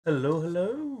Hello,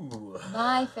 hello.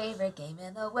 My favorite game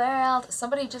in the world.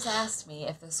 Somebody just asked me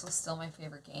if this was still my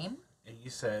favorite game. And you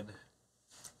said,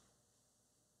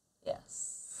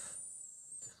 Yes.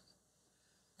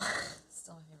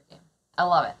 Still my favorite game. I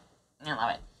love it. I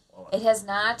love it. well, It has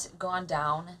not gone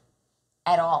down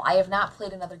at all. I have not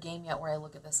played another game yet where I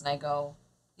look at this and I go,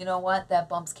 you know what? That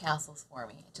bumps castles for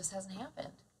me. It just hasn't happened.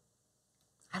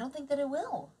 I don't think that it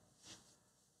will.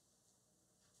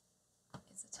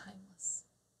 It's a timeless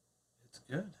it's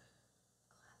good.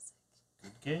 classic.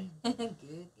 Good game. Good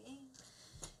game.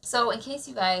 So, in case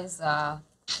you guys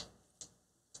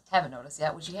haven't noticed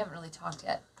yet, which you haven't really talked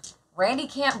yet, Randy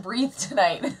can't breathe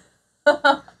tonight.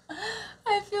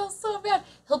 I feel so bad.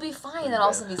 He'll be fine, and then all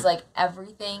of a sudden he's like,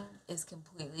 everything is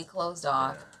completely closed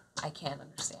off. Yeah. I can't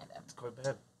understand him. It's quite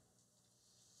bad.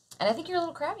 And I think you're a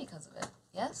little crabby because of it.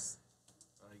 Yes?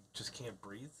 I just can't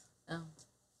breathe. Oh.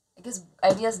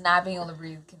 I guess not being able to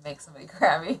breathe can make somebody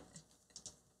crabby.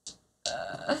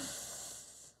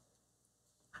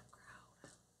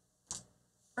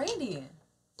 Randy,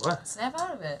 What? snap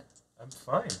out of it. I'm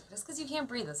fine. Just because you can't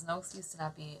breathe is no excuse to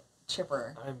not be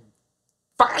chipper. I'm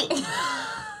fine.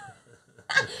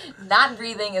 Not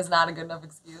breathing is not a good enough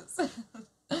excuse.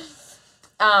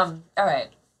 All right.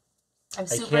 I'm I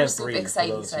super can't breathe.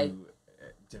 excited. For those who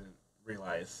didn't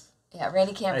realize. Yeah,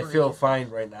 Randy can't I breathe. feel fine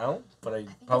right now, but I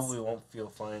think probably won't feel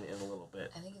fine in a little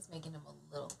bit. I think it's making him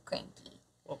a little cranky.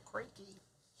 Well, cranky.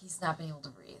 He's not being able to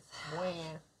breathe. Wah.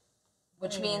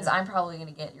 Which Yeah. means I'm probably going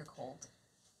to get your cold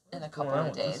in a What's couple going on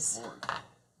of with this days. board? Ooh, I don't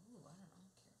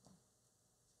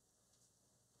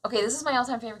know. Okay, this is my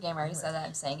all-time favorite game. I already said that.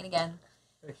 I'm saying it again.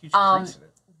 A huge crease in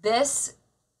it. This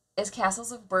is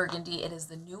Castles of Burgundy. It is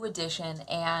the new edition,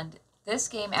 and this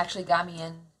game actually got me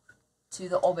into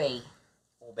the Obey.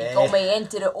 It got me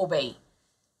into the Obey.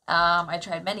 I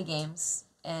tried many games,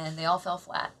 and they all fell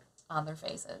flat on their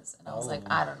faces. And I was like,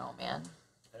 Oh. I don't know, man.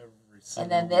 Every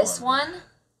And then single this one,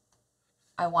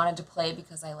 I wanted to play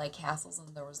because I like castles, and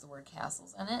there was the word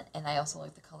castles in it, and I also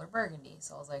like the color burgundy.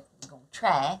 So I was like, we're going to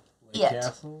try Lake it.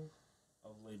 Castle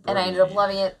of Lake And I ended up Burgundy.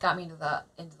 loving it, got me into the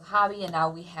hobby, and now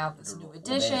we have this new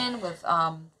edition with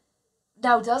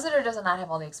now does it or does it not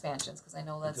have all the expansions? Because I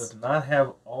know It that's does not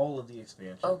have all of the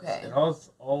expansions. Okay. It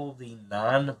has all of the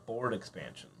non-board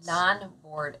expansions.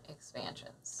 non-board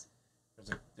expansions.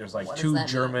 There's like What does two that mean?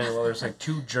 German. Well, there's like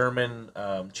two German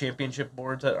championship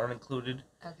boards that aren't included.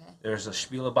 Okay. There's a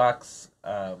Spielebox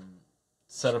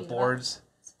set of Spielebox. boards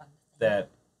It's fun. that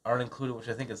aren't included, which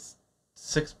I think is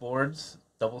 6 boards,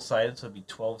 double-sided, so it'd be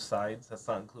 12 sides. That's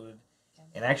not included. Okay.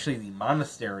 And actually, the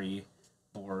monastery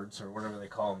boards, or whatever they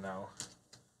call them now.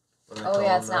 What do they Oh call yeah,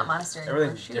 them it's now? not monastery anymore.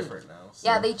 Everything's Shoot. different now. So.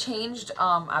 Yeah, they changed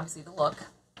obviously the look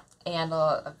and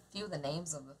a few of the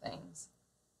names of the things.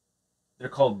 They're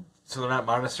called, so they're not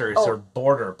monasteries, Oh. they're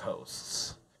border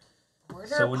posts. Border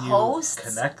So when posts. you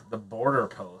connect the border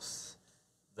posts,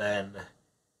 then...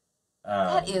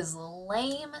 That is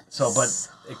lame. So, but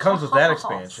it comes with that sauce.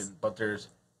 expansion, but there's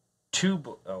two...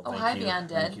 Oh, hi, Beyond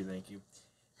Dead. Thank you.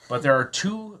 But there are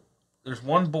two... There's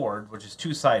one board, which is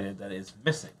two-sided, that is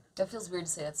missing. That feels weird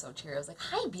to say that so cheery. I was like,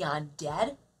 hi, Beyond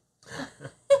Dead.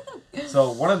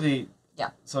 So one of the... Yeah.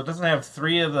 So it doesn't have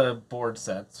 3 of the board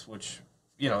sets, which,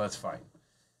 that's fine.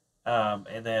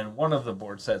 And then one of the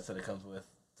board sets that it comes with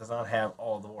does not have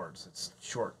all the boards. It's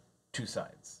short, 2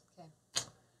 sides. Okay.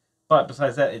 But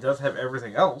besides that, it does have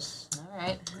everything else All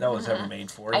right. that was ever made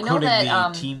for it, I know including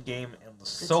that, the team game and the The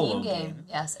solo team game,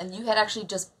 yes. And you had actually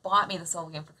just bought me the solo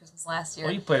game for Christmas last year.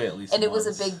 Well, you played it at least and it was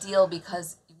once. a big deal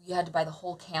because you had to buy the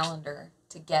whole calendar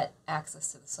to get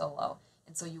access to the solo.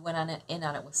 And so you went in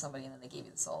on it with somebody, and then they gave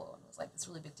you the solo, and it was like this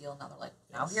really big deal. And now they're like,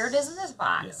 now here it is in this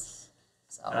box. Yes.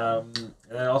 So And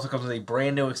it also comes with a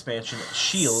brand new expansion,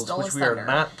 Shields, Stolen which we are Thunder.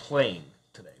 not playing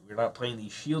today. We're not playing the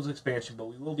Shields expansion, but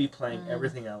we will be playing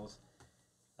everything else.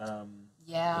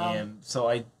 yeah, And so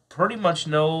I pretty much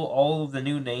know all of the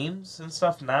new names and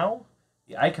stuff now.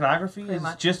 The iconography Pretty is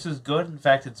much. just as good. In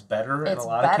fact, it's better in it's a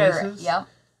lot better. of cases. Yep.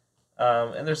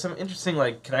 And there's some interesting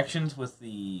connections with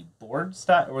the board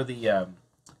style or the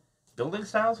building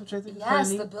styles, which I think is kind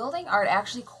Yes, of the neat. building art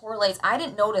actually correlates. I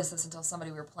didn't notice this until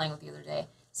somebody we were playing with the other day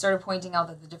started pointing out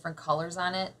that the different colors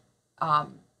on it,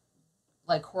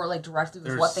 correlate directly with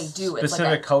There's what they do. It's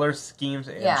specific like color schemes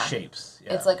and Yeah. shapes.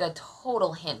 Yeah. it's like a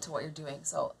total hint to what you're doing.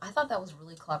 So I thought that was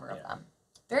really clever of Yeah. them.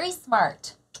 Very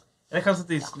smart. And it comes with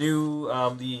these new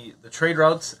the trade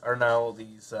routes are now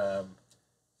these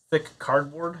thick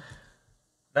cardboard.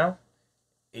 Now,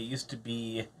 it used to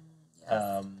be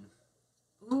Yes.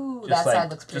 Ooh, just that side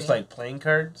looks pretty. just like playing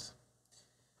cards.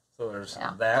 So there's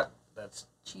Yeah. that. That's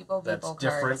Cheapo that's Beepo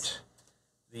different. cards.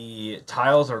 The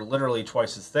tiles are literally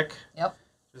twice as thick. Yep.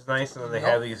 Which is nice. And then they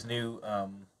have these new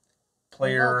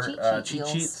player cheat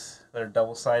sheets that are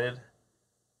double-sided.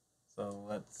 So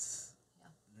that's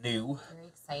new. Very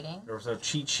exciting. There was no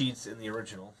cheat sheets in the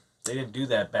original. They didn't do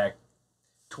that back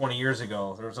 20 years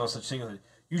ago. There was no such thing as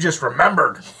you just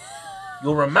remembered.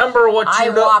 You'll remember what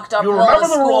you know. Walked up you'll remember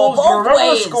the rules. You'll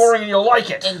remember the scoring, and you'll like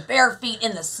it. In bare feet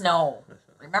in the snow.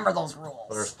 Remember those rules.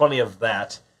 So there's plenty of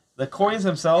that. The coins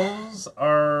themselves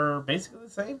are basically the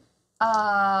same.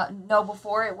 No.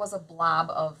 Before it was a blob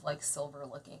of like silver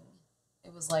looking.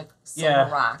 It was like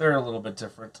silver rock. They're a little bit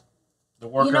different. The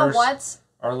workers you know what?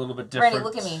 Are a little bit different. Randy,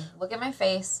 look at me. Look at my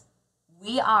face.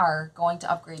 We are going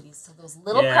to upgrade these to those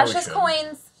little precious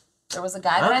coins. There was a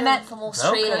guy that I met from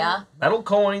Australia. Okay. Metal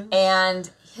coins. And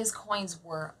his coins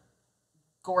were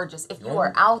gorgeous. If you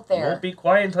are out there... You won't be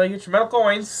quiet until you get your metal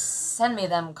coins. Send me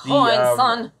them coins,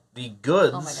 son. The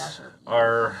goods oh my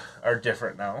gosh, are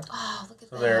different now. Oh, look at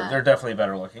so that. They're definitely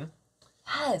better looking.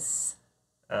 Yes.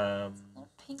 The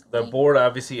board,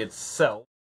 obviously, itself...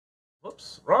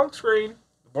 Whoops, wrong screen.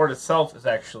 The board itself is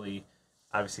actually,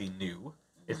 obviously, new.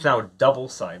 It's now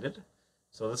double-sided.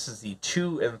 So this is the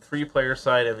 2- and 3-player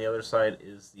side, and the other side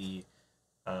is the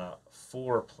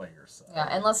 4-player side. Yeah,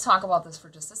 and let's talk about this for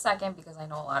just a second, because I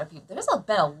know a lot of people... There's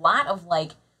been a lot of,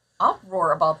 like,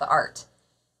 uproar about the art.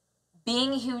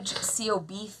 Being a huge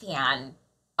COB fan,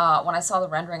 when I saw the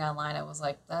rendering online, I was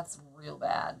like, that's real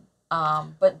bad.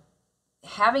 But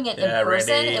having it in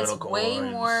person, Randy, it's way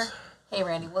more... Hey,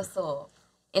 Randy, what's the...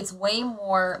 It's way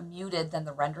more muted than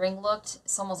the rendering looked.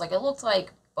 It's almost like... It looked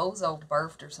like Bozo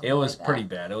barfed or something. It was like pretty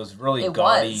bad. It was really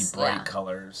gaudy, bright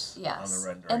colors on the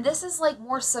rendering. And this is like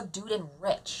more subdued and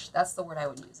rich. That's the word I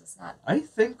would use. It's not. I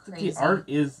think that the art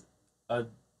is a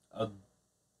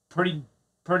pretty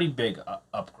big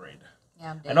upgrade.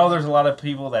 Yeah, I know there's a lot of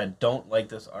people that don't like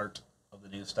this art of the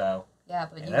new style. Yeah,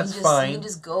 but you that's fine. You can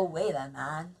just go away then,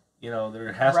 man. You know,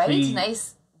 there has to be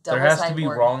nice. There has to be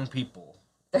wrong people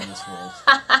in this world.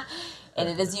 And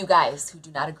it is you guys who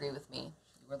do not agree with me.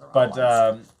 You are the wrong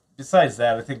ones. Besides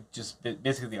that, I think just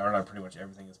basically the art on pretty much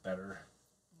everything is better.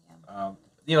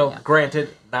 Yeah. Granted,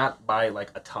 not by like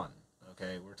a ton.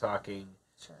 Okay, we're talking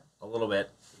a little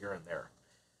bit here and there.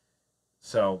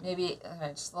 So maybe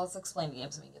let's explain the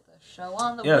game so we can get the show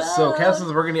on the road. Yeah, so Castles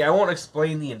of Burgundy. I won't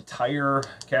explain the entire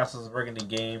Castles of Burgundy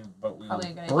game, but we will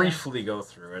briefly go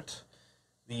through it.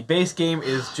 The base game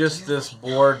is just this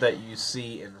board that you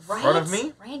see in front of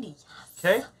me. Randy.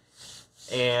 Okay.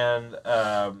 And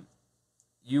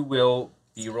you will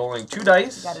be rolling 2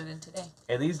 dice. Got it in today.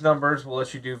 And these numbers will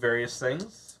let you do various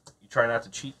things. You try not to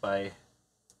cheat by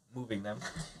moving them.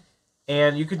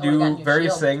 And you can do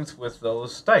various things with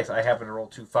those dice. I happen to roll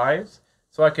 2 5s.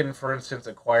 So I can, for instance,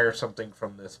 acquire something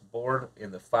from this board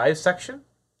in the 5 section.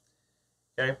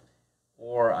 Okay.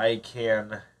 Or I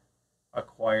can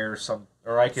acquire something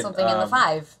in the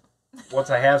 5. once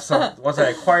I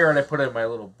acquire it, I put it in my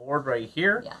little board right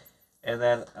here. Yeah. And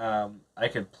then I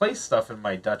can place stuff in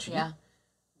my duchy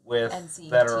with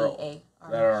NCTA,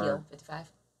 that are 55.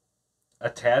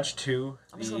 Attached to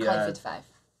the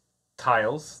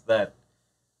tiles that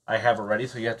I have already.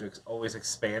 So you have to always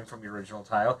expand from your original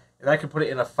tile. And I can put it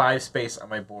in a 5 space on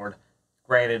my board.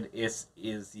 Granted, it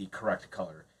is the correct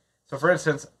color. So for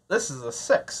instance, this is a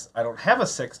 6. I don't have a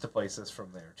 6 to place this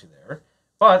from there to there.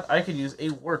 But I can use a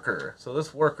worker. So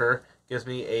this worker gives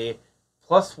me a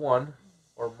 +1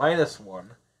 or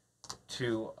 -1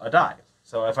 to a die.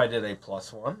 So if I did a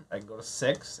 +1, I can go to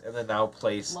 6 and then now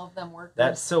place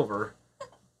that silver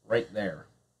right there.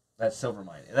 That silver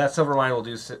mine. And that silver mine will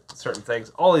do certain things.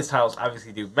 All these tiles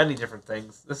obviously do many different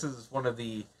things. This is one of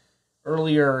the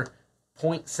earlier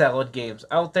point salad games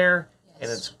out there. Yes.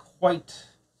 And it's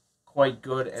quite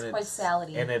good. It's quite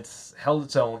salady. And it's held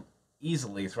its own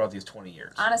easily throughout these 20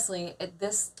 years. Honestly,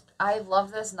 I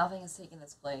love this. Nothing has taken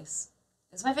its place.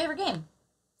 It's my favorite game.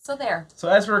 So there. So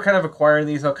as we're kind of acquiring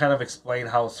these, I'll kind of explain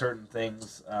how certain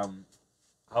things,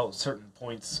 how certain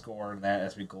points score and that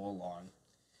as we go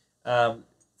along.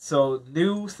 So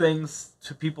new things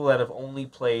to people that have only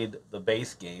played the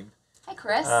base game. Hi,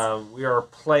 Chris. We are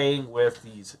playing with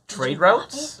these trade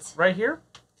routes right here.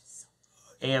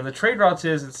 And the trade routes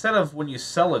is instead of when you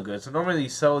sell a good, so normally you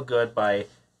sell a good by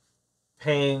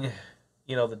paying,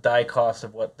 the die cost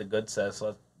of what the good says, so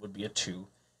that would be a 2.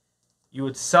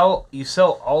 You sell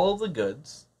all of the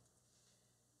goods,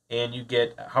 and you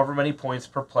get however many points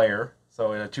per player.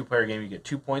 So in a 2-player game, you get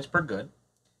 2 points per good.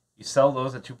 You sell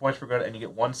those at 2 points per good, and you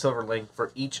get 1 silver link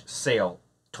for each sale,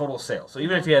 total sale. So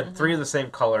even if you had 3 of the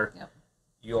same color,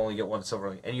 you only get 1 silver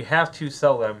link, and you have to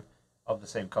sell them of the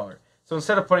same color. So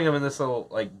instead of putting them in this little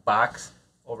box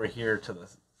over here to the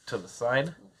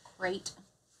side. Great.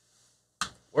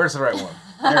 Where's the right one?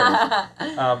 There it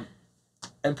is.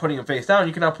 And putting them face down,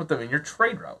 you can now put them in your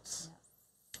trade routes.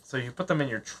 So you put them in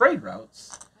your trade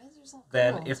routes,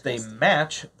 then if they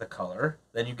match the color,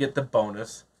 then you get the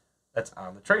bonus that's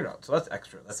on the trade route. So that's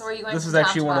extra. So are you going this is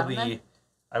actually one of the... Then?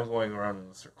 I'm going around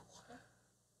in a circle.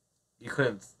 You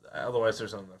couldn't... Otherwise,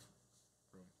 there's none left.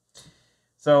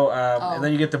 So, and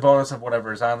then you get the bonus of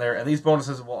whatever is on there. And these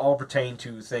bonuses will all pertain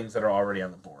to things that are already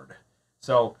on the board.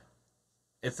 So,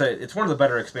 it's one of the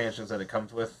better expansions that it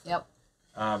comes with. Yep.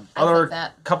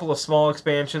 Other couple of small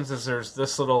expansions is there's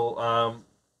this little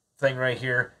thing right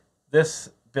here. This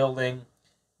building,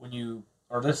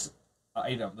 this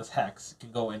item, this hex,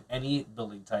 can go in any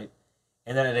building type.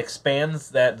 And then it expands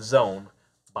that zone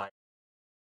by...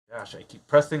 Gosh, I keep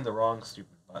pressing the wrong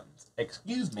stupid buttons.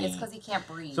 Excuse me. It's because he can't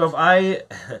breathe. So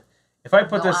if I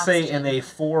put this, say, in a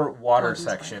 4 water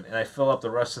section, and I fill up the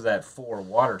rest of that 4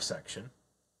 water section,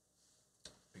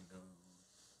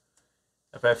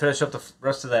 if I finish up the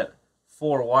rest of that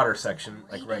 4 water section,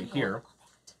 like right here,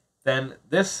 then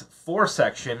this 4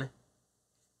 section,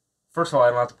 first of all, I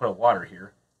don't have to put a water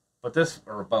here, but this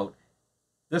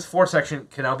 4 section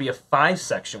can now be a 5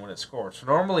 section when it scores. So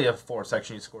normally a 4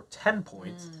 section, you score 10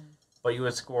 points. But you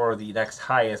would score the next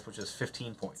highest, which is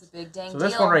 15 points. It's a big dang deal. So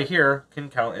this one right here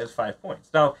can count as 5 points.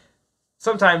 Now,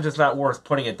 sometimes it's not worth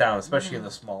putting it down, especially in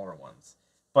the smaller ones.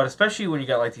 But especially when you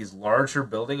got like these larger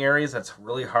building areas, that's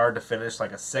really hard to finish,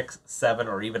 like a 6, 7,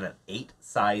 or even an 8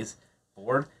 size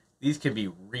board. These can be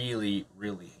really,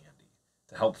 really handy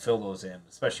to help fill those in,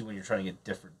 especially when you're trying to get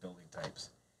different building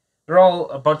types. They're all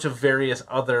a bunch of various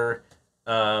other...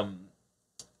 there's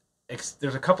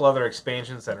a couple other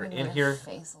expansions that are in here.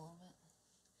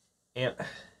 And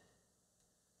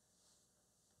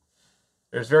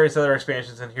there's various other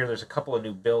expansions in here. There's a couple of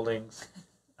new buildings.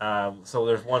 So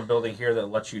there's one building here that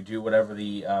lets you do whatever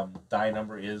the die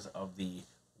number is of the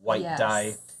white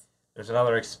die. There's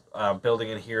another building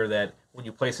in here that when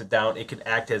you place it down, it can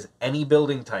act as any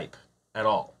building type at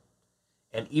all.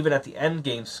 And even at the end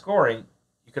game scoring,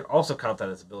 you can also count that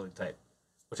as a building type.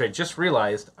 Which I just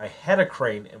realized I had a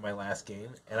crane in my last game,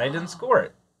 and I didn't score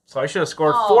it. So I should have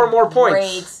scored 4 more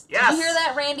points. Great. Yes. Did you hear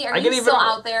that, Randy? Are you still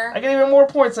out there? I get even more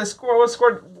points. I scored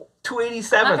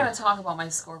 287. I'm not going to talk about my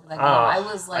score for that game. I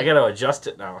was like... I got to adjust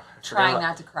it now. Trying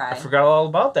not to cry. I forgot all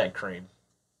about that crane.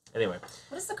 Anyway.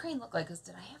 What does the crane look like?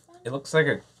 Did I have one? It looks like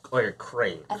a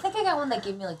crane. I think I got one that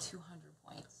gave me like 200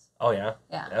 points. Oh, yeah?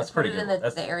 Yeah. That's pretty good. In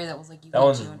the area that was like... That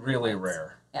one's really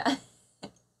rare. Yeah.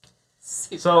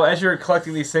 So as you're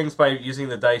collecting these things by using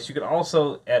the dice, you can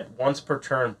also, at once per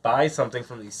turn, buy something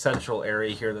from the central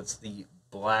area here that's the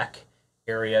black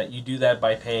area. You do that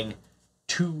by paying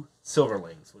 2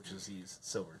 silverlings, which is these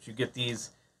silvers. You get these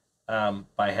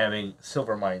by having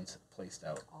silver mines placed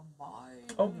out.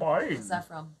 Oh, mine. What's that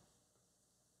from?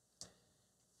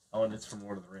 Oh, and it's from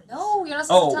Lord of the Rings. No, you're not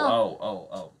supposed to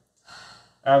tell.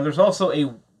 There's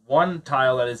also one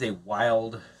tile that is a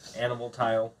wild animal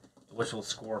tile, which will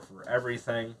score for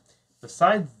everything.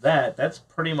 Besides that, that's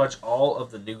pretty much all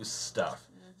of the new stuff.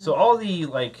 So all the,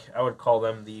 I would call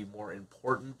them the more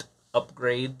important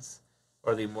upgrades,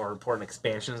 or the more important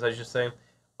expansions, I should say,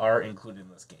 are included in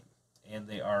this game. And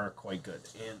they are quite good.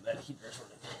 And that heater's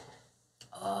running.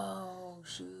 Oh,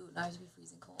 shoot. Now I have to be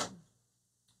freezing cold. Did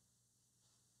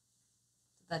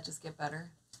that just get better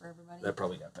for everybody? That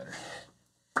probably got better.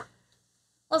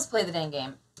 Let's play the dang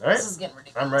game. All right. This is getting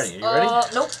ridiculous. I'm ready. Are you ready?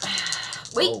 Nope.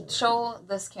 Wait, show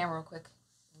this camera real quick.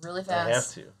 Really fast. I have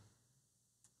to.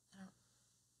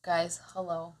 Guys,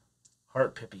 hello.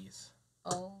 Heart pippies.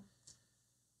 Oh,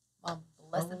 my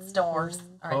blessed stars.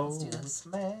 All right, let's do this.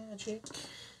 Magic.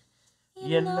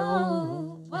 You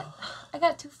know. What? I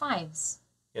got 2 5s.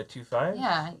 You got 2 5s?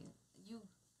 Yeah, you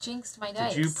jinxed my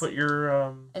dice. Did you put your...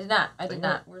 I did not. I did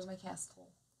not. Where's my castle?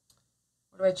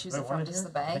 Where do I choose it from? Just the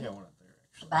bag? I got one up there,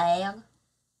 actually. Bag?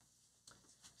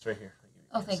 It's right here.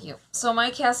 Oh, thank you. So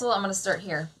my castle, I'm going to start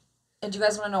here. And do you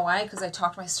guys want to know why? Because I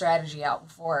talked my strategy out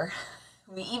before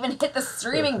we even hit the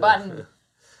streaming button.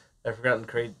 I've forgotten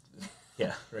Craig.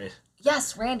 Yeah, right.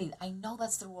 Yes, Randy. I know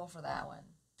that's the rule for that one.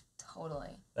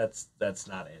 Totally. That's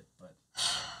not it, but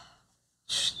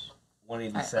 187.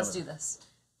 All right, let's do this.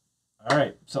 All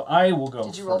right, so I will go.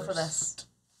 Did you roll for this?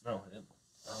 No, I didn't.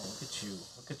 Oh, look at you!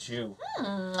 Look at you!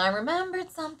 I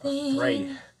remembered something. Right.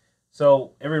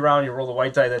 So every round you roll the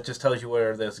white die. That just tells you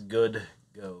where this good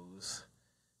goes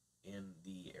in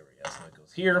the area. So it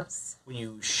goes here. When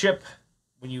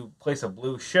you place a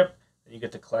blue ship, then you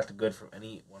get to collect a good from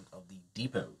any one of the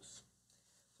depots.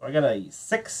 So I got a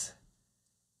 6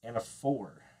 and a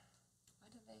 4. Why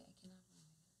did I cannot?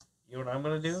 You know what I'm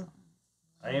going to do?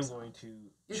 I am going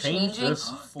to change this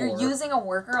 4. You're using a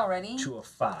worker already? To a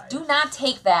 5. Do not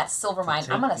take that, Silver Mine.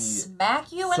 I'm going to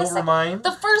smack you in a second. Mine.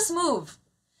 The first move.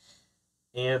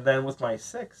 And then with my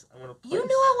 6, I'm going to place... You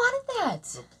knew I wanted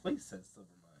that. I'm going to place that Silver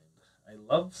Mine.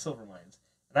 I love Silver Mines.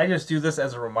 And I just do this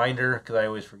as a reminder, because I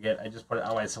always forget. I just put it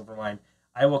on my Silver Mine.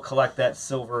 I will collect that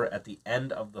silver at the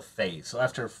end of the phase. So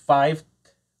after 5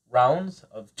 rounds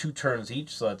of 2 turns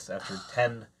each, so that's after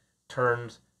 10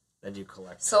 turns, then you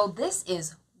collect. So this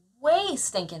is way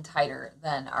stinking tighter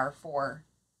than our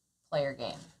 4-player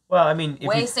game. Well, I mean...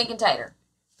 way stinking tighter.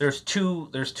 There's two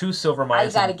silver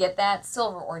mines. I got to get that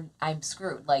silver or I'm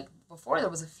screwed. Like, before there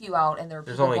was a few out and there were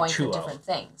people going for different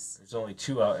things. There's only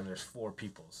 2 out and there's 4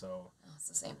 people, so... Oh, it's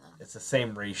the same then. It's the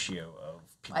same ratio of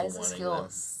people wanting them. Why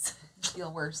does this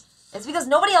feel worse? It's because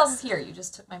nobody else is here. You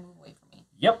just took my move away from me.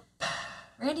 Yep.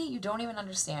 Randy, you don't even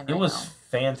understand It was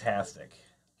fantastic.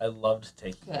 I loved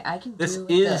taking it. I can This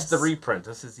is the reprint.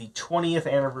 This is the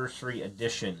 20th anniversary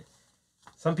edition.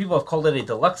 Some people have called it a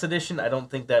deluxe edition. I don't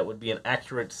think that would be an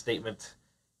accurate statement.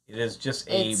 It is just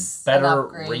a better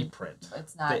reprint.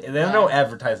 It's not. They don't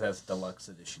advertise that as deluxe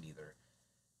edition either.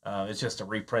 It's just a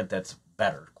reprint that's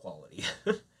better quality.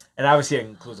 And obviously it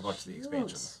includes a bunch of the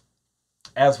expansions.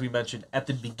 As we mentioned at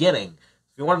the beginning,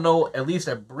 if you want to know at least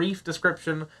a brief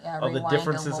description of the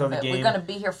differences of the game, we're going to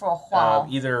be here for a while.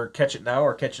 Either catch it now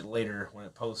or catch it later when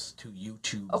it posts to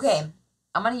YouTube. Okay,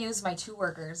 I'm going to use my 2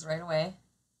 workers right away.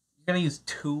 You're going to use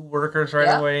 2 workers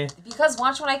right away? Because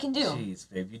watch what I can do. Jeez,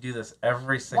 babe, you do this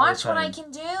every single time. Watch what I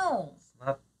can do. It's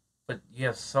not, but you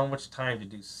have so much time to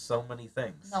do so many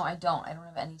things. No, I don't. I don't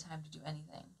have any time to do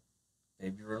anything.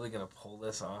 Babe, you're really going to pull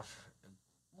this off?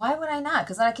 Why would I not?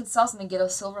 Because then I can sell something, get a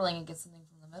silverling, and get something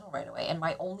from the middle right away. And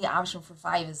my only option for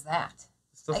 5 is that.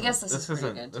 I guess this is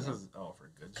pretty good, This is for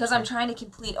good. Because I'm trying to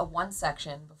complete a 1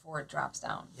 section before it drops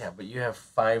down. Yeah, but you have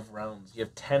 5 rounds. You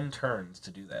have 10 turns to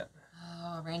do that.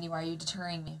 Oh, Randy, why are you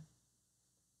deterring me?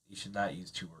 You should not use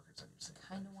 2 workers on your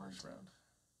single first round.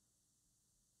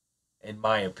 In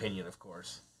my opinion, of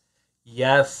course.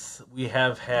 Yes, we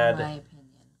have had... In my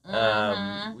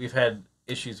opinion. We've had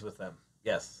issues with them.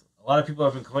 Yes. A lot of people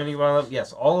have been complaining about them.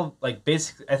 Yes,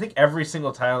 basically, I think every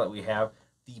single tile that we have,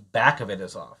 the back of it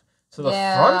is off. So the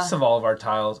fronts of all of our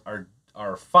tiles are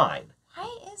fine. Why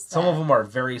is that? Some of them are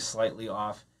very slightly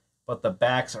off, but the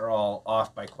backs are all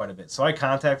off by quite a bit. So I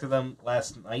contacted them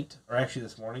last night, or actually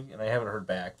this morning, and I haven't heard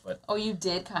back. But oh, you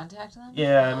did contact them?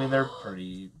 Yeah, I mean, they're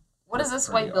pretty... What does this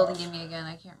white building give me again?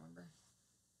 I can't remember.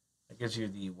 It gives you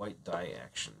the white die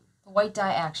action. The white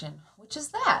die action. Which is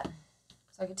that?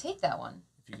 So I could take that one.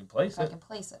 If you can place it. I can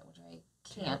place it, which I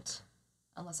can't.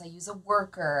 Unless I use a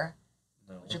worker.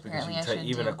 No, which apparently I shouldn't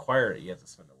even do. Acquire it, you have to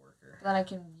spend a worker. But then I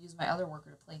can use my other worker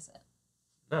to place it.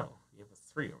 No, you have a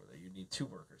 3 over there. You need 2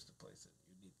 workers to place it.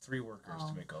 You need 3 workers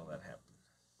to make all that happen.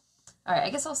 Alright,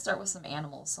 I guess I'll start with some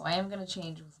animals. So I am going to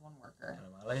change with 1 worker.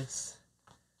 Animales.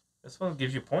 This one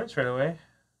gives you points right away.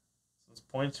 So it's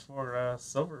points for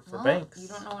silver for banks. You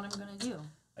don't know what I'm going to do.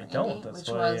 I don't. That's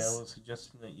why I was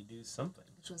suggesting that you do something.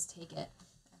 Which was take it.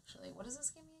 Actually, what does this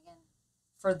give me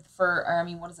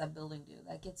again? What does that building do?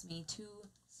 That gets me 2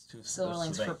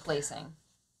 silverlings for placing.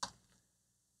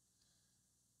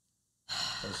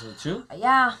 Those are the 2?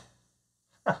 Yeah.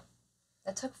 Huh.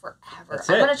 That took forever.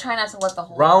 I'm going to try not to let the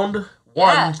whole... Round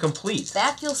 1 complete.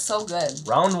 That feels so good.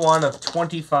 Round 1 of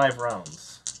 25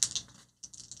 rounds.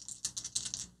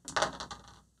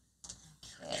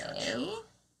 Okay.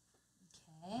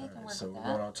 Alright, so we're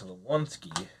going out to the 1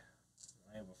 ski.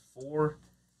 I have a 4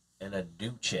 and a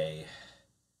Duce.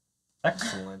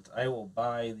 Excellent. I will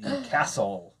buy the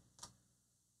castle.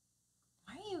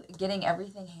 Why are you getting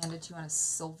everything handed to you on a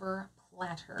silver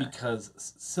platter? Because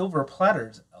silver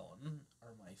platters, Ellen,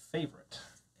 are my favorite.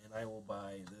 And I will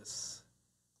buy this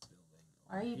building.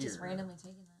 Why are you just randomly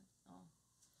taking that? Oh.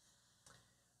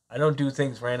 I don't do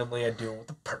things randomly. I do it with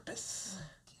a purpose.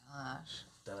 Oh, gosh.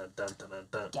 Dun, dun, dun, dun,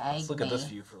 dun. Let's look at this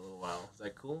view for a little while. Is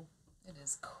that cool? It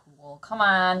is cool. Come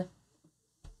on.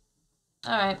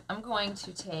 Alright, I'm going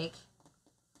to take...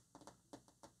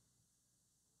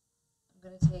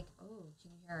 Oh,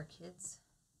 can you hear our kids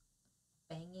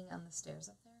banging on the stairs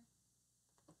up there?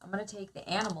 I'm going to take the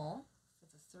animal for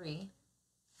the 3.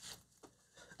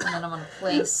 And then I'm going to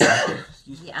place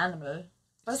the animal.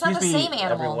 But it's not the same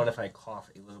animal. Everyone, if I cough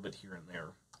a little bit here and there.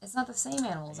 It's not the same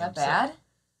animal. Is that bad?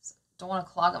 Don't want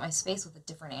to clog up my space with a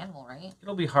different animal, right?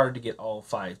 It'll be hard to get all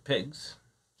 5 pigs.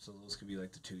 So those could be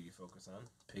like the 2 you focus on.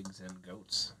 Pigs and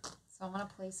goats. So I'm going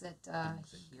to place it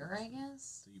here, I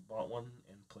guess? So you bought one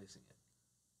and placing it.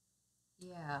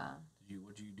 Yeah.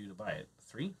 What did you do to buy it?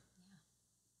 3?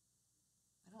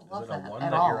 Yeah. I don't love that Is it a 1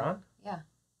 at that all. you're on? Yeah.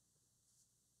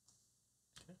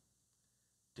 Okay.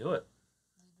 Do it.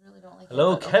 I really don't like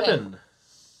Hello, it. Kevin. Okay.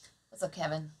 What's up,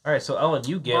 Kevin? All right, so Ellen,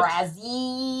 you get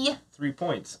Brazzy. 3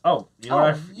 points. Oh, you know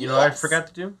what I forgot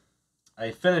to do?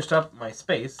 I finished up my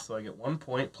space, so I get 1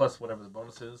 point plus whatever the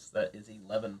bonus is. That is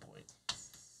 11 points.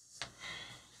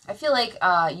 I feel like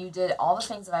you did all the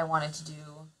things that I wanted to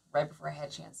do right before I had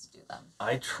a chance to do them.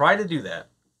 I try to do that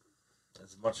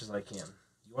as much as I can.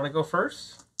 You want to go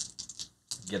first?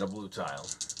 Get a blue tile.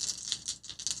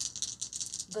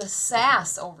 The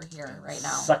sass over here right now.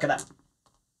 Suck it up.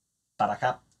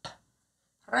 Buttercup.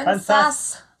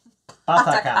 Princess.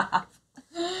 Buttercup.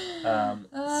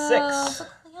 6.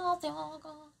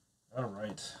 All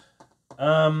right.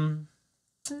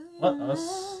 Let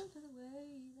us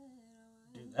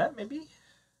do that maybe.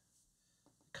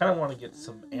 Kind of want to get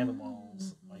some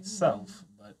animals myself,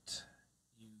 but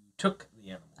you took the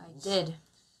animals. I did.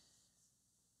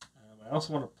 I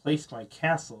also want to place my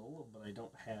castle, but I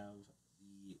don't have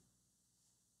the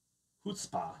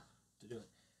chutzpah to do it.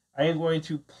 I am going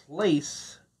to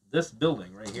place this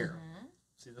building right here. Mm-hmm.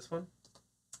 See this one?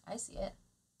 I see it.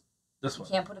 This one.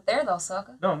 You can't put it there, though,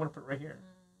 sucker. No, I'm going to put it right here.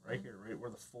 Right here, right where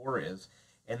the 4 is.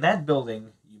 And that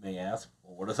building, you may ask,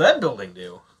 well, what does that building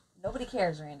do? Nobody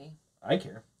cares, Randy. I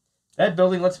care. That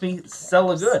building lets me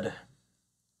sell a good.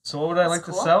 So what would I like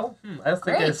to sell? I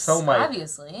think I'd sell my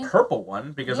purple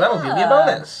one, because that'll give me a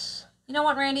bonus. You know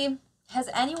what, Randy? Has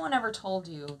anyone ever told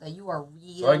you that you are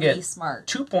really smart?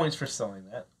 2 points for selling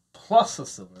that, plus a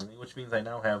silverling, which means I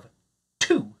now have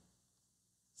 2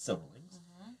 silverlings.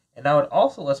 Mm-hmm. And now it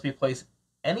also lets me place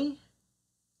any...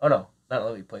 Oh, no. Not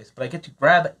let me place, but I get to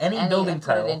grab any building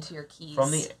tile into your keys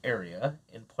from the area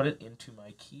and put it into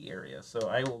my key area. So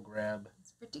I will grab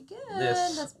That's pretty good.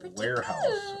 This That's pretty warehouse,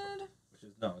 good. Which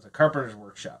is it's a carpenter's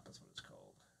workshop. That's what it's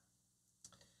called.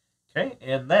 Okay,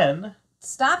 and then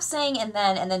stop saying and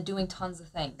then doing tons of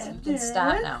things. You can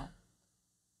stop now.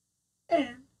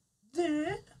 And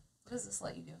then what does this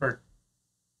let you do?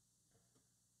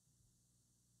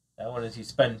 That one is you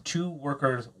spend 2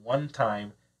 workers 1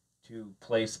 time to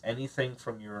place anything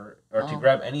from to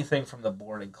grab anything from the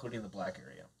board, including the black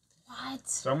area. What?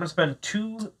 So I'm going to spend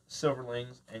 2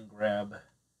 silverlings and grab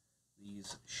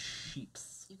these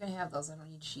sheeps. You can have those. I don't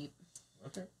need sheep.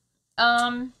 Okay.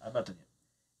 I'm not done yet.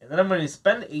 And then I'm going to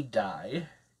spend a die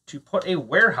to put a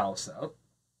warehouse out.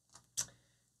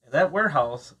 And that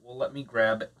warehouse will let me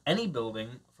grab any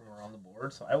building from around the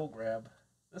board. So I will grab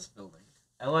this building.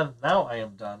 And now I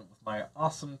am done with my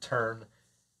awesome turn.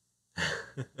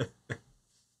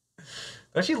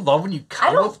 Don't you love when you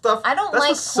combo stuff? I don't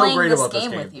like playing this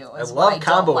game with you. I love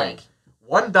comboing.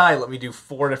 1 die let me do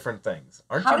 4 different things.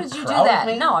 How did you do that?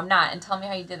 No, I'm not. And tell me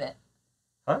how you did it.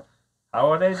 Huh? How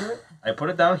would I do it? I put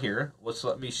it down here, which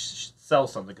let me sell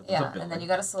something. It's a building. And then you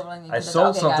got a silverling. I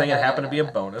sold something. It happened to be a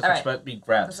bonus, which let me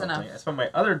grab something. I spent my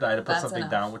other die to put something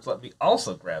down, which let me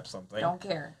also grab something. Don't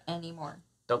care anymore.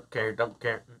 Don't care.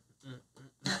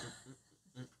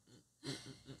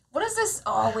 What is this?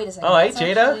 Oh, wait a second. Oh, hey,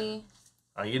 Jada.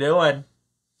 How you doing?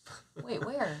 Wait,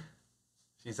 where?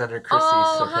 She's under Chrissy's.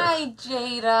 Oh, hi,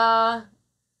 Jada.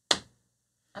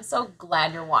 I'm so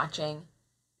glad you're watching.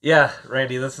 Yeah,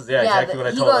 Randy, this is exactly what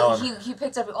I told Ellen. He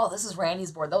picked up, this is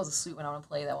Randy's board. That was a sweet one. I want to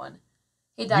play that one.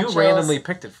 Hey, Doc, you randomly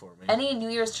picked it for me. Any New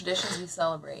Year's traditions we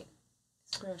celebrate?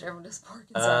 Pretty much everyone does pork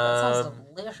and stuff. That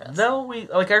sounds delicious. No,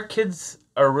 our kids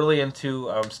are really into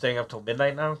staying up till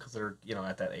midnight now because they're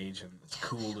at that age and it's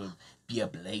cool to be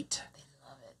up late. They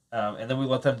love it. And then we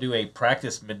let them do a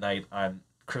practice midnight on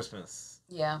Christmas.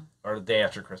 Yeah. Or the day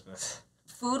after Christmas.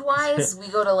 Food wise, we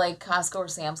go to Costco or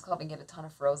Sam's Club and get a ton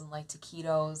of frozen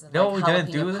taquitos and we didn't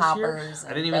do this year. I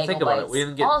didn't even think about it. We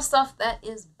didn't get all stuff that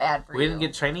is bad for you. We didn't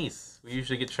get Chinese. We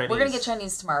usually get Chinese. We're gonna get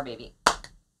Chinese tomorrow, baby.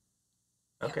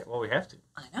 Okay, well we have to.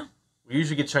 I know. We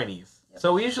usually get Chinese. Yep.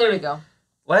 So we usually there we go.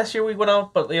 Last year we went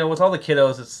out, but with all the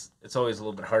kiddos, it's always a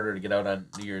little bit harder to get out on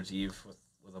New Year's Eve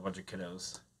with a bunch of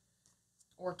kiddos.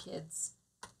 Or kids.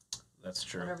 That's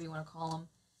true. Whatever you want to call them.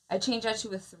 I changed that to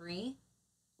a 3,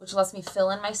 which lets me fill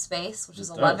in my space, which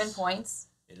is 11 points.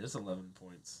 It is 11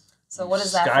 points. So what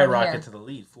is that from Skyrocket to the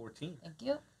lead, 14. Thank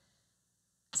you.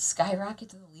 Skyrocket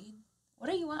to the lead.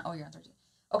 What do you want? Oh, you're on 13.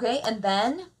 Okay, and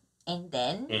then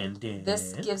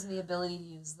this gives me the ability to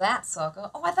use that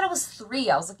sucker. Oh, I thought it was 3.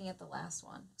 I was looking at the last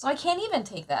one. So I can't even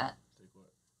take that. Take what?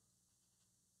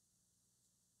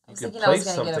 I you was could thinking place I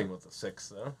was going to something with a 6,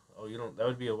 though. Oh, you don't. That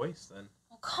would be a waste, then.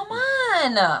 Oh, come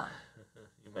on!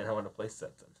 You might not want to place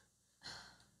that, then.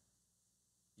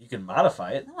 You can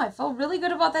modify it. No, I felt really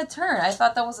good about that turn. I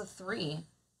thought that was a 3.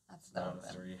 That's not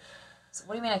a 3. So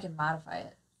what do you mean I can modify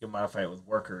it? You can modify it with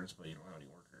workers, but you don't have any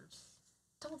workers.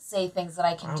 Don't say things that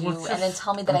I can do and then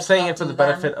tell me that I can't do them. I'm saying it for the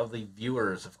benefit of the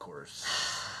viewers, of course.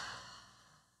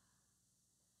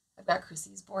 I've got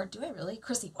Chrissy's board. Do I really?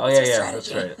 Chrissy, what's your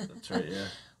strategy? That's right, yeah.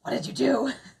 What did you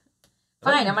do?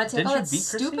 Fine, I'm going to take all that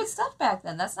stupid stuff back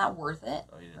then. That's not worth it,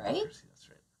 right? Chrissy, that's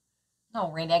right.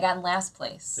 No, Randy, I got in last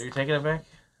place. So you're taking it back?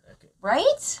 Okay.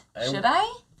 Right? Should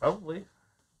I? Probably.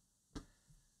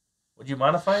 Would you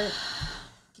modify it?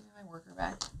 Give me my worker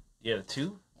back. You had a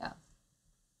 2? Yeah.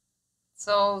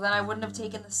 So then I wouldn't have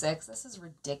taken the 6. This is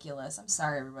ridiculous. I'm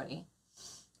sorry, everybody.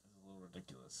 It's a little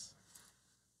ridiculous.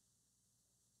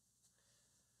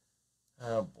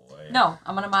 Oh, boy. No,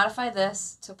 I'm going to modify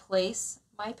this to place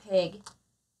my pig.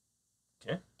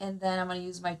 Okay. And then I'm going to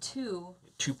use my 2.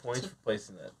 2 points for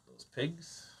placing those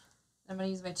pigs. I'm going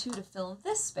to use my 2 to fill in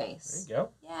this space. There you go.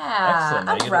 Yeah.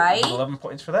 Excellent. All right. 11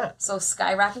 points for that. So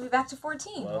skyrocket me back to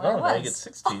 14. Well, no, now you get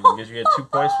 16 because you get 2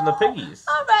 points from the piggies.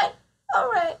 All right. All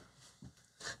right.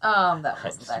 That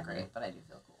wasn't that great, but I do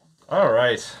feel cool. All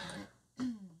right.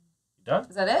 You done?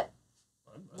 Is that it?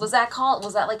 Was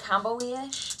that like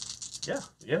combo-y-ish?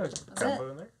 Yeah, combo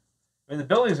in there. I mean, the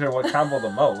buildings are what combo the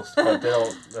most, but they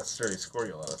don't necessarily score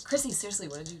you a lot. Chrissy, seriously,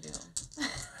 what did you do?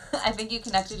 I think you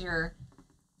connected your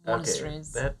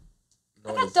monasteries. Okay,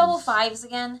 I got double 5s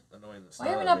again.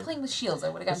 Why are we not playing playing with shields? I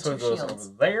would have gotten 2 shields. shields.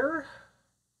 Over there.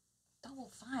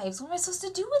 Double 5s? What am I supposed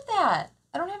to do with that?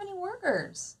 I don't have any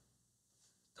workers.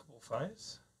 Double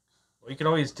 5s? Well, you can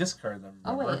always discard them.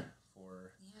 Oh, wait.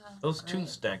 Those 2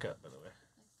 stack up, by the way.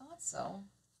 I thought so.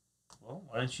 Well,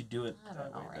 why don't you do it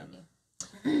that way Randy.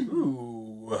 then?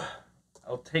 Ooh.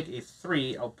 I'll take a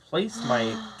 3. I'll place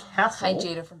my castle. Hi,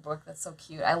 Jada from Brooke. That's so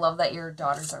cute. I love that your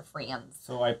daughters are friends.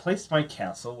 So I placed my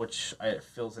castle, which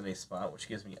fills in a spot, which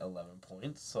gives me 11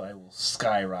 points. So I will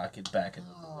skyrocket back into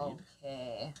the lead.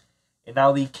 Okay. And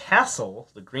now the castle,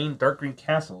 the dark green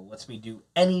castle, lets me do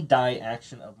any die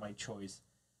action of my choice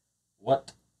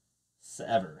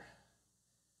whatsoever.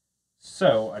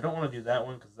 So I don't want to do that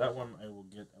one because that one I will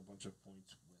get a bunch of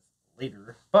points with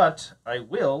later. But I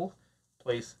will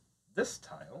place this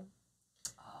tile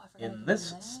in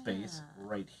this space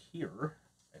right here,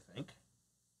 I think.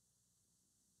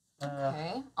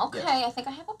 Okay. Okay, I think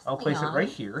I have a plan. I'll place it right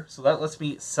here. So that lets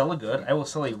me sell a good. I will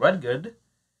sell a red good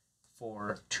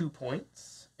for 2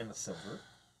 points and a silver.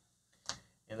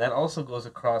 And that also goes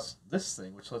across this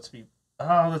thing, which lets me...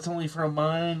 Oh, that's only for a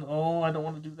mine. Oh, I don't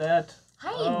want to do that.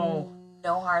 Hi,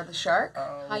 Nohar the Shark.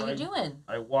 How you doing?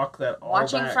 I walk that all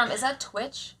Watching back. from... Is that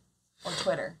Twitch or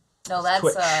Twitter? No, that's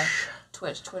Twitch.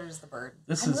 Twitch. Twitter's the bird.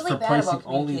 This I'm is really for placing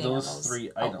only those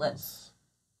 3 items.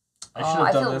 I should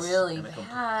have done this. I feel really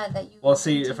bad that you... Well,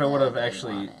 see, if I would have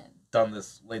actually done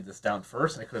this, laid this down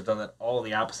first, I could have done that all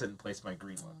the opposite and placed my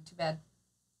green one. Too bad.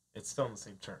 It's still in the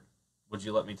same turn. Would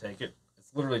you let me take it?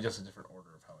 It's literally just a different order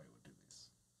of how I would do these.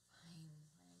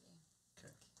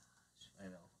 Okay. I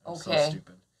know. I'm so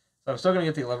stupid. So I'm still going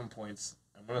to get the 11 points.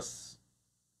 I'm going to...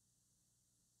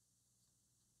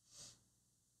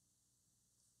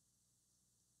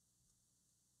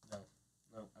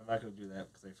 No, I'm not going to do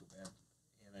that because I feel bad.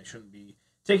 And I shouldn't be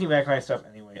taking back my stuff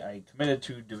anyway. I committed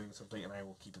to doing something and I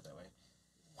will keep it that way.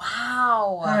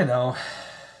 Wow. I know.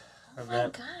 Oh my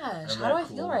gosh. How do I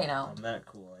feel right now? I'm that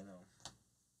cool, I know.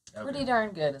 Okay. Pretty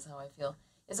darn good is how I feel.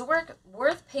 Is it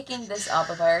worth picking this up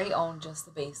if I already own just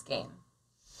the base game?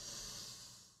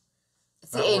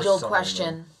 It's the age-old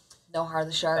question. Nohar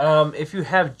the Shark. If you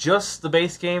have just the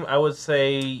base game, I would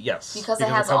say yes. Because it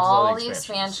has all the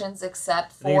expansions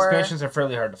except for... The expansions are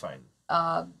fairly hard to find.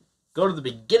 Go to the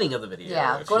beginning of the video.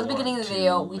 Yeah, go to the beginning of the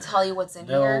video. We tell you what's in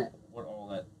here. What all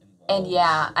that involves. And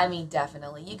yeah, I mean,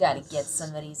 definitely. You got to get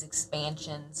some of these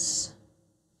expansions.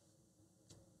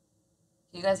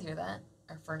 Can you guys hear that?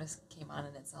 Our furnace came on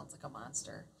and it sounds like a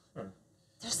monster.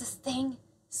 There's this thing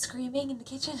screaming in the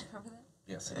kitchen. Remember that?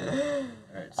 Yes, I did.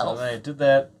 Alright, so then I did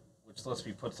that, which lets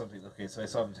me put something... Okay, so I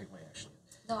still haven't taken my action.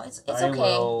 No, it's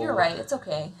okay. You're right. It's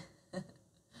okay.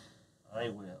 I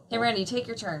will. Hey, Randy, take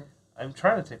your turn. I'm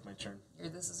trying to take my turn.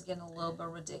 This is getting a little bit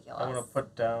ridiculous. I'm going to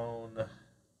put down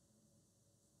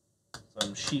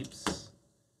some sheeps,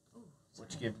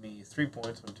 which give me 3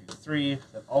 points. 1, 2, 3.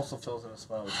 That also fills in a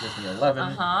spot, which gives me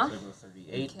 11. So I go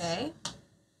 38. Okay.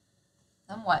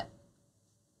 Then what?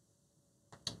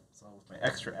 So with my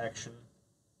extra action...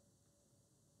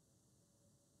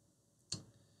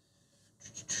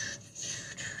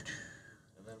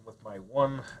 And then with my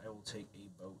 1, I will take a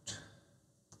boat.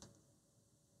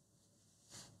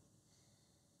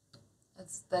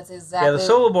 That's exactly... Yeah, the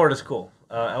solo board is cool.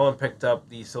 Ellen picked up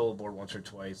the solo board once or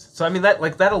twice. So, I mean,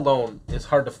 that alone is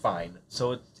hard to find.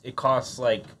 So it costs,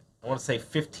 like, I want to say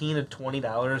 $15 to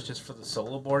 $20 just for the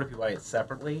solo board if you buy it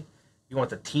separately. You want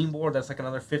the team board? That's like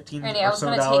another $15 Randy, I was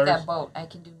going to take that boat. I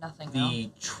can do nothing The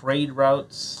trade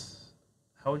routes.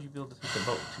 How would you be able to take the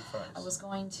boat with 2 5s? I was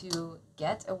going to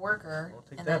get a worker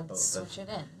and then switch it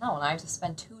in. No, and I have to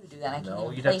spend 2 to do that. I can't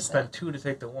even you'd have to spend 2 to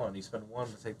take the 1. You spend 1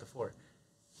 to take the 4.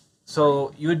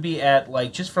 So you would be at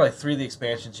like just for like 3 of the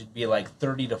expansions, you'd be like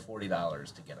 $30 to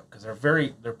 $40 to get them because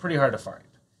they're pretty hard to find.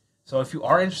 So if you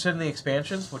are interested in the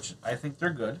expansions, which I think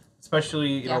they're good, especially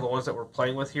you know the ones that we're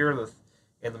playing with here,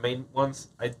 and the main ones,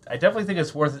 I definitely think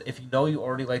it's worth it if you know you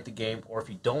already like the game, or if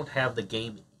you don't have the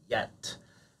game yet.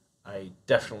 I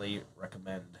definitely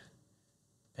recommend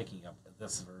picking up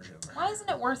this version. Why isn't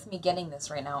it worth me getting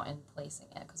this right now and placing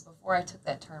it? Because before I took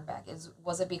that turn back,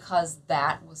 was it because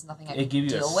that was nothing I could deal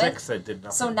with? It gave you a 6 that did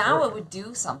nothing. So now it would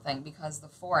do something because the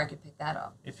 4 I could pick that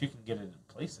up. If you can get it and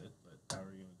place it, but how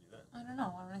are you going to do that? I don't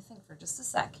know. I'm going to think for just a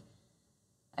sec.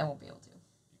 I won't be able to.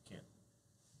 You can't.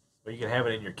 But you can have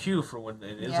it in your queue for when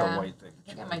it is a white thing. I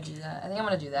think I might do that. I think I'm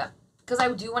going to do that. Because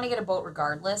I do want to get a boat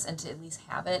regardless, and to at least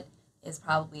have it is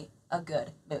probably a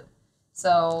good move.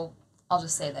 So I'll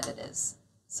just say that it is.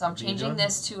 So I'm changing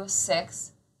this to a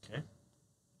 6. Okay.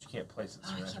 But you can't place it.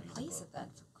 So I can't place it then.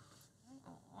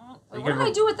 Wait, what did I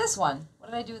do with this one?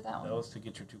 What did I do with that one? That was to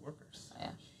get your 2 workers. Oh,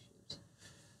 yeah. Shoot.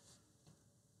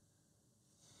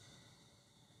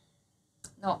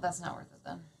 No, that's not worth it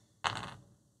then.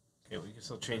 Okay, well you can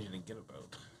still change it and get a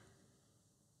boat. I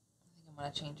think I'm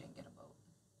going to change it and get a boat.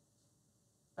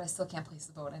 But I still can't place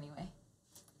the boat anyway.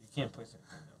 You can't place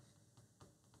anything now.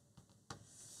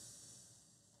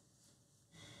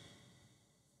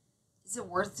 Is it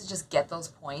worth to just get those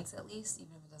points at least,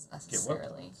 even if it doesn't necessarily? Get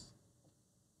what points?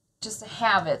 Just to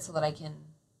have it so that I can.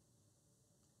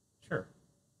 Sure.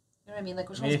 You know what I mean? Like,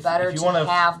 which one's better to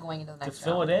have going into the next round? To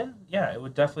fill it in, yeah, it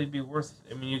would definitely be worth.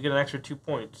 I mean, you get an extra 2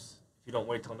 points if you don't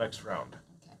wait till next round.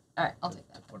 Okay. All right, I'll take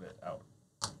that. To put it out.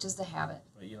 Just to have it.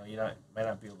 But you might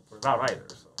not be able to put it out either,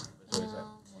 so there's always that.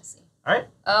 We'll see. All right.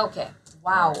 Okay.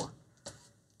 Wow.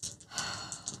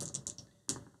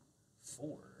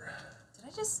 4. Did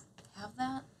I just have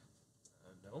that?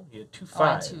 No, you had 2 5s. Oh,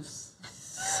 I had 2.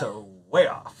 So way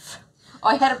off. Oh,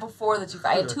 I had it before the 2 5s.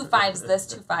 I had 2 5s, this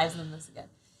 2 5s, and then this again.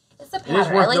 It's the pattern. It is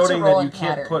worth I like noting to roll that you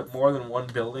can't put more than one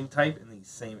building type in the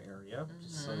same area,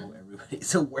 just so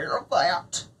everybody's aware of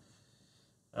that.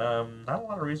 Not a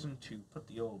lot of reason to put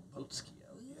the old boat ski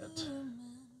out yet.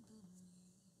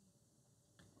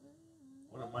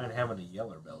 Wouldn't mind having a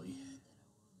yeller belly.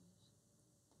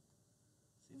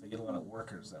 See if I get a lot of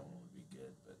workers, that one would be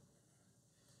good. But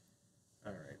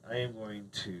all right, I am going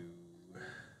to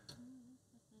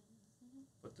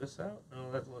put this out. No,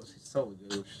 that was still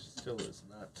is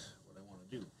not what I want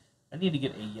to do. I need to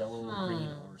get a yellow, green,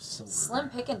 or silver. Slim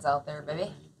pickings out there,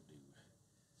 baby.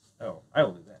 Oh, I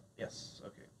will do that. Yes,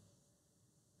 okay.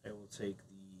 I will take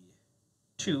the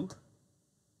 2 and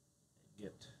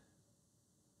get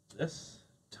this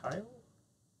tile.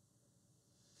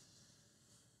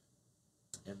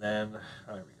 And then,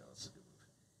 oh, there we go. That's a good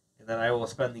move. And then I will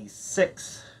spend the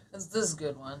 6. This is a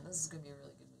good one. This is going to be a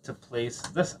really good move. To place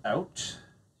this out,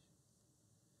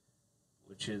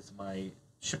 which is my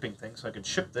shipping thing. So I can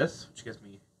ship this, which gives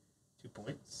me 2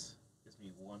 points. Gives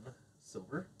me 1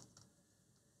 silver.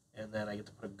 And then I get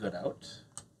to put a good out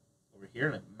over here,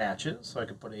 and it matches. So I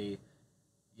can put a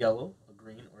yellow, a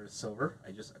green, or a silver.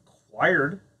 I just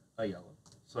acquired a yellow.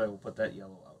 So I will put that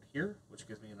yellow out here, which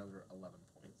gives me another 11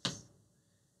 points.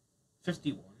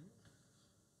 51.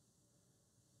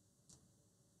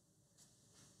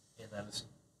 And that is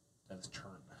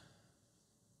turn.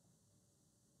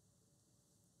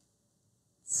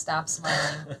 Stop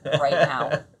smiling right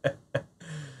now.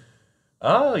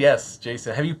 Oh, yes,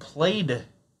 Jason. Have you played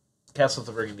Castles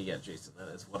of Burgundy yet, Jason? That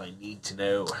is what I need to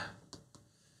know.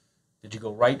 Did you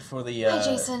go right for the Hi,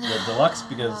 Jason. The deluxe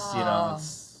because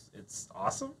it's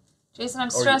awesome? Jason, I'm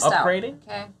stressed out. Upgrading?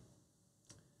 Okay.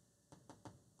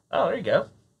 Oh, there you go.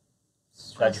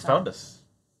 Glad you found us.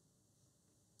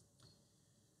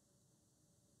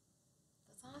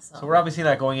 Awesome. So we're obviously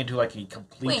not going into like a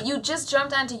complete... Wait, you just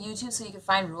jumped onto YouTube so you could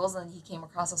find rules and he came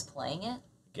across us playing it?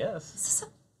 I guess. Is this a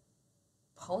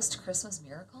post-Christmas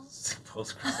miracle?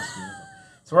 Post-Christmas miracle.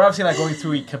 So we're obviously not going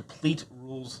through a complete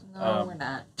rules we're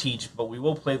not. Teach, but we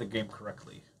will play the game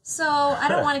correctly. So I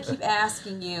don't want to keep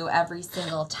asking you every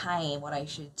single time what I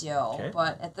should do,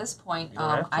 but at this point,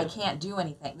 I can't do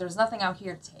anything. There's nothing out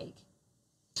here to take.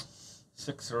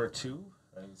 6 or a 2,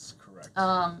 that is correct.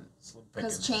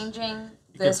 Because changing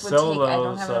this would take, I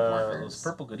don't have enough workers. Those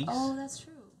purple goodies. Oh, that's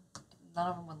true. None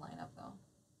of them would line up, though.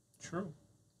 True.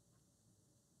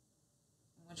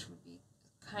 Which would be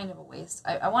kind of a waste.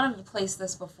 I wanted to place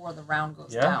this before the round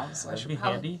goes down, so I should be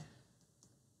probably... handy.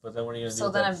 But then what are you gonna do?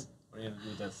 What are you gonna do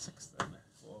with that 6 then?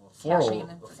 Well, the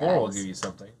 4 will give you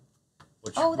something.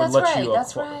 Which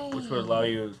would allow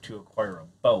you to acquire a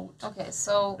boat. Okay,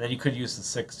 so then you could use the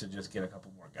 6 to just get a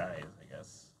couple more guys, I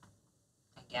Is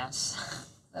guess.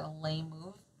 that a lame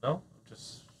move? No, I'm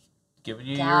just giving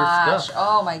you your stuff.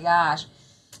 Oh my gosh.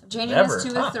 I'm changing this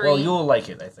to a 3. Well, you'll like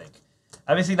it, I think.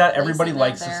 Obviously, not everybody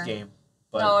likes this game.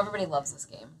 But no, everybody loves this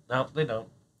game. No, they don't.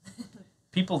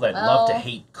 People that love to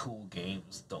hate cool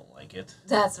games don't like it.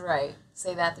 That's right.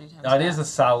 Say that 3 times. Now, it is a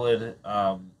solid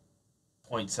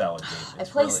point salad game. I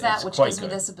placed that, which gives me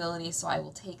this ability, so I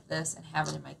will take this and have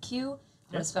it in my queue.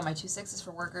 I'm going to spend my 2 6s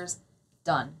for workers.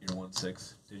 Done. Your 1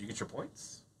 6. Did you get your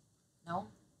points? No.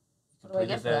 What do I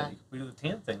get for that? You completed the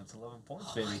tan thing. It's 11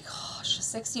 points, baby. Oh my gosh.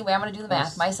 60. Wait, I'm going to do the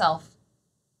math myself.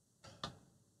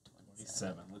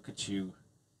 27. Look at you.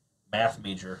 Math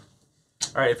major.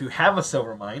 All right, if you have a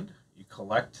silver mine, you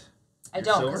collect. I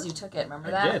don't, because you took it. Remember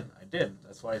that? I did.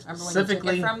 That's why I specifically. Remember when you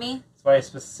took it from me? That's why I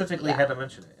specifically had to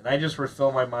mention it. And I just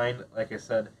refill my mine. Like I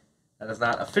said, that is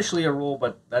not officially a rule,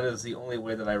 but that is the only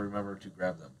way that I remember to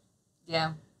grab them.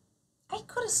 Yeah. I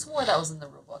could have swore that was in the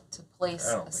rule book to place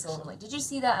a silver mine. Did you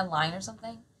see that online or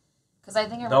something? Because I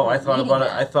think I remember. No, I thought about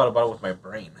it. I thought about it with my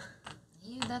brain.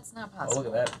 That's not possible. Oh,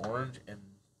 look at that orange and.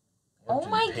 Oh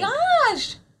my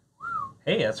gosh!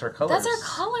 Hey, that's our colors. That's our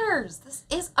colors. This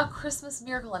is a Christmas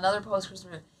miracle. Another post-Christmas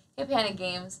miracle. Hey, Panic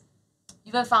Games.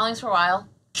 You've been following us for a while.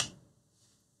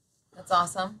 That's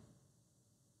awesome.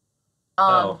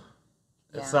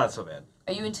 It's not so bad.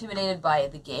 Are you intimidated by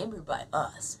the game or by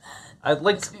us, man? I'd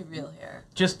like to be real here.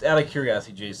 Just out of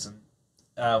curiosity, Jason,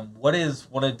 what is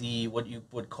one of what you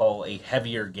would call a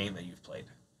heavier game that you've played?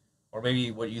 Or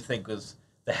maybe what you think was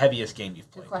the heaviest game you've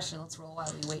played? Good question. Let's roll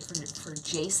while we wait for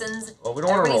Jason's. Well, we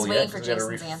don't want to roll waiting yet. for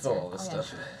Jason's answer. All this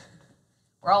stuff.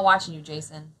 We're all watching you,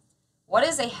 Jason. What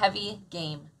is a heavy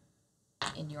game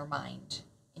in your mind?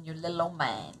 In your little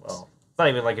mind? Well, it's not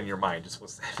even like in your mind. Just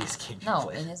what's the heaviest game you played? No,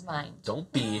 in his mind.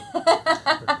 Don't be.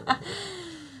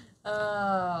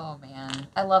 Oh, man.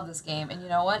 I love this game. And you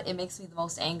know what? It makes me the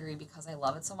most angry because I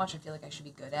love it so much. I feel like I should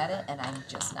be good at it, and I'm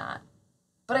just not.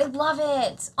 But I love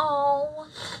it. Oh,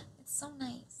 it's so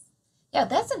nice. Yeah,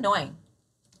 that's annoying.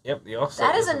 Yep, the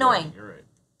offset. That is annoying. You're right.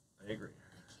 I agree.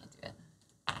 I can't do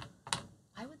it.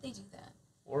 Why would they do that?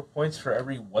 4 points for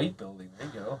every white building. There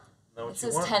you go. It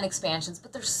says 10 expansions,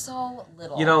 but there's so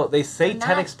little. You know, they say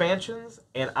 10 expansions,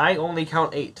 and I only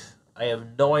count 8. I have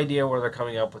no idea where they're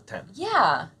coming up with 10.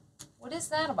 Yeah. What is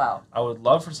that about? I would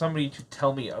love for somebody to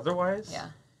tell me otherwise. Yeah.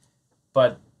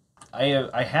 But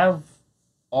I have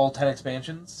all 10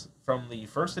 expansions from the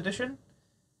first edition,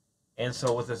 and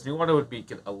so with this new one, it would be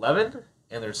 11,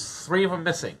 and there's 3 of them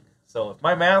missing. So if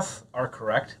my math are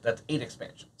correct, that's 8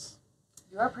 expansions.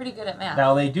 You are pretty good at math.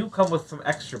 Now, they do come with some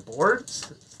extra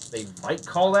boards. They might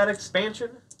call that expansion,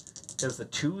 because the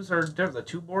 2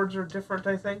 boards are different,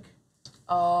 I think.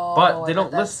 Oh, but they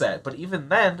don't list that. But even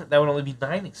then, that would only be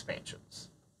 9 expansions.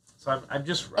 So I'm really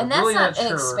not sure. And that's not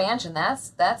an expansion.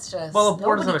 That's just... Well, a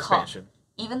board is an expansion.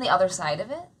 Even the other side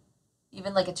of it?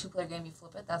 Even like a 2-player game, you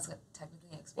flip it, that's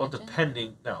technically an expansion? Well,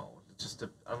 depending... No. It's just...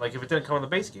 Like, if it didn't come in the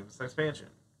base game, it's an expansion.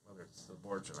 Whether it's the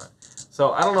boards or not.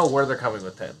 So, I don't know where they're coming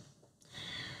with 10.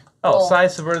 Oh,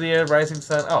 Size Suburbia, Rising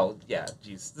Sun. Oh, yeah,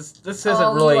 jeez. This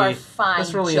isn't really... You are fine,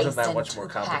 this really Jason, isn't that much more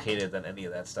complicated than any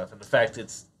of that stuff. In fact,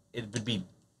 it would be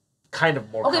kind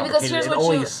of more complicated in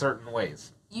only certain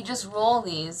ways. You just roll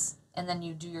these, and then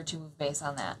you do your 2-move base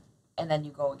on that, and then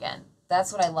you go again.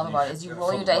 That's what I love about it, is you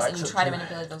roll your dice, and you try to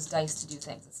manipulate those dice to do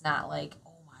things. It's not like,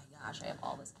 oh my gosh, I have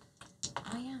all this.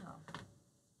 Oh, yeah.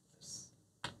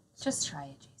 Just try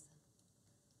it, Jason.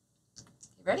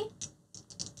 You ready?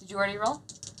 Did you already roll?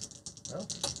 No.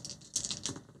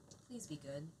 Please be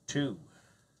good. 2.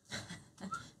 Yell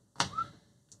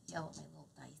at my little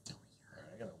dice over here.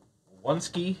 Right, I got a 1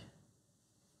 ski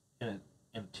and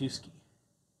a 2 ski.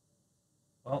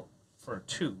 Well, for a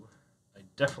 2, I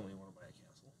definitely want to buy a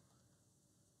castle.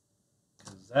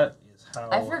 Because that is how...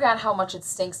 I forgot how much it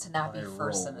stinks to not be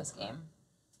first in this game.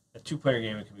 A 2-player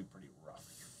game, it can be pretty rough.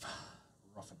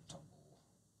 Rough and tumble.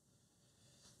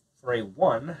 For a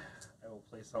 1, I will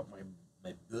place out my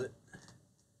boat.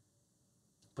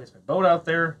 Place my boat out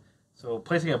there. So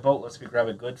placing a boat lets me grab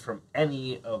a good from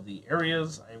any of the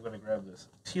areas. I am going to grab this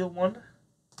teal one.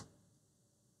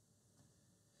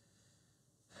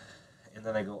 And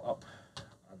then I go up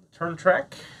on the turn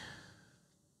track.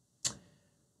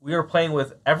 We are playing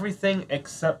with everything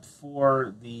except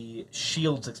for the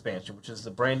Shields expansion, which is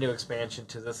the brand new expansion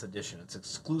to this edition. It's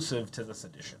exclusive to this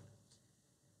edition.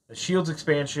 The Shields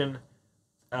expansion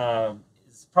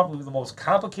is it's probably the most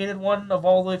complicated one of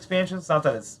all the expansions. Not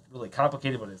that it's really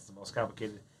complicated, but it's the most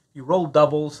complicated. If you roll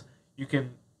doubles, you can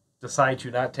decide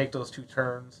to not take those 2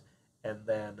 turns and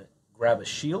then grab a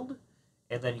shield.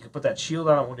 And then you can put that shield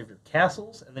on one of your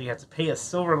castles, and then you have to pay a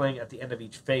silverling at the end of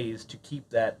each phase to keep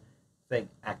that thing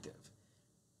active.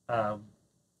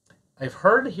 I've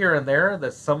heard here and there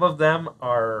that some of them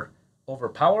are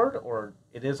overpowered, or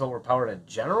it is overpowered in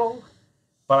general,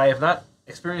 but I have not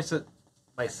experienced it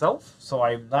myself, so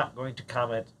I'm not going to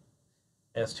comment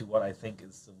as to what I think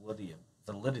is the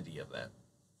validity of that.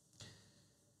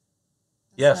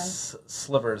 Yes, nice.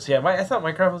 Slivers. Yeah, I thought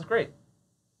Minecraft was great.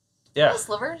 Yeah,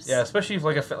 Slivers. Yeah, especially if,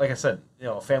 like I said,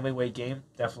 a family weight game.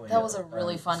 Definitely. That was a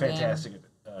really fun fantastic game.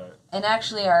 And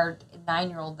actually, our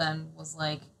 9-year-old then was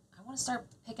like, "I want to start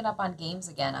picking up on games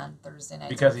again on Thursday nights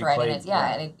because and Friday nights."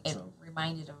 Yeah, and it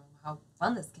reminded him how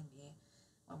fun this can be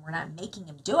when we're not making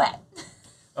him do it.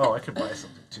 Oh, I could buy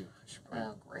something too.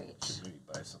 Great. Should maybe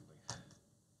buy something.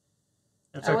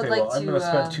 It's okay. I'm going to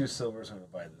spend 2 silvers. I'm going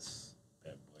to buy this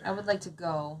bad boy. I would like to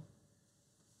go,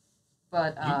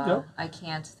 but I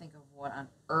can't think of what on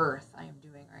earth I am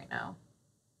doing right now.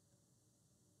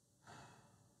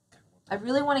 I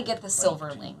really want to get the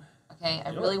silverling. Okay,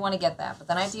 I really want to get that, but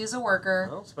then I have to use a worker.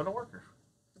 Well, spend a worker.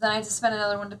 But then I have to spend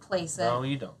another one to place it. No,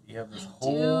 you don't. You have this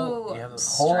whole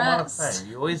amount of time.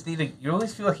 You always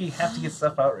feel like you have to get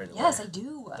stuff out right away. Yes, I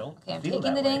do. Okay, I'm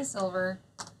taking the dang silver.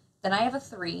 Then I have a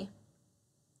 3.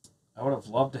 I would have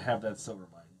loved to have that silver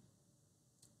mine.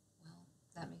 Well,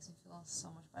 that makes me feel so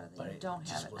much better that you don't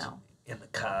have it now. In the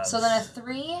cards. So then a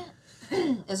 3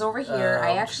 is over here.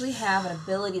 I actually have an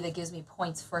ability that gives me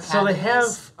points for having So they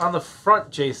have, on the front,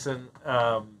 Jason,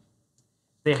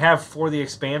 they have for the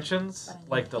expansions,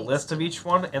 like the list of each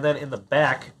one, and then in the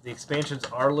back, the expansions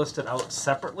are listed out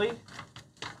separately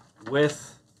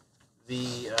with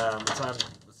the, it's on,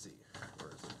 let's see,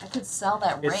 where is it? I could sell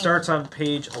that ring. It starts on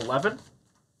page 11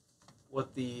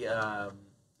 with the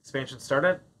expansion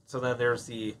started. So then there's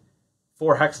the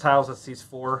 4 hex tiles, that's these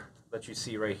 4 that you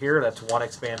see right here. That's 1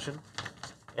 expansion.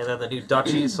 And then the new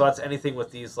duchies, so that's anything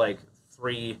with these like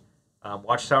 3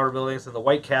 watchtower buildings. And the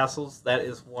white castles, that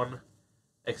is 1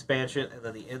 expansion. And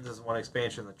then the inns is 1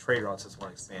 expansion. The trade routes is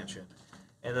 1 expansion.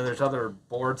 And then there's other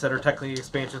boards that are technically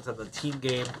expansions, and the team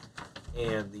game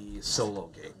and the solo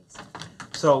game.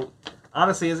 So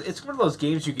honestly, it's one of those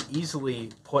games you can easily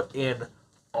put in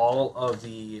all of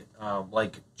the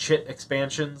like chit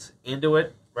expansions into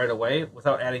it right away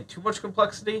without adding too much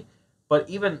complexity. But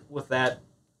even with that,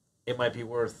 it might be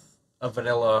worth a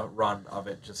vanilla run of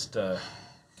it just to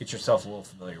get yourself a little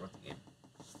familiar with the game.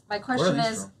 My question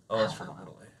is... From? Oh, that's from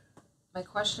Middle A. My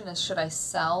question is, should I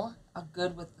sell a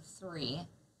good with the 3?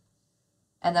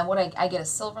 And then I get a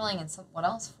silverling and what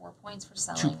else? 4 points for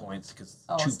selling? 2 points because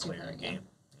it's a 2-player game.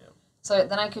 Yeah. So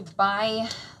then I could buy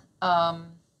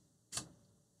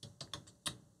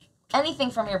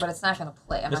anything from here, but it's not going to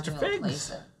play. I'm not going to place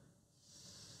it.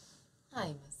 Hi,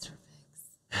 Mr. Figs.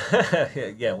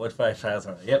 Yeah, what 5 tiles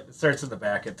are they? Yep, it starts in the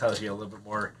back. It tells you a little bit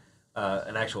more,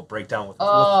 an actual breakdown with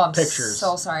pictures. I'm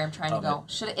so sorry. I'm trying to go.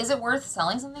 Is it worth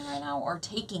selling something right now or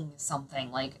taking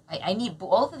something? Like, I need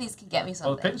both of these can get me something.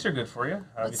 Well, the pigs are good for you.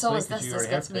 But so is this. This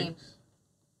gets me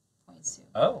points too.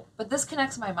 Oh. But this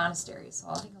connects my monastery, so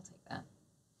I think I'll take that.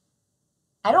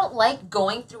 I don't like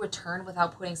going through a turn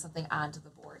without putting something onto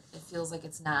the board. It feels like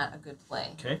it's not a good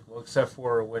play. Okay, well, except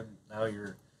for when now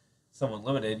you're somewhat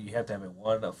limited, you have to have a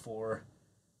 1, a 4,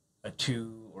 a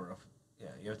 2, or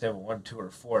you have to have a 1, 2, or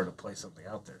 4 to play something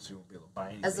out there, so you won't be able to buy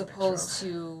anything. As opposed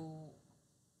to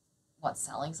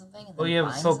selling something. And well, then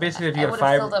yeah. So basically, if you get a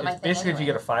 5, if you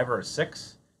get a 5 or a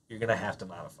 6, you're gonna have to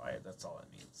modify it. That's all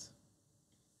it means.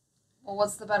 Well,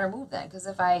 what's the better move then? Because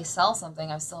if I sell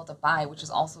something, I still have to buy, which is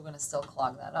also going to still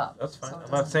clog that up. That's fine. So I'm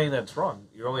not saying that's wrong.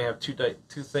 You only have two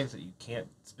things that you can't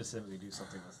specifically do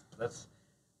something with.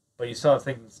 But you still have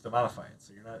things to modify it,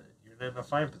 so you're in a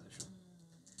fine position.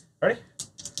 Ready?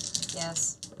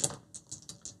 Yes.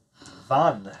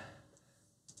 Van.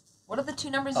 What are the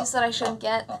 2 numbers you said I shouldn't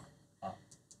get?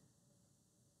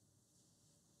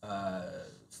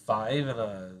 5 and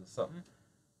a something.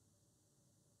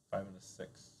 5 and a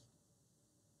 6.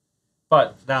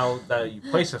 But now that you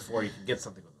place a 4, you can get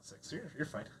something with a 6. So you're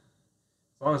fine.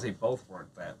 As long as they both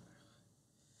weren't that.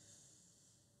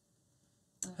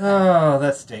 Okay. Oh,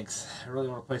 that stinks. I really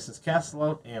want to place this castle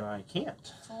out, and I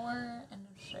can't. 4 and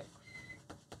a 6.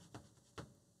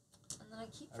 And then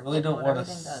I really don't want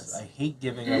to. I hate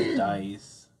giving up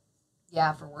dice.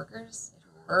 Yeah, for workers, it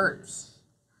hurts.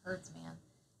 Hurts, man.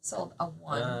 So a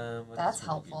 1. That's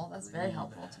helpful. That's very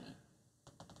helpful to me.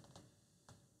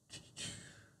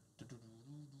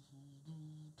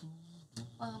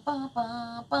 All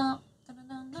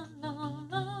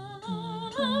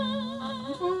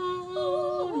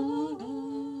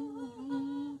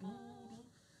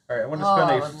right, I want to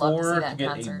spend a 4 to get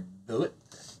concert. a bit.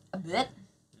 A bit?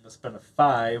 I'm going to spend a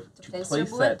 5 to place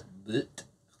place that bit.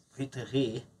 So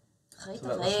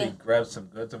that lets me grab some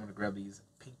goods. I'm going to grab these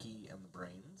pinky and the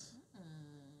brains.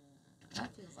 That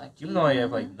feels like even though I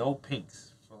have like no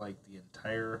pinks for like the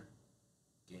entire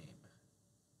game.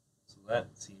 So that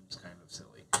seems kind of silly.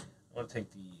 I want to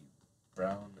take the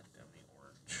brown and the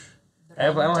orange.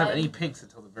 I don't have any pinks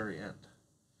until the very end.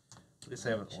 At least I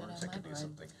have an orange that can do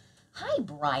something. Hi,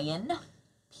 Brian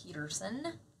Peterson.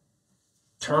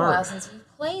 It's Turn. been a while since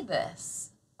we've played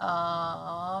this.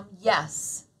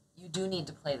 Yes, you do need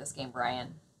to play this game,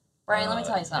 Brian. Brian, let me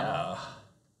tell you something. Yeah.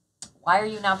 Why are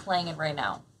you not playing it right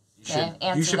now?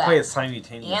 You should play it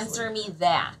simultaneously. Answer me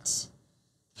that.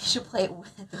 You should play it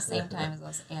at the same time as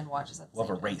us and watch us at the same time.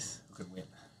 We'll have a race. Who could win?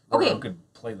 Okay. Who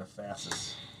could play the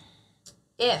fastest?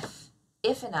 If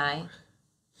and I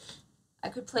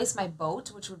could place my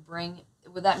boat, which would bring...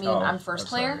 Would that mean I'm first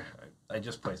player? I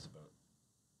just placed a boat.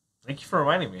 Thank you for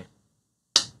reminding me.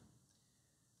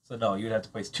 So no, you'd have to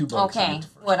place 2 boats. Okay.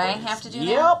 Would I have to do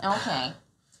that? Okay.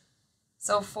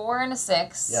 So 4 and a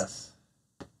 6. Yes.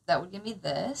 That would give me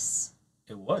this.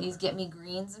 It would. These get me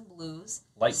greens and blues.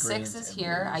 Light 6 greens is and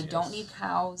here. blues, I don't need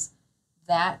cows.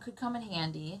 That could come in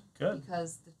handy. Good.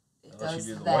 Because it Unless does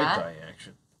you do the that. white die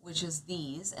action. Which is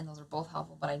these, and those are both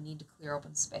helpful, but I need to clear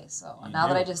open space. So now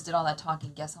that I just did all that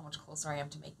talking, guess how much closer I am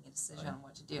to making a decision on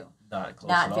what to do? Not close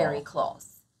Not at very all.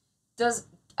 close. Does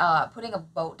putting a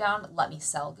boat down let me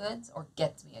sell goods, or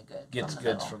gets me a good? Gets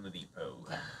goods from the depot.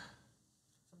 Okay.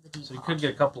 From the depot. So you could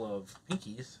get a couple of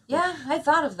pinkies. Yeah, I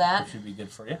thought of that. Which would be good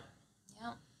for you.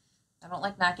 Yeah. I don't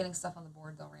like not getting stuff on the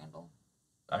board, though, Randall.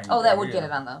 That would get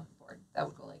it on the board. That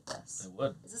would go like this. It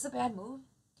would. Is this a bad move?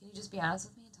 Can you just be honest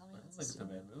with me and tell me? I don't think it's a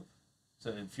bad move. It's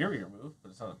an inferior move, but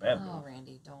it's not a bad move. Oh,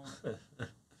 Randy, don't.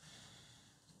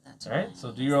 All right,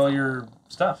 so do all your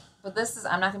stuff. But this is,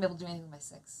 I'm not going to be able to do anything with my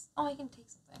 6. Oh, I can take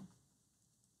something.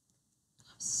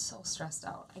 I'm so stressed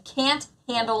out. I can't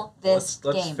handle this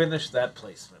game. Let's finish that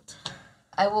placement.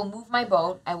 I will move my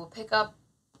boat. I will pick up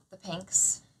the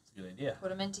pinks. That's a good idea. Put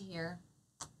them into here.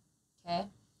 Okay?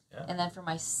 Yeah. And then for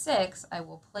my 6, I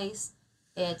will place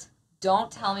it.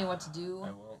 Don't tell me what to do. I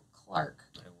won't. Clark.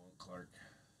 I won't, Clark.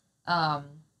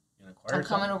 I'm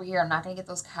coming over here. I'm not going to get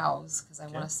those cows because I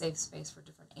want to save space for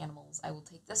different animals. I will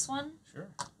take this one. Sure.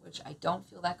 Which I don't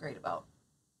feel that great about.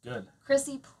 Good.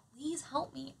 Chrissy, please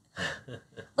help me.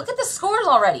 Look at the scores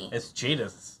already. It's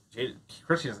Jada's.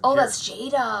 Chrissy doesn't care. That's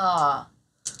Jada. All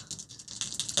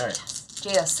right.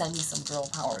 Jada, send me some girl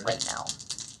power right now.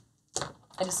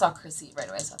 I just saw Chrissy right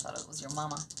away, so I thought it was your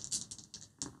mama.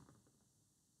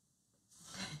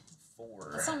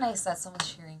 4. It's so nice that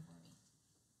someone's cheering for me.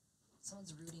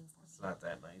 Someone's rooting for me. It's not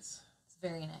that nice. It's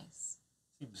very nice.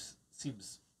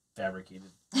 Seems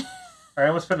fabricated. All right,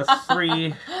 I'm going to spend a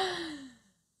 3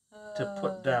 to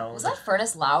put down. Was that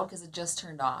furnace loud? Because it just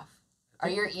turned off. Are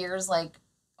your ears like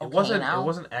okay now? It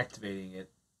wasn't activating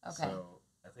it. Okay. So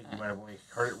I think you might have only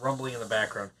heard it rumbling in the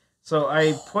background. So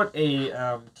I put a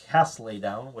castle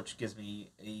down, which gives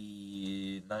me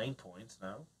a 9 points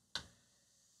now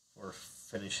for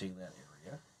finishing that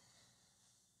area.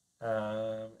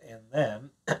 And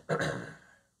then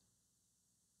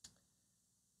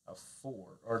a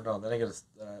 4, or no, then I get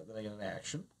an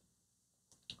action.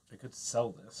 I could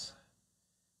sell this.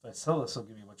 If I sell this, it'll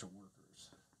give me a bunch of workers,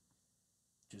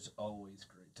 which is always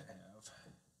great to have.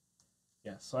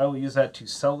 Yeah, so I will use that to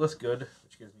sell this good,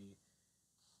 which gives me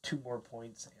 2 more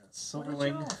points and a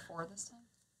silverling. What did you roll? 4 this time?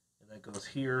 And that goes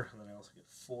here, and then I also get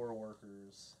 4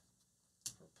 workers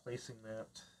for placing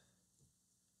that,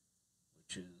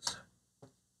 which is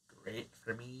great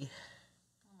for me.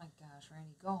 Oh my gosh,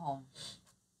 Randy, go home.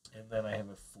 And then I have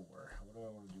a 4. What do I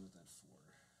want to do with that 4?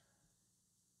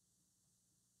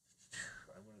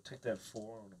 I'm going to take that 4.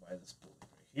 I'm going to buy this building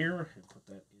right here and put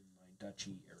that in my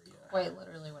duchy area. Quite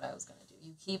literally what I was going to do.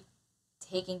 You keep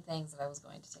taking things that I was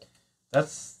going to take.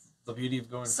 That's the beauty of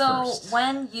going first. So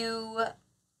when you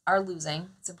are losing,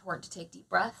 it's important to take deep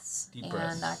breaths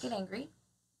and not get angry.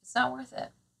 It's not worth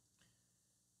it.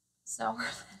 It's not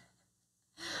worth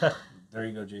it. There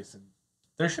you go, Jason.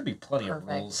 There should be plenty of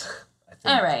rules. I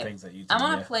think, all right. Things that you do, I'm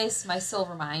going to place my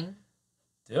silver mine.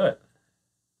 Do it.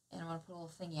 And I'm going to put a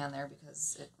little thingy on there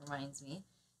because it reminds me.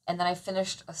 And then I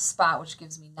finished a spot which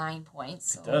gives me 9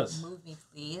 points. So it does. Move me,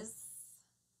 please.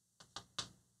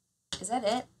 Is that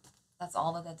it? That's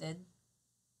all that did?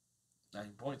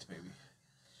 9 points, baby.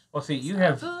 Well, see, you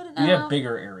have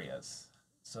bigger areas.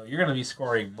 So you're going to be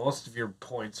scoring most of your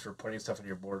points for putting stuff on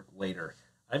your board later.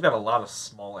 I've got a lot of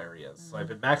small areas, so I've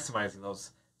been maximizing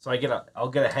those. So I'll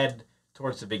get ahead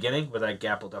towards the beginning, but that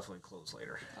gap will definitely close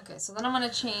later. Okay, so then I'm going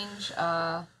to change...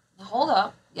 hold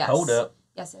up. Yes. Hold up.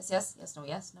 Yes, yes, yes. Yes, no,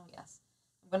 yes, no, yes.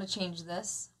 I'm going to change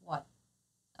this. What?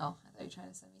 Oh, I thought you were trying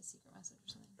to send me a secret message or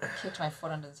something. I kicked my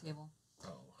foot under the table. Oh.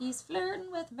 He's flirting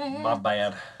with me. My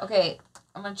bad. Okay,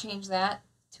 I'm going to change that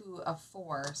to a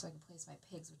 4 so I can place my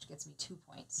pigs, which gets me 2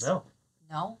 points. No.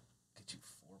 No? Get you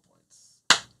 4 points.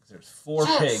 Because there's 4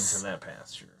 pigs in that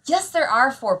pasture. Yes, there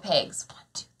are 4 pigs. 1,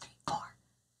 2, 3, 4.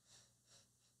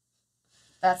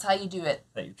 That's how you do it.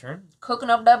 Is that your turn? Cooking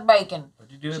up that bacon.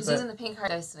 What'd you do? She's using the pink heart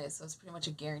dice today, so it's pretty much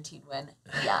a guaranteed win.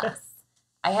 Yes.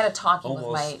 I had a talking with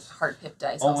my heart pip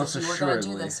dice. I was like, you were going to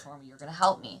do this for me. You're going to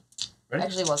help me. Ready? I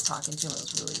actually was talking to him. It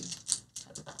was really weird.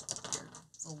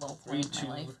 It's a low point 3, 2, in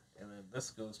my life. And then this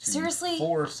goes to Seriously?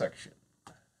 4 section.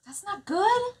 That's not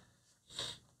good.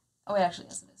 Oh, wait, actually,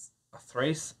 yes, it is. A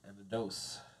thrace and a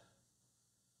dose.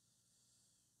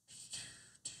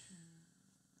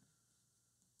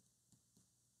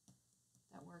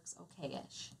 That works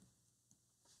okay-ish.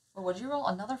 Well, would you roll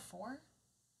another 4? Randy.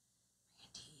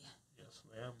 Yes,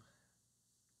 ma'am.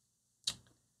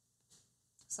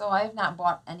 So I have not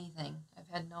bought anything. I've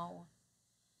had no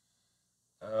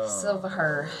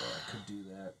silver. I could do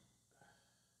that.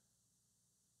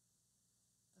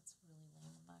 That's really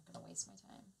lame. I'm not going to waste my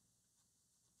time.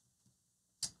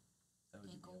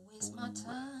 Ain't going to waste my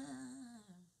time.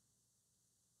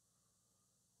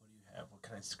 What do you have? What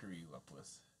can I screw you up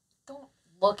with? Don't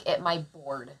look at my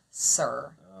board,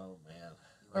 sir. Oh, man.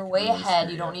 You're way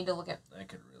ahead. You don't need to look at... I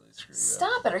could really screw you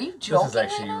Stop it. Are you joking? This is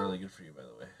actually really good for you, by the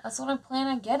way. That's what I'm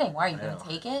planning on getting. Why are you going to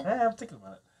take it? I'm thinking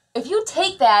about it. If you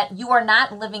take that, you are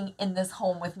not living in this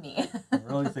home with me. I'm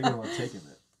really thinking about taking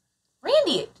it.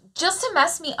 Randy, just to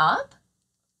mess me up?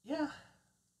 Yeah.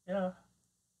 Yeah.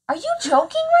 Are you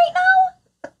joking right now?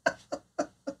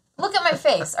 Look at my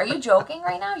face. Are you joking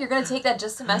right now? You're going to take that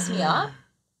just to mess me up?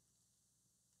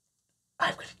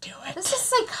 I'm going to do it. This is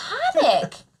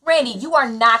psychotic. Randy, you are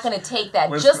not going to take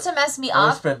that just to mess me up. I'm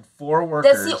going to spend 4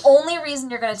 workers. That's the only reason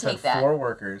you're going to take that. 4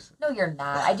 workers. No, you're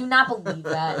not. I do not believe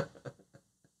that.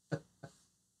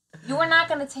 You are not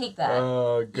going to take that.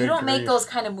 Oh, good You don't grief. make those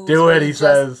kind of moves. Do it, he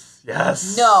says.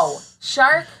 Yes. No.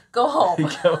 Shark, go home.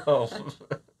 Go home.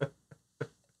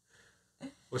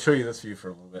 We'll show you this view for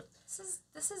a little bit.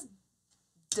 This is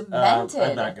demented.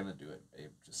 I'm not going to do it, babe.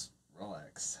 Just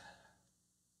relax.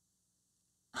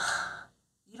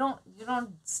 You don't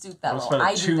stoop that low.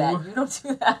 I do that. You don't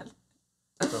do that.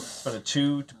 So spend a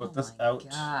 2 to put this out. Oh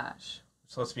my gosh.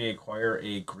 So let's me acquire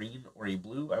a green or a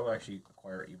blue. I will actually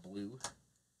acquire a blue.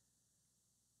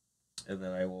 And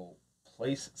then I will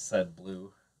place said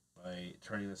blue by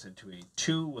turning this into a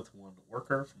 2 with 1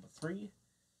 worker from a 3.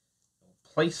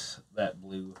 I'll place that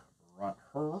blue right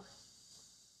here.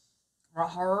 Right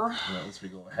here. And that lets me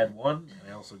go ahead 1. And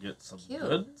I also get some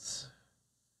goods.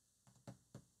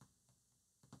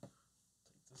 Take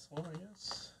this one, I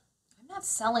guess. I'm not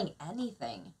selling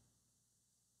anything.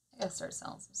 I gotta start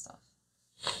selling some stuff.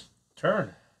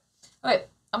 Turn. Okay,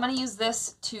 I'm gonna use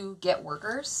this to get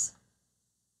workers.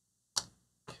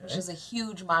 Okay. Which is a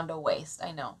huge Mondo waste,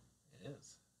 I know. It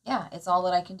is. Yeah, it's all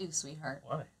that I can do, sweetheart.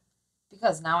 Why?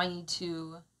 Because now I need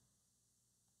to...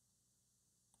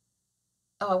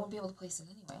 Oh, I won't be able to place it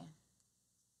anyway.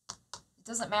 It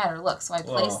doesn't matter. Look, so I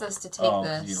place this to take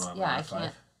this. You don't have Yeah, I Wi-Fi.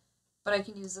 can't. But I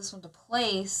can use this one to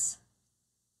place.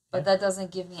 But that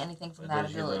doesn't give me anything from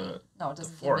that ability. No, it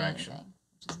doesn't give me anything.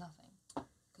 Which is nothing.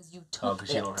 Because you took it.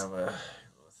 Because you don't have a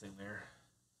thing there.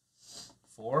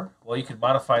 4? Well, you could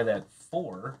modify that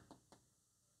 4.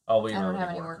 Oh, we don't have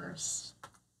any workers.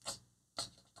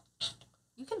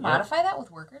 You can modify that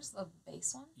with workers, the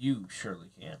base one? You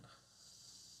surely can.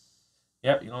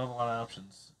 Yep, you don't have a lot of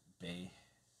options. Bay.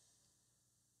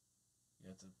 You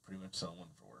have to pretty much sell 1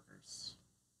 for workers.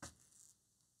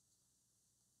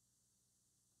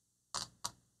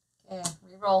 Okay,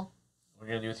 reroll. What are you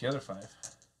going to do with the other 5?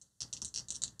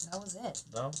 That was it.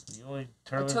 No? You only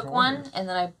turned I them took for 1, workers. and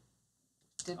then I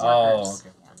did workers. Oh,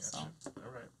 okay. Yeah, I so. All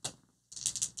right.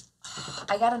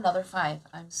 I got another 5.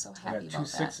 I'm so happy I got 2 about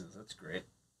that. 6s. That's great.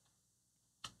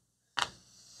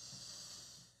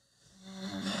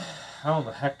 How in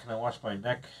the heck can I wash my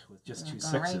neck with just 2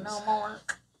 6s? Rain no more.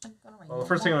 Well, the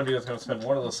first thing I'm going to do is I'm going to spend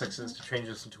 1 of those 6s to change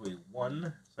this into a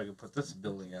 1. So I can put this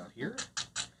building out here.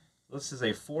 This is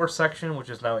a 4 section, which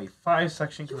is now a 5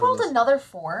 section. You rolled another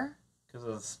 4? Because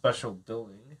of the special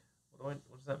building. What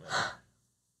does that mean?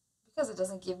 Because it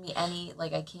doesn't give me any,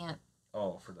 like, I can't...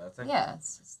 Oh, for that thing? Yeah,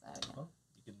 it's just that again. Well,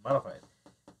 you can modify it.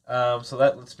 So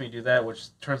that lets me do that,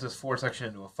 which turns this 4 section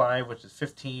into a 5, which is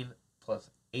 15 plus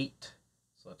 8.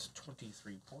 So that's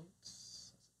 23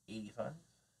 points. 85.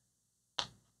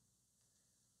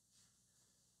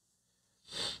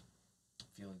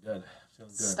 Feeling good.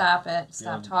 Feeling good. Stop it.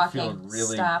 Stop talking. Feeling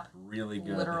really, Stop really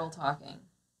good. literal talking.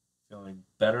 Feeling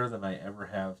better than I ever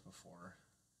have before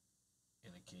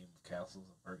in a game of Castles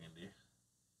of Burgundy.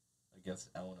 Against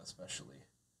Ellen especially.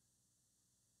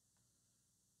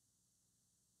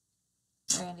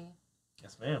 Randy.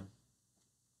 Yes, ma'am.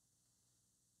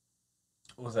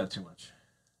 Was that too much?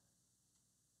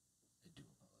 I do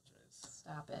apologize.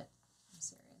 Stop it. I'm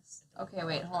serious. Okay,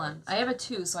 wait, hold on. I have a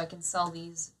 2, so I can sell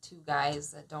these 2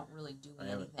 guys that don't really do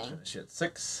me anything. Finish at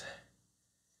 6.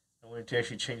 I'm going to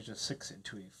actually change the 6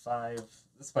 into a 5.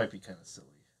 This might be kind of silly.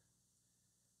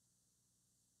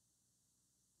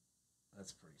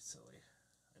 That's pretty silly.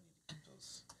 I need to keep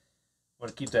those. I'm going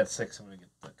to keep that 6. I'm going to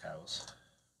get the cows.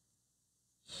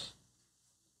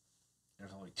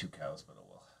 There's only 2 cows, but oh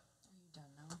well. Are you done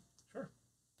now? Sure.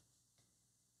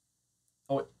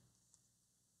 Oh, wait.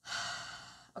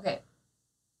 Okay.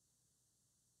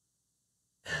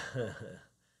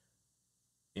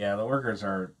 Yeah, the workers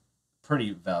are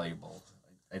pretty valuable.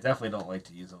 I definitely don't like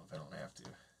to use them if I don't have to.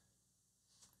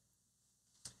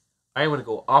 I'm going to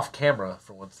go off camera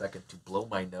for 1 second to blow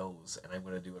my nose, and I'm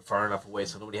going to do it far enough away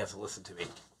so nobody has to listen to me.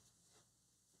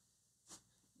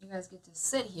 You guys get to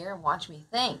sit here and watch me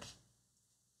think.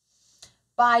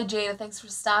 Bye, Jada. Thanks for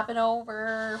stopping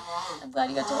over. I'm glad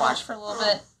you got to watch for a little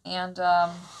bit. And,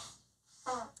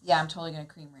 yeah, I'm totally going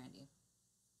to cream Randy.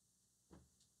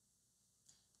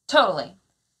 Totally.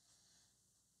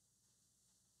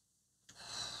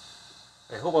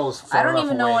 I hope I was far enough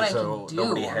even know away what I so can do.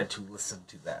 nobody had to listen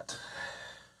to that.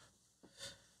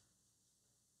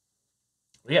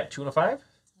 Yeah, 2 and a 5?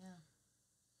 Yeah.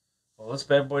 Well, this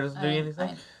bad boy doesn't do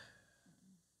anything.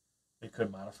 We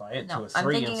could modify it to a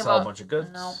 3 and sell a bunch of goods.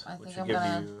 No, I think I'm give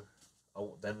gonna... you.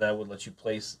 Oh, then that would let you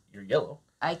place your yellow.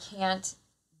 I can't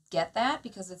get that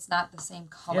because it's not the same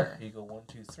color. Yeah, you go 1,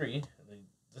 2, 3, and then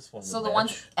this one. So would the match.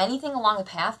 ones, anything along the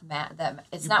path, that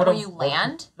it's not where you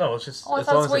land. No, it's just. Oh, I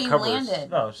thought it's where you landed.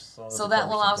 No, it's just. So that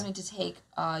allows me to take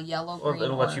yellow, green. Well,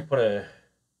 it'll let you put a.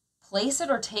 Place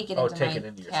it or take it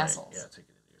into my castles. Yeah, take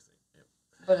it into your thing. Yep.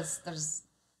 But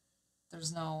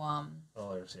there's no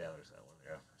Oh, there's that one.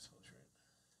 Yeah, I suppose you're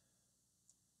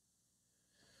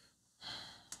right.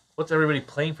 What's everybody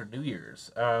playing for New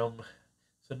Year's? So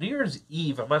New Year's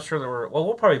Eve, I'm not sure that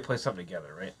we'll probably play something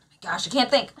together, right? Gosh, I can't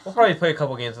think. We'll probably play a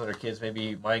couple games with our kids,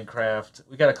 maybe Minecraft.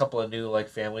 We got a couple of new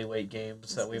family weight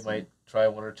games that we might try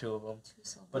 1 or 2 of them.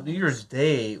 But New Year's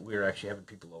Day, we're actually having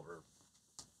people over,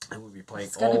 and we'll be playing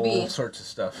all sorts of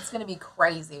stuff. It's going to be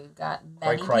crazy. We've got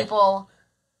many people,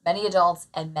 many adults,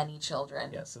 and many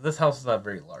children. Yeah, so this house is not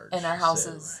very large. And our house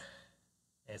is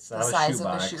it's not the size of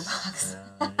a shoebox.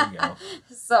 There you go.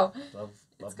 So love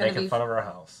making fun of our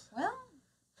house. Well,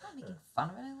 I'm not making fun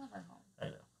of it. I love our home. I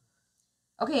know.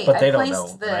 Okay, but they don't placed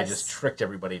know. this. And I just tricked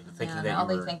everybody into thinking that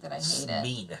you were think that I hate it.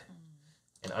 mean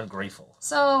and ungrateful.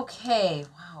 So, okay,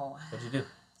 wow. What'd you do?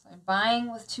 So I'm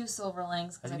buying with 2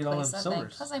 silverlings because I placed something.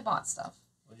 Because I bought stuff.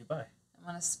 What'd you buy? I'm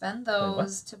going to spend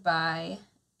those to buy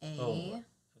a... Oh,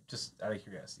 just out of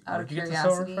curiosity. Out of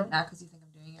curiosity, not because you think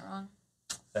I'm doing it wrong.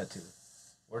 That too.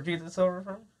 Where'd you get the silver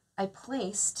from? I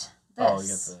placed this. Oh, you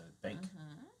got the bank.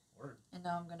 Mm-hmm. And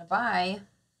now I'm going to buy...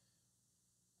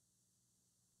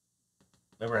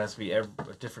 Remember, it has to be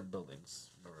different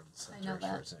buildings. Remember, I know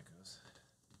that. As that goes.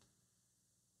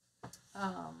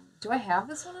 Do I have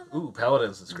this one on there? Ooh,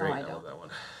 Paladins is great. No, I love that one.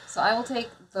 So I will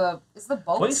take is the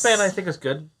boats. Wingspan, I think, is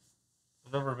good.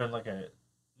 I've never been not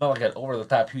like an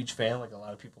over-the-top huge fan like a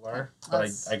lot of people are, but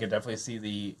I could definitely see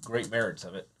the great merits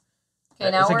of it.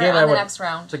 Okay, now we're on the next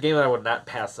round. It's a game that I would not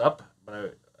pass up,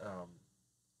 but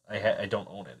I don't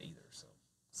own it either.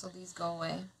 So these go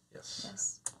away. Yes.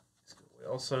 Yes. These go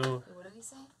away also. What did he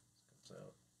say?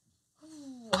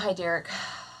 Ooh, hi, Derek.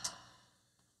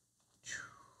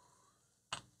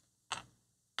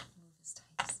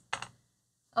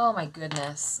 Oh my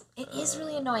goodness. It is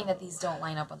really annoying that these don't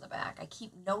line up on the back. I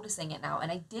keep noticing it now,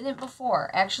 and I didn't before.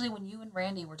 Actually, when you and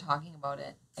Randy were talking about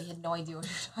it, I had no idea what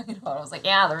you were talking about. I was like,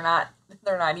 yeah,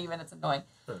 they're not even. It's annoying.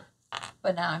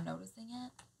 But now I'm noticing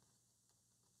it.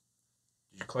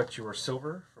 Did you collect your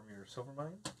silver from your silver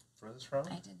mine for this round?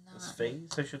 I did not. This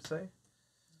phase, I should say.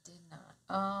 Did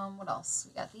not. What else?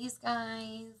 We got these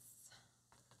guys.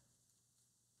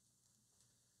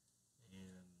 And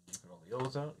you put all the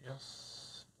yellows out, yes.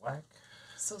 Black.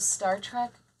 So Star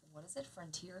Trek, what is it?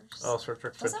 Frontiers? Oh, Star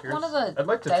Trek Frontiers. Wasn't one of the I'd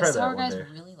like to try that one guys day.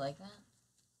 really like that?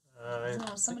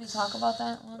 Doesn't somebody talk about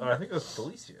that one? Oh, I think it was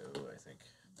Delicio, I think.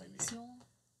 Delicio?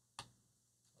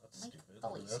 That's stupid.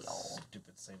 Delicio. That's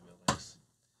stupid same buildings.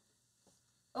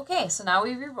 Okay, so now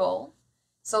we re-roll.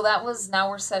 So that was, now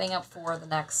we're setting up for the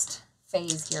next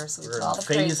phase here. So we put all the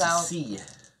crates out. C.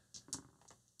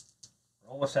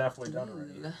 We're almost halfway done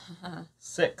already.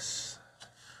 6.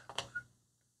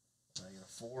 Now you got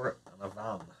a 4 and a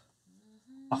van.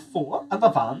 A 4 and a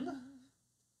van?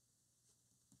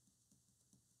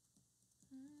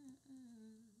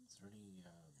 Is there any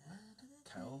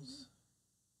cows?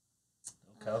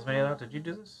 No cows made out? Did you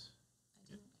do this? I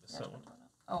didn't.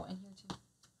 Oh, and here too.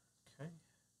 Okay.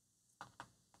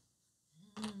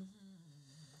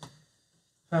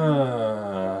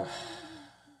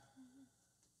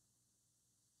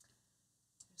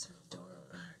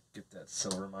 Get that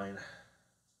silver mine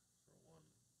for 1.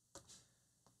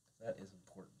 That is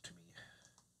important to me.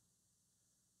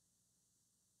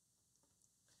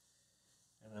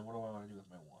 And then what do I want to do with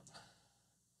my 1?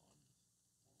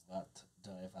 What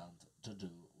do I want to do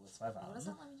with my 1? What does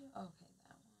that let me do? Okay,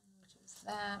 that one, which is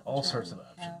that. All sorts of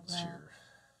options here.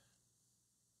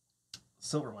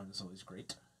 Silver mine is always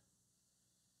great.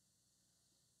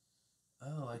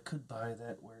 Oh, I could buy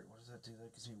that. What does that do?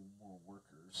 That gives me more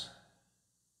workers.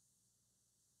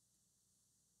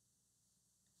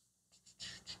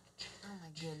 Oh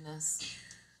my goodness.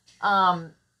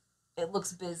 It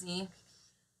looks busy.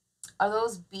 Are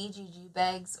those BGG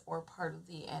bags or part of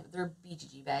the end? They're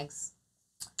BGG bags.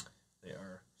 They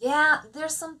are. Yeah,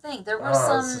 there's something. There were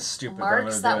some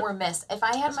marks that were missed. If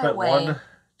I had my way,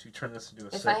 to turn this into a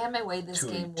if I had my way, this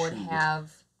game would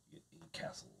have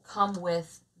castle. Come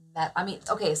with that. I mean,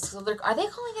 okay, so are they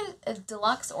calling it a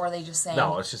deluxe or are they just saying?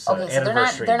 No, it's just okay. So they're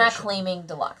not edition. Claiming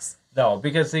deluxe. No,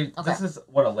 because this is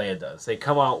what Alea does. They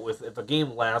come out with, if a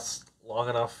game lasts long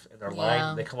enough in their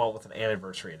line, they come out with an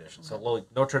anniversary edition. So like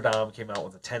Notre Dame came out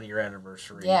with a 10-year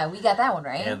anniversary. Yeah, we got that one,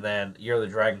 right? And then Year of the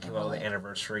Dragon came out with an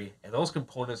anniversary. And those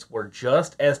components were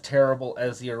just as terrible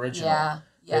as the original. Yeah.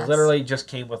 Yes. They literally just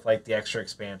came with like the extra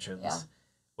expansions,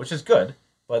 which is good,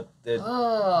 but the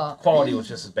quality was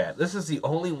just as bad. This is the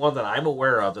only one that I'm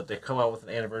aware of that they've come out with an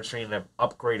anniversary and have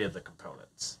upgraded the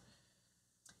components.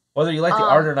 Whether you like the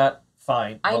art or not,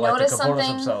 fine. But I noticed the components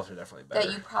something themselves are definitely better.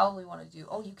 that you probably want to do.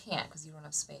 Oh, you can't because you don't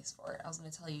have space for it. I was going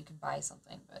to tell you you can buy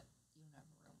something, but you don't have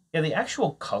room. Yeah, the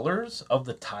actual colors of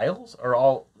the tiles are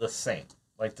all the same.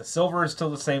 Like the silver is still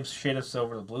the same shade of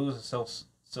silver. The blue is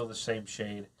still the same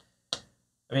shade.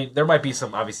 I mean, there might be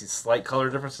some obviously slight color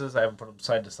differences. I haven't put them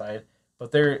side to side,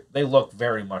 but they look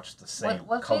very much the same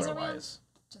what color wise.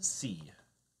 Just C.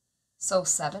 So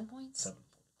 7 points. 7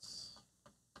 points.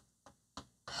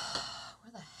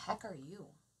 Where the heck are you?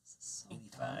 This is so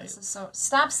 85. This is so.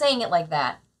 Stop saying it like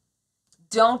that.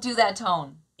 Don't do that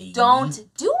tone. Don't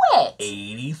do it.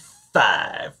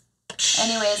 85.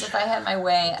 Anyways, if I had my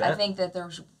way, I think that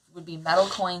there would be metal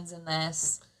coins in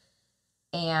this.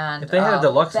 And if they had a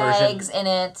deluxe bags version, in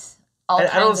it,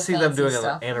 I don't see them doing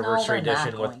an anniversary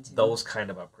edition with those kind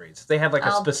of upgrades. If they had like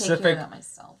a specific, take care of that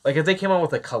myself. Like if they came out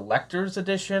with a collector's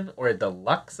edition or a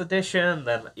deluxe edition,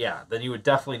 then you would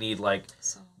definitely need like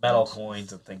metal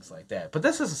coins and things like that. But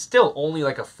this is still only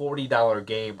like a $40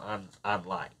 game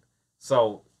online.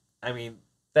 So I mean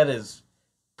that is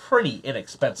pretty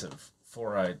inexpensive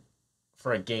for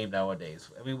a game nowadays.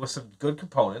 I mean with some good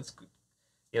components.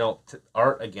 You know,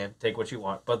 art, again, take what you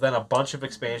want. But then a bunch of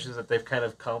expansions that they've kind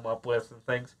of come up with and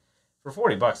things. For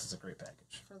 $40, it's a great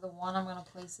package. For the one I'm going to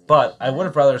place it. But I would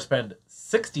have rather spend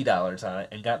 $60 on it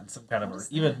and gotten some kind of,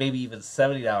 maybe even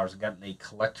 $70 and gotten a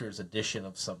collector's edition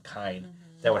of some kind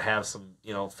that would have some,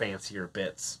 fancier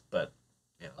bits. But,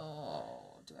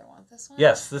 Oh, do I want this one?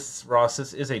 Yes, this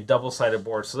is a double-sided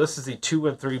board. So this is the 2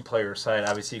 and 3 player side.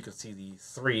 Obviously, you can see the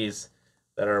 3s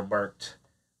that are marked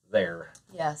there.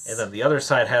 Yes. And then the other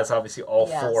side has obviously all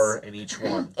 4 in each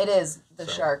one. It is the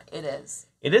shark. It is.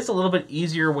 It is a little bit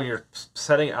easier when you're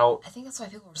setting out. I think that's why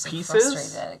people were so pieces.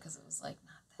 Frustrated at it because it was like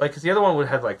not that. Like because the other one would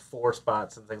have like 4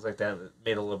 spots and things like that. It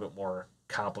made it a little bit more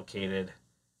complicated.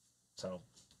 So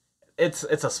it's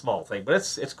a small thing, but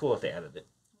it's cool if they added it.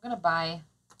 I'm gonna buy.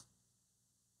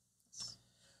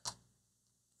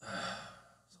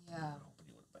 Yeah.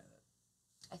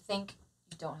 I think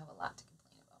you don't have a lot to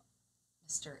complain about,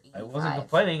 Mr. 85. I wasn't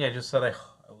complaining. I just said I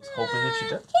was hoping that you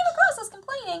did. Came across as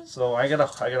complaining. So I gotta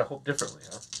hope differently,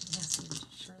 huh? Yes, you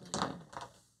surely do.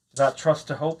 Do not trust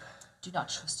to hope. Do not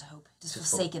trust to hope. It is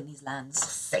forsaken these lands.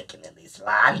 Forsaken in these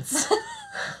lands.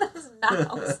 That's not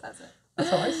how it says it. That's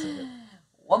how I say it.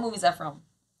 What movie is that from?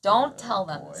 Don't tell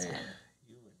them this time.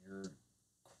 You and your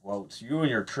quotes. You and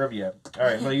your trivia. All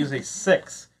right, I'm going to use a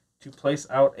 6 to place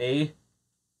out a...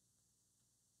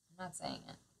 I'm not saying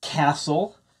it.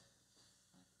 Castle.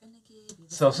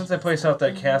 So since I place out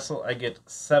that castle, I get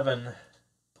 7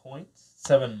 points.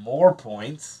 7 more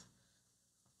points.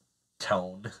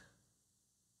 Tone.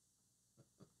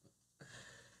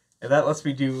 And that lets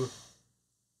me do...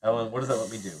 Ellen, what does that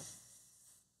let me do?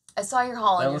 I saw your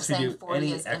haul and you're saying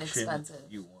 40 is inexpensive.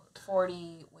 You want.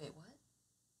 40... Wait, what?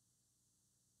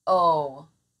 Oh...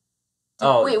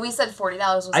 Wait, we said $40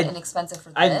 was inexpensive for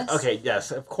this? Okay,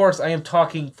 yes. Of course, I am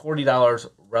talking $40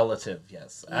 relative,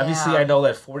 yes. Yeah. Obviously, I know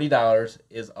that $40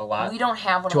 is a lot we don't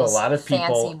have one to of those a lot of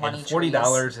people, money and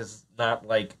 $40 is not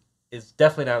is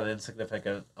definitely not an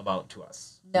insignificant amount to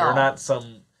us. No. We're not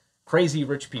some crazy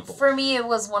rich people. For me, it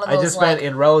was one of those, I just meant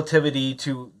in relativity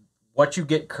to what you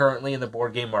get currently in the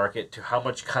board game market to how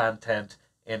much content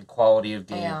and quality of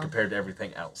game compared to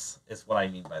everything else is what I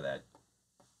mean by that.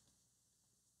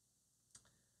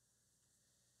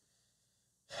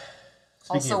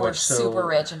 Speaking also, we're super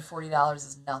rich, and $40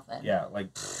 is nothing. Yeah,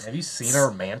 like, have you seen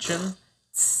our mansion?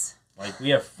 Like, we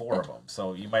have 4 of them,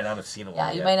 so you might not have seen them all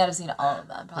yet. You might not have seen all of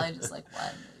them. Probably just, like,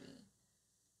 one,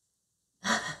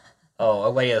 maybe. Oh,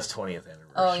 Alea's 20th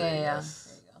anniversary. Oh, yeah. Yes.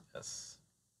 There you go. Yes.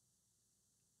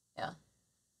 Yeah.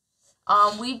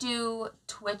 We do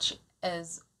Twitch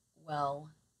as well.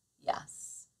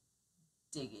 Yes.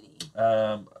 Diggity. What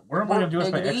am I going to do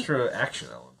with my extra action,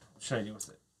 Ellen? What should I do with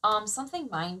it? Something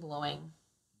mind-blowing.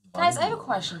 Guys, I have a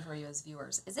question for you as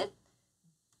viewers. Is it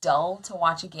dull to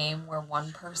watch a game where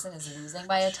one person is losing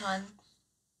by a ton?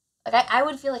 Like, I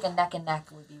would feel like a neck and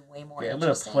neck would be way more interesting. I'm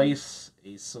going to place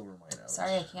a silver mine out.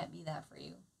 Sorry, I can't be that for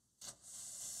you.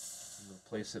 I'm going to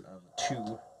place it on the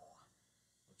 2.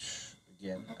 Which,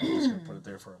 again, I'm just going to put it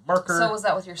there for a marker. So was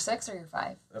that with your 6 or your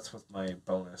 5? That's with my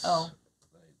bonus. Oh.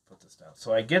 I put this down.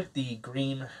 So I get the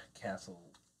green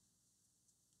castle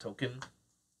token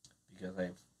because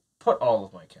I've put all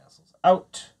of my castles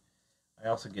out. I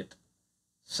also get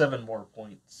 7 more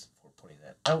points for putting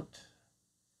that out.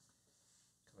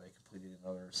 Because I completed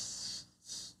another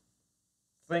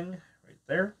thing right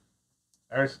there.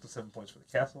 I already took the 7 points for the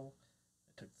castle.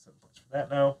 I took the 7 points for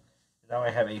that now. And now I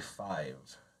have a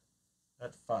 5.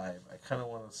 That 5, I kind of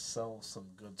want to sell some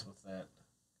goods with that.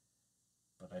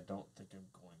 But I don't think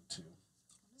I'm going to.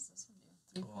 What does this one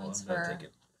do? 3 points for... I'm going to take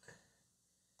it.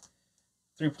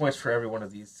 3 points for every one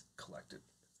of these collected.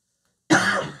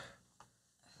 I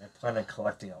plan on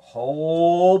collecting a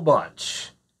whole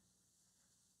bunch.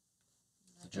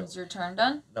 Is your turn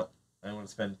done? No. I want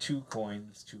to spend 2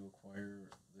 coins to acquire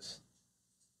this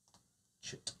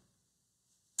chit.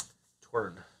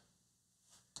 Turn.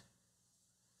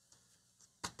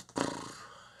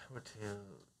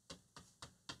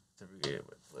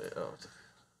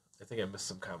 I think I missed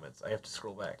some comments. I have to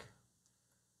scroll back.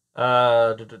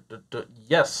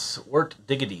 Yes, Wort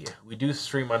Diggity. We do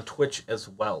stream on Twitch as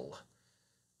well.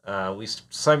 We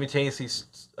simultaneously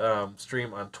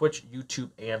stream on Twitch,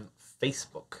 YouTube, and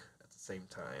Facebook at the same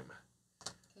time.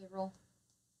 Okay, roll.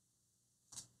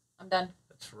 I'm done.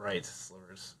 That's right,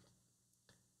 Slivers.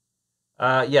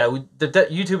 Yeah,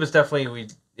 YouTube is definitely we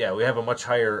have a much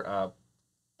higher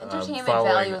entertainment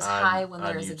value is high when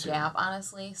there's a gap,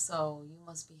 honestly. So you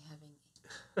must be having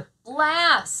a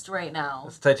blast right now.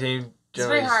 This Titanium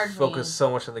generally focus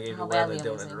so much on the game to where they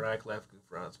don't interact, laugh,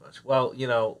 goof around as much. Well,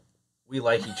 we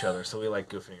like each other, so we like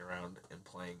goofing around and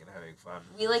playing and having fun.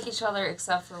 We like each other,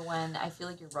 except for when I feel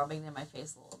like you're rubbing it in my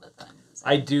face a little bit. That I'm losing.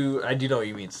 I do know what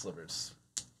you mean, Slivers.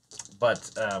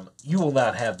 But you will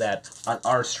not have that on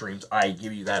our streams. I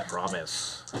give you that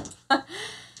promise.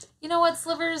 You know what,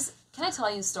 Slivers? Can I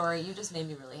tell you a story? You just made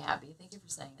me really happy. Thank you for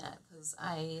saying that, because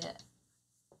Did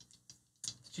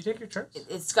you take your turns?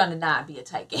 It's going to not be a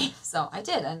tight game, so I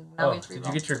did, and now we have to reroll. Did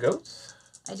you get your goats?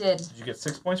 I did. Did you get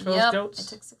 6 points for those goats? I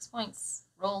took 6 points.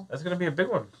 Roll. That's going to be a big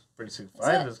one pretty soon.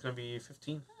 5 is going to be 15. It's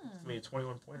going to be a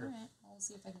 21 pointer. All right, we'll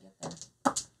see if I can get there.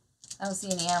 I don't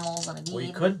see any animals on a need. Well,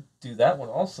 you could do that one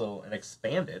also and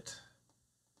expand it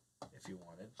if you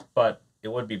wanted. But it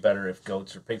would be better if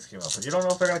goats or pigs came up. But you don't know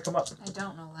if they're going to come up. I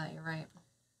don't know that. You're right.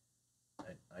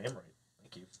 I am right.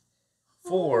 Thank you.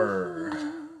 4.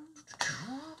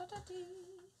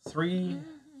 3.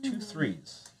 2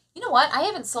 3s. You know what? I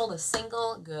haven't sold a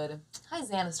single good. Hi,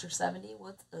 Xanister70.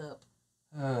 What's up?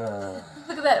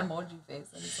 Look at that emoji face.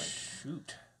 I'm just like,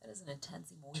 shoot. That is an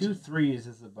intense emoji. 2 3s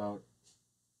is about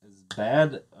as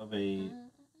bad of a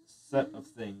set of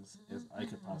things as I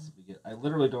could possibly get. I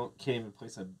literally can't even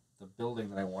place the building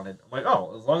that I wanted. I'm like,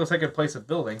 as long as I can place a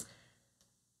building,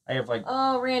 I have like...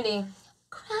 Oh, Randy.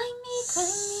 Cry me.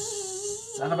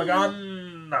 Son of a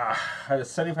gun! I had a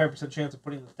 75% chance of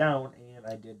putting it down, and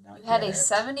I did not. You had a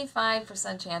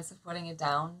 75% chance of putting it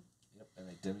down? Yep, And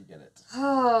I didn't get it.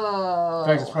 Oh. In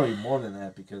fact, it's probably more than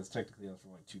that because technically I was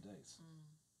rolling 2 dice.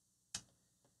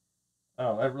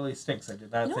 Oh, that really stinks. I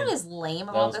did not think. You know what is lame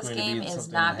about this game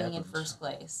is not being in first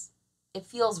place. It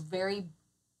feels very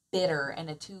bitter in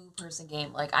a 2-person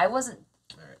game. Like, I wasn't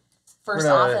first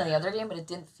off in the other game, but it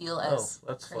didn't feel as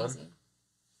crazy.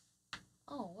 Fun.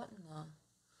 Oh, what in the...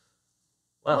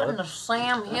 Well, what in the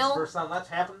Sam Hill? That's the first time that's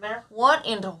happened there? What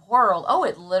in the world? Oh,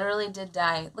 it literally did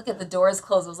die. Look at the doors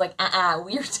closed. It was like,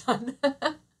 we're done.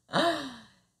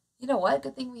 You know what?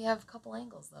 Good thing we have a couple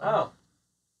angles, though. Oh.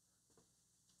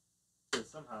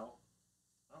 Somehow.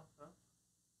 Oh, no.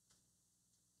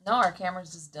 No, our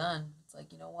camera's just done. It's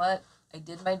like, you know what? I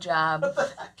did my job. What the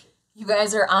heck? You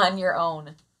guys are on your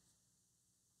own.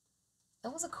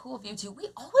 That was a cool view, too. We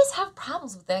always have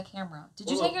problems with that camera.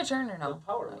 Did you take your turn or no? The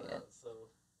power went out, so...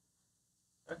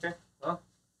 Okay,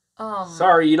 well.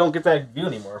 Sorry, you don't get that view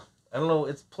anymore. I don't know,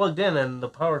 it's plugged in and the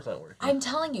power's not working. I'm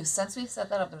telling you, since we've set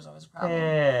that up, there's always a problem.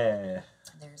 Yeah.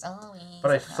 There's always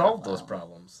But I solved those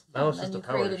problems. Now it's just a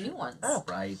power issue. And you created new ones. Oh,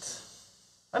 right.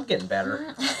 I'm getting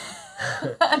better.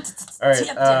 Alright,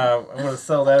 I'm going to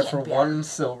sell that for 1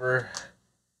 silver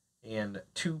and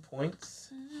 2 points.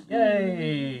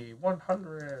 Yay!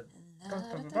 100. Dun,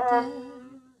 dun, dun, dun.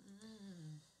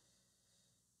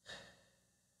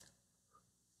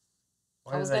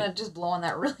 I was going to just blow on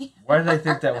that really Why did I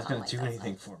think that was going to do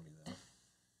anything for me, though?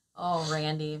 Oh,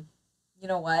 Randy. You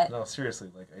know what? No, seriously,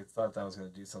 like, I thought that was going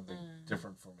to do something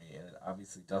different for me, and it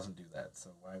obviously doesn't do that,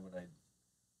 so why would I...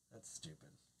 That's stupid.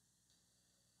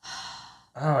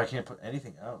 Oh, I can't put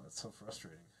anything out. That's so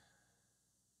frustrating.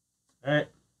 Alright,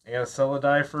 I gotta sell a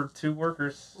die for 2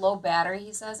 workers. Low battery,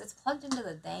 he says. It's plugged into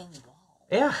the dang wall.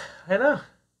 Yeah, I know.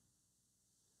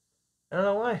 I don't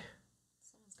know why.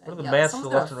 What are the mats to the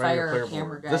left and right of your player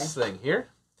board? This thing here.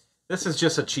 This is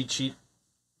just a cheat sheet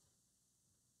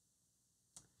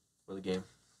for the game.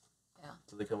 Yeah.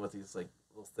 So they come with these like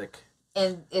little thick.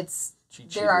 And it's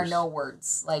there are no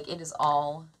words. Like it is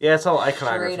all. Yeah, it's all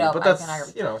iconography. But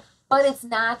that's you know. But it's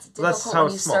not difficult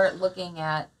when you start looking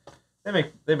at. They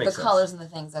make the colors and the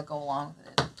things that go along with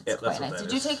it. It's quite nice.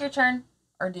 Did you take your turn,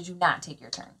 or did you not take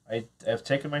your turn? I have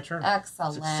taken my turn.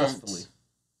 Excellent. Successfully.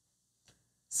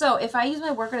 So if I use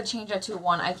my worker to change that to a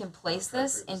 1, I can place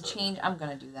this and change. I'm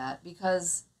gonna do that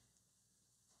because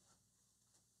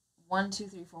 1, 2,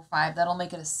 3, 4, 5. That'll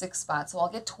make it a 6 spot. So I'll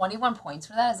get 21 points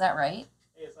for that. Is that right?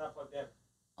 Hey, it's not plugged in.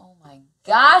 Oh my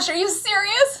gosh! Are you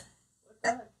serious?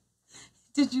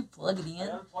 Did you plug it in?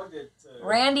 I unplugged it.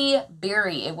 Randy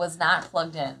Berry. It was not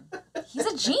plugged in. He's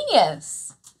a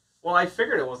genius. Well, I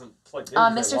figured it wasn't plugged in.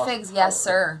 Mr. Figs, yes,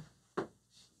 sir.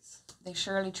 They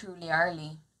surely, truly,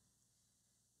 arely.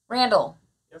 Randall.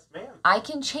 Yes, ma'am. I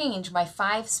can change my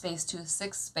 5 space to a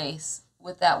 6 space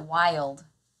with that wild,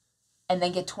 and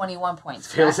then get 21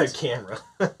 points. Fails that camera.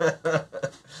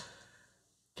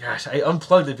 Gosh, I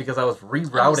unplugged it because I was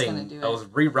rerouting. I was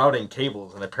rerouting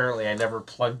cables, and apparently I never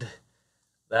plugged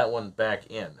that one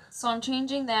back in. So I'm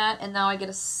changing that, and now I get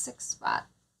a 6 spot,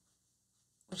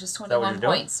 which is 21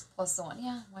 points plus the 1.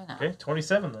 Yeah, why not? Okay,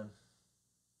 27 then.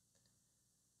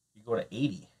 You go to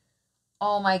 80.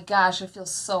 Oh my gosh, it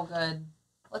feels so good.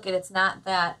 Look at it's not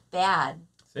that bad.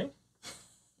 See?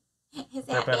 Is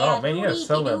that bad? Oh man, you gotta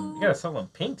sell them. You gotta sell them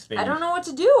pinks, baby. I don't know what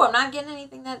to do. I'm not getting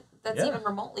anything that's even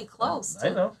remotely close. I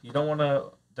know. You don't want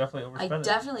to definitely overspend it. I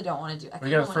definitely don't want to do.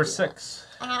 We got it for 6.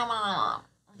 I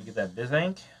You get that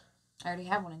Bizank. I already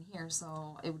have one in here,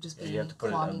 so it would just be you have to put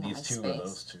it on these 2 space. of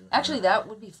those 2. Actually, that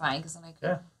would be fine because then I could.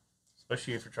 Yeah.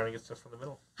 Especially if you're trying to get stuff from the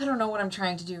middle. I don't know what I'm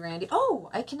trying to do, Randy. Oh,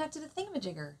 I connected a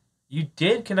thingamajigger. You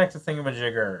did connect a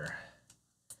thingamajigger.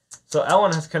 So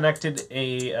Ellen has connected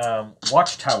a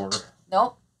watchtower.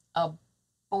 Nope. A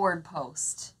board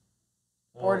post.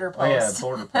 Border post. Oh, yeah,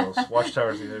 border post.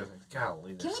 Watchtower is the other thing.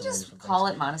 Golly, can we just call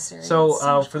it monastery?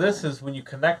 So for this is when you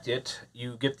connect it,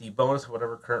 you get the bonus of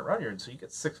whatever current run you're in. So you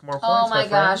get 6 more points. Oh my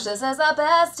gosh, this is the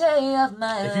best day of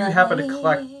my life. If you happen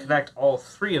to connect all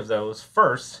 3 of those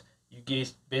first, you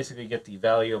basically get the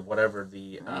value of whatever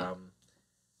the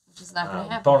which is not going to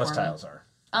happen bonus tiles are.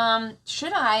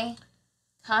 Should I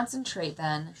concentrate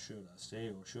then? Should I stay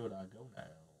or should I go now?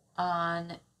 On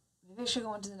maybe I should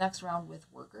go into the next round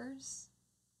with workers.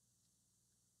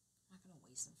 I'm not going to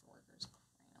waste them for workers.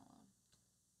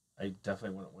 I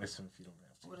definitely wouldn't waste them if you don't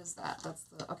have to. What is that? That's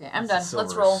the okay. I'm done.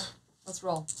 Let's roll. Let's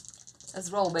roll.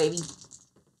 Let's roll, baby.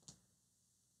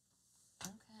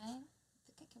 Okay, I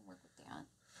think I can work with that.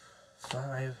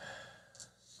 5,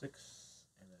 6,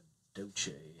 and a Doce.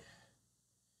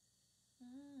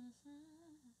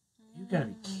 You gotta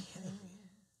be kidding me.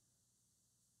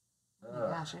 Oh my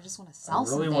gosh, I just want to sell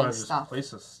some dang stuff.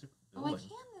 Place a stupid building. Oh, I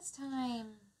can this time.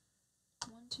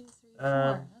 1, 2, 3,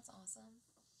 4. That's awesome.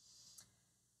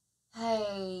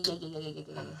 Hey.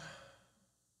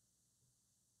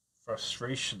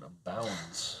 Frustration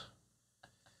abounds.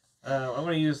 I'm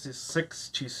going to use this 6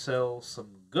 to sell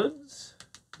some goods.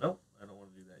 Nope, I don't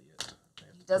want to do that yet.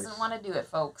 He doesn't want to do it,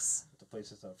 folks. I have to place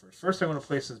this out first. First, I'm going to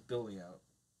place this building out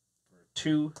for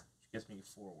 2, which gives me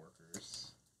 4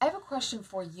 workers. I have a question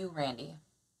for you, Randy.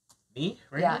 Me?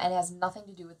 Randy? Yeah, and it has nothing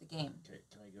to do with the game. Okay,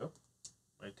 can I go?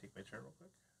 Can I take my turn real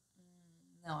quick?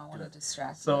 No, I want to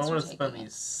distract you. So I want to spend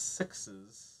these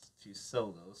 6s to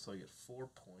sell those, so I get 4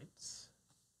 points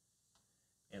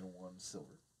and 1 silver.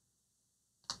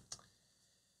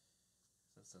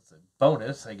 Since that's a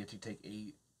bonus, I get to take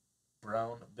a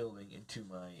brown building into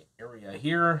my area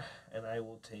here, and I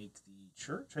will take the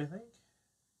church, I think.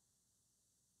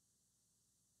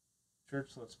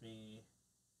 Church lets me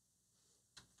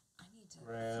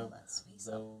grab that space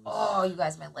those. Up. Oh, you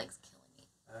guys, my leg's killing me.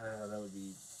 That would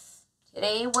be...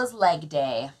 Today was leg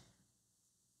day.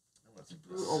 I'm going to do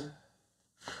this.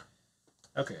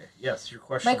 Okay, yes, your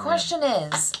question. My question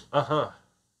is... Uh-huh.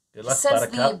 Good luck, since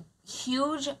Buttercup. the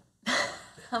huge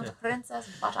Princess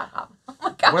Buttercup. Oh my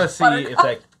gosh, I want to see if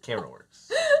that camera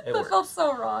works. It works. That felt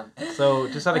so wrong. So,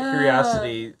 just out of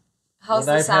curiosity, how's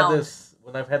the sound?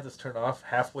 When I've had this turned off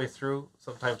halfway through,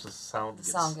 sometimes the sound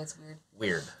gets weird.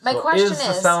 Weird. My question is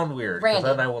the sound weird? Randy,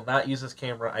 then I will not use this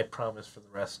camera, I promise, for the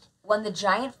rest. When the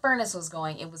giant furnace was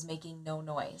going, it was making no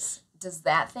noise. Does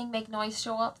that thing make noise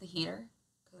show up, the heater?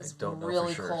 I don't know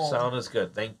really for sure. Cold. Sound is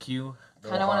good. Thank you. I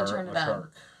kind of want to turn it on.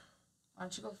 Why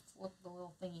don't you go flip the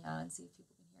little thingy on and see if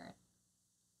people can hear it?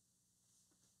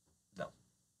 No.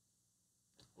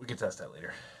 We can test that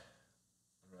later.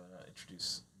 I'd rather not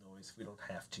introduce noise if we don't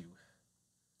have to.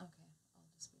 Okay,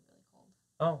 I'll just be really cold.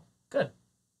 Oh, good.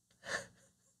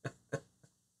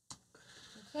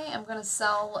 Okay, I'm gonna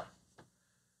sell.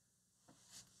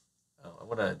 Oh, I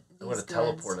want to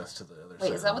teleport us to the other side.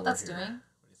 Wait, is that what that's here. doing? What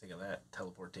do you think of that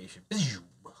teleportation?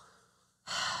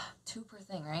 2 per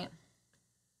thing, right?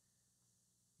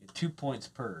 You get 2 points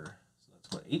per, so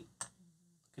that's what, 8.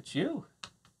 Look at you.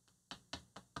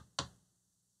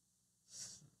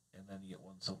 And then you get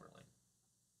 1 silver link.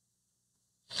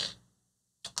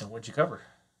 And what'd you cover?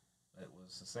 It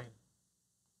was the same.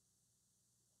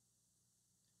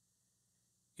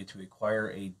 You get to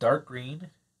acquire a dark green,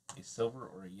 a silver,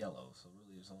 or a yellow. So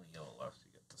really there's only yellow left.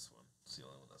 You get this one. It's the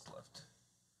only one that's left.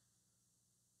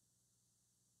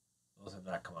 Those have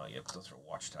not come out yet, but those are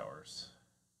watchtowers.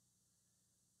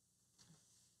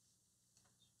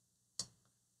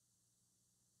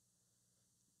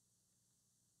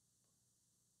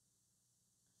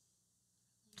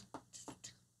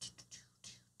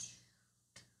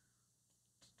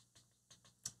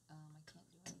 I can't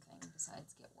do anything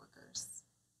besides get workers.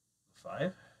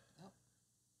 5? Yep.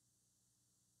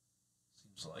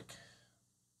 Seems like.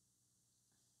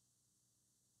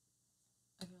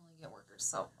 I can only get workers,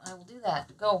 so I will do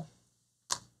that. Go.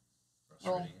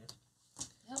 Frustrating.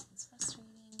 Yep, it's frustrating.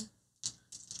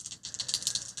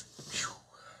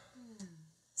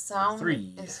 Sound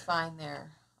 3 is fine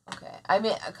there. Okay. I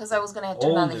mean, because I was going to have to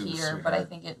turn on the heater, but I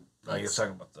think it... No, you're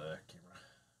talking about the camera.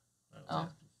 Oh.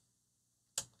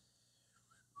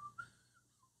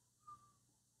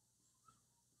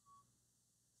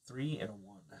 Three and a 1.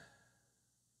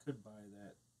 Could buy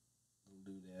that little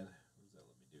doodad. What does that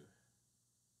let me do?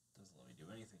 Doesn't let me do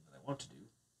anything that I want to do.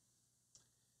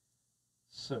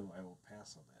 So I will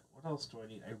pass on that. What else do I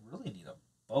need? I really need a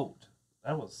boat.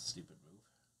 That was a stupid move.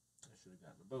 I should have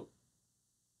gotten a boat.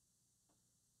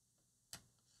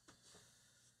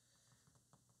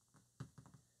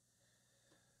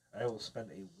 I will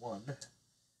spend a 1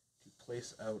 to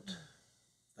place out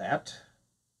that,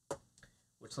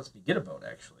 which lets me get a boat,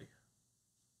 actually.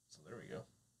 So there we go.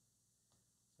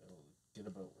 I will get a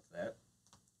boat with that.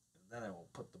 And then I will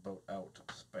put the boat out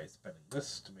by spending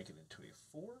this to make it into a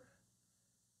 4,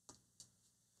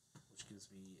 which gives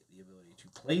me the ability to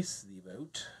place the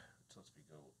boat, which lets me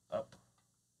go up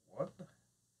 1.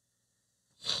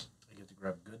 I get to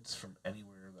grab goods from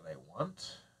anywhere that I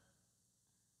want.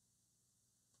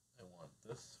 I want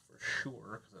this for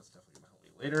sure, because that's definitely going to help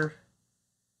me later.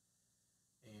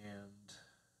 And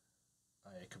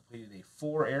I completed a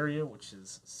 4 area, which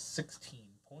is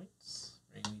 16 points,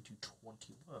 bringing me to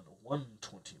 21.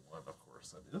 121, of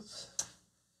course, that is.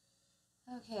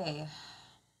 Okay.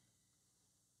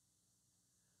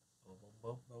 Boom, boom,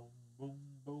 boom, boom,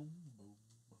 boom, boom.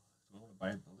 Do I want to buy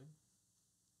a building?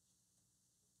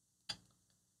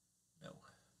 No.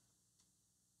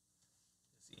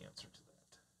 Is the answer to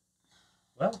that.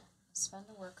 Well. Spend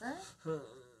a worker to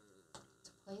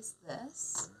place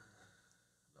this.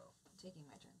 taking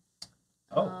my turn.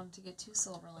 Oh. To get 2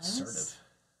 silver lanes. Assertive.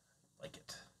 Like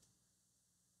it.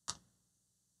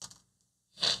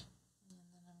 And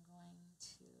then I'm going to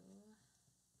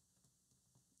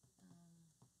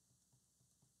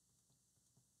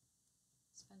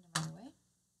spend them right away.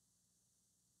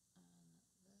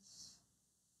 This.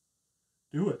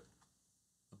 Do it.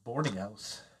 The boarding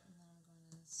house. And then I'm going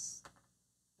to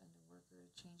spend a worker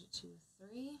to change it to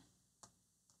 3.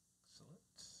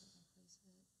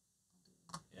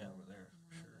 Yeah, over there,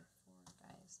 for sure. 4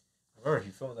 guys. Remember, if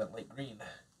you fill in that light green,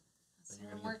 That's then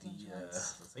you're what going to get the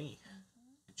thingy.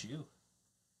 Look at you.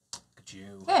 Look at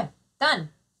you. Okay, done.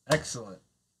 Excellent.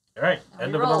 All right, Now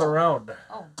end we of roll. another round.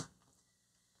 Oh.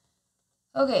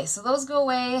 Okay, so those go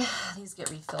away. These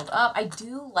get refilled up. I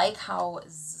do like how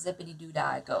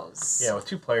zippity-doo-dah it goes. Yeah, with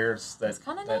 2 players that It's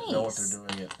kinda know what nice. they're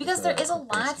doing. Because there is a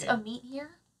lot of meat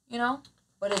here, you know?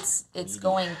 But it's Meaty.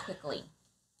 going quickly.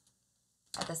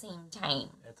 At the same time.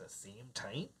 At the same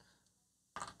time?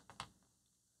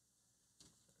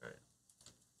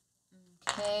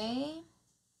 Okay.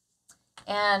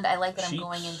 And I like that I'm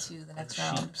going into the next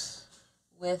round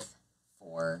with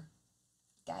 4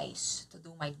 guys to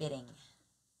do my bidding.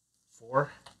 4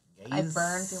 guys? I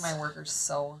burn through my workers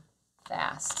so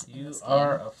fast. You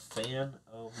are a fan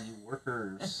of the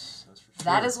workers. That's for sure.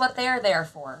 That is what they are there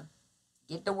for.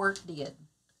 Get the work did.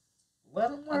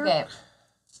 Let them work. Okay.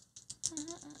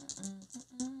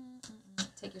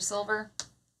 Take your silver.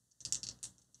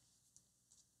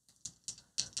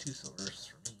 2 silvers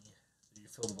for me. Did you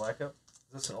fill the black up?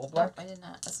 Is this an old black? Nope, I did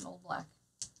not. That's an old black.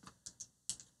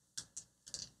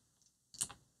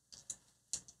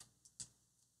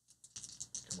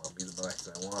 Come on, be the blacks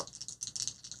that I want.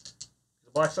 Be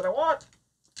the blacks that I want!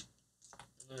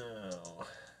 No. Not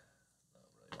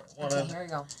really what I wanted. Okay, here we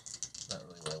go. Not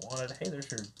really what I wanted. Hey, there's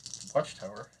your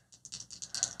watchtower.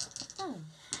 Oh.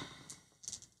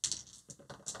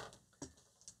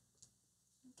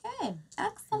 Okay,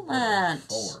 excellent.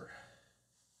 4.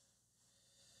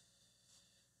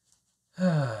 Why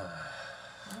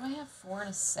do I have 4 and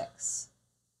a 6?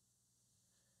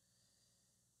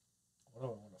 What do I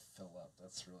want to fill up?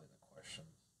 That's really the question.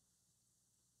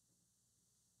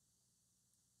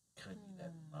 Can I be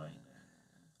that 9?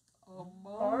 Oh,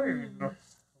 I'm going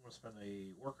to spend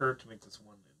a worker to make this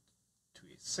 1 into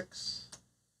a 6.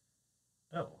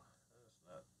 No, that is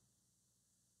not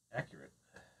accurate.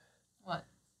 What?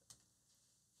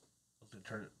 I was going to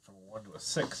turn it from a 1 to a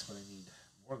 6, but I need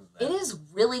more than that. It is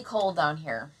really cold down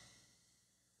here.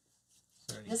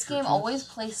 This game always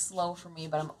plays slow for me,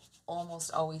 but I'm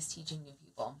almost always teaching new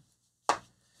people.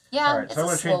 Yeah, right, it's so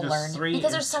a slow learn.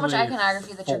 Because there's so much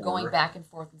iconography that you're going back and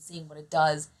forth and seeing what it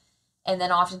does. And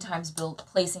then oftentimes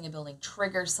placing a building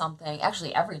triggers something.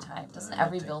 Actually, every time. Doesn't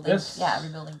every building? Yeah, every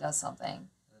building does something.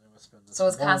 So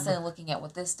it's constantly looking at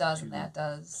what this does and that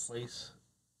does. Place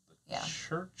the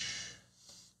church.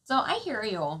 So I hear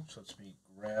you. So let's me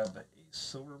grab a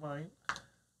silver mine.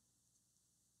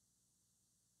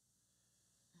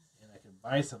 And I can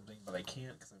buy something, but I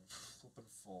can't because I'm flipping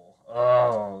full.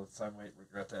 Oh, so I might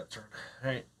regret that turn.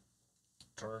 Alright.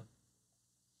 Turn.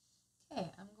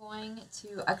 Okay, I'm going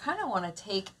to... I kind of want to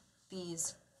take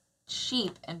these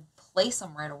sheep and place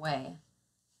them right away.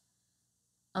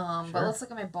 But let's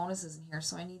look at my bonuses in here.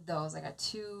 So I need those. I got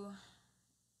 2.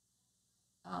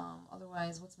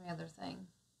 Otherwise, what's my other thing?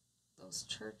 Those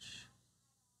church...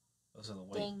 Those are the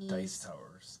white dice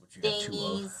towers, which you dingies. have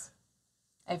 2 of.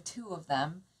 I have 2 of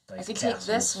them. Dice I could castles.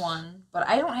 take this one, but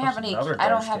I don't have any. I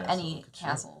don't have any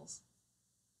castles.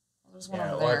 Well, there's one over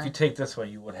there. Well, if you take this one,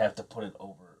 you would have to put it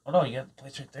over. Oh no, you got the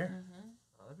place right there. Mm-hmm.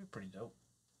 Oh, that'd be pretty dope.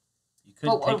 You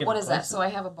could take it. What is that? So I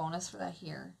have a bonus for that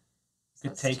here. So you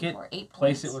could take it, 8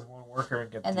 place it with 1 worker,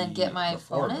 and then get my the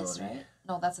 4 bonus, ability. right?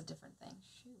 No, that's a different thing.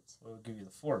 Shoot. Well, it would give you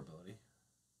the 4 ability,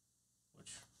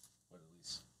 which would at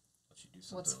least let you do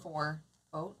something. What's 4?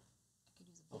 Boat. I could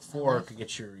use a boat. Well, 4 could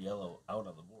get your yellow out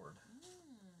on the board.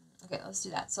 Okay, let's do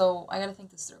that. So I got to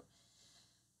think this through.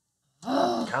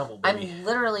 Combo, baby. I'm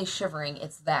literally shivering.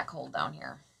 It's that cold down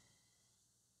here.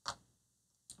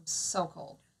 I'm so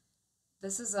cold.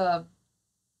 This is a...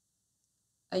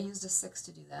 I used a 6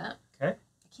 to do that. Okay.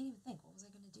 I can't even think. What was I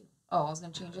going to do? Oh, I was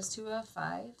going to change this to a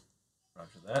 5. Roger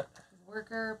that.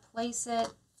 Worker, place it,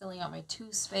 filling out my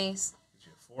 2 space,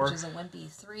 Four. which is a wimpy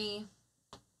 3.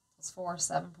 Plus 4,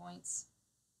 7 points.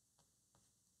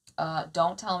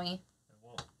 Don't tell me. I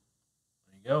won't.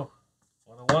 There you go.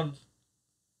 101.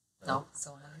 No,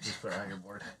 so 100. Just put it on your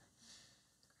board.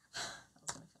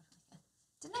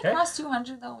 Didn't I cross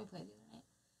 200 though when we played the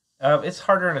other night? It's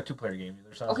harder in a 2-player game.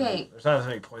 There's not there's not as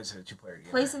many points in a 2-player game.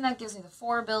 Placing that gives me the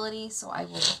 4 ability, so I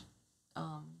will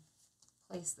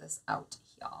place this out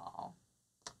here.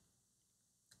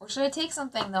 Or should I take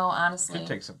something, though, honestly? You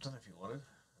could take something if you wanted.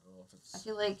 I don't know if it's I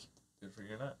feel like... good for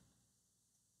you or not.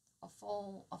 A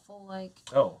full, like...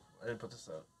 Oh, I didn't put this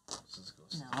out. This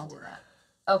goes no, I'll do that.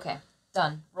 Okay,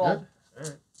 done. Roll. Good. All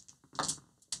right.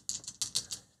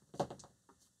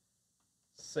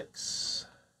 6.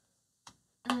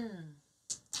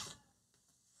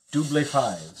 Double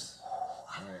 5s.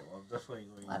 Alright, well, I'm definitely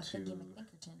going to...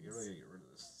 You're really going to get rid of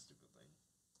this stupid thing.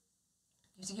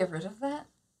 You have to get rid of that?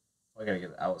 Well, I gotta get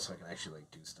it out so I can actually,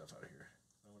 like, do stuff out here.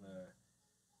 I'm going to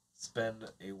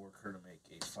spend a worker to make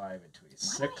a 5 into a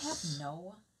 6. Why do I have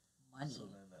no money? So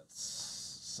then that's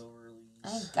silver leaves. I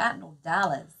ain't got no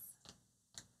dollars.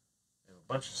 I have a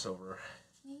bunch of silver.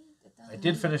 I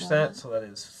did finish that, so that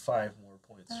is 5 more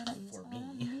points for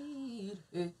me.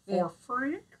 For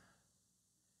free.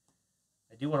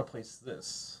 I do want to place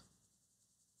this.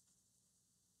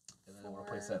 And then I want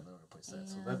to place that, and then I want to place that.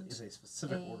 So that is a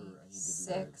specific order I need to do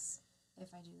 6.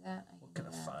 If I do that, I can what can do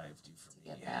a that 5 do for me?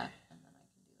 Get that, and then I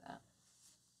can do that.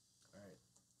 Alright.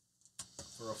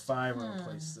 For a 5, I'm going to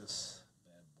place this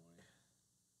bad boy.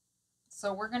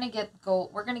 So we're going to get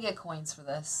gold. We're going to get coins for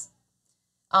this.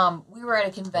 We were at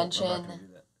a convention. I'm not gonna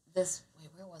do that. Wait,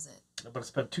 where was it? I'm going to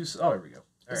spend 2... Oh, here we go.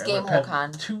 It's Game Hole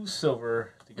Con. 2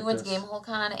 silver to get We went to Game Hole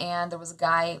Con, and there was a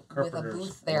guy with a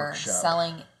booth there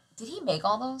selling... Did he make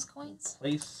all those coins?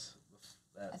 Place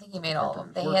that I think he made all of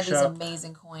them. They had these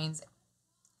amazing coins.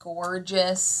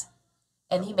 Gorgeous.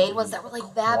 And he made ones that were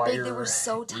like that big. They were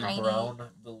so tiny.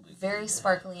 Very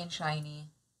sparkly and shiny.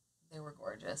 They were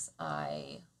gorgeous.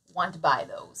 I want to buy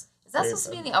those. Is that supposed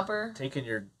to be in the upper? Taking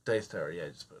your dice tower. Yeah,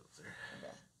 just put it up there.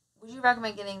 Okay. Would you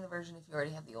recommend getting the version if you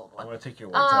already have the old one? I want to take your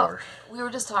white tower. We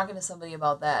were just talking to somebody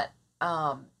about that.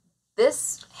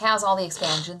 This has all the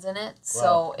expansions in it.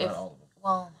 So if...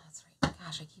 Well, that's right.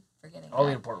 Gosh, I keep forgetting all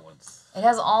the important ones. It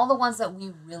has all the ones that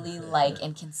we really like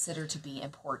and consider to be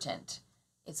important.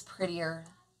 It's prettier,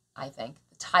 I think.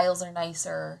 The tiles are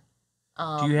nicer.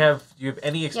 Do you have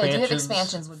any expansions? Yeah, do you have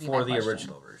expansions would be for the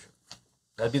original version?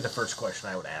 That'd be the first question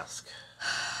I would ask.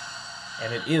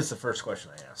 And it is the first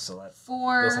question I ask, so that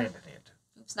goes hand in hand.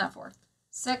 Oops, not 4.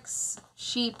 6,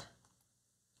 sheep.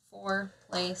 4,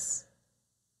 place.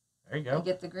 There you go. You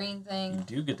get the green thing. You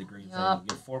do get the green thing. You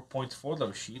get 4 points for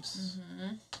those sheeps.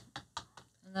 Mm-hmm.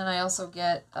 And then I also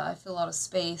get, I fill out a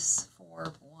space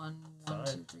for 1, 2,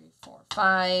 3, 4,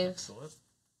 5. Excellent.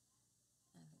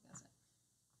 I think that's it.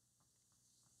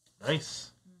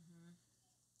 Nice. Mm-hmm.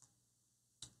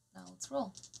 Now let's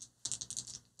roll.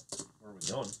 Where are we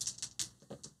going?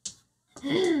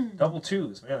 Double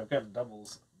 2s. Man, I've gotten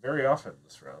doubles very often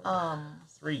this round.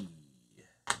 3.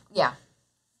 Yeah.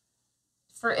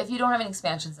 If you don't have any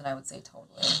expansions, then I would say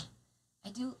totally. I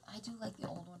do like the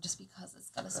old one just because it's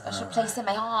got a special place in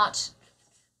my heart.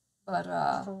 But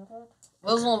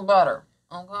this one's better.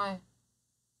 Okay, I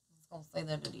was gonna say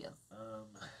that it is.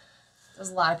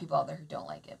 There's a lot of people out there who don't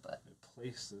like it, but I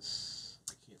place this.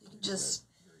 I can't place just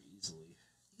that very easily.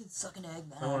 You can suck an egg,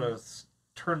 man. I want to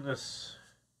turn this.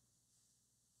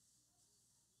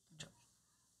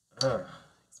 Lots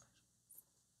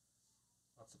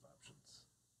of options.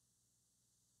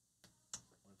 I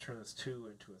want to turn this 2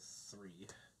 into a 3.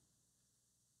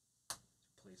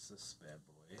 Place this bad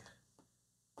boy,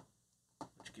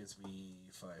 which gives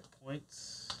me 5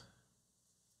 points.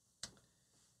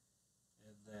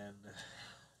 And then,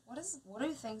 what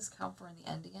do things count for in the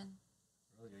end again?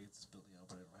 I really gotta get this building out,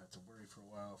 but I don't have to worry for a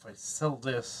while. If I sell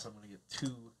this, I'm gonna get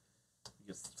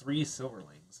 3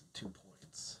 silverlings and 2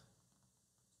 points.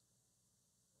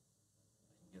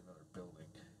 I can get another building.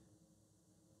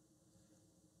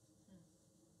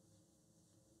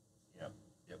 Yep.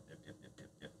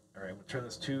 Alright, I'm gonna turn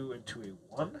this 2 into a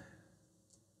 1. I'm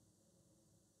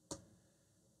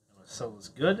gonna sell this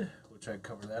good, which I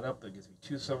cover that up. That gives me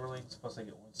 2 silverlings, plus I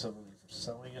get 1 silverling for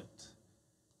selling it.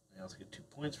 I also get 2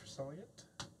 points for selling it.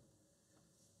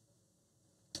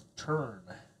 Turn.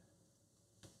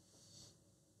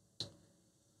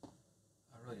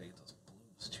 I really gotta get those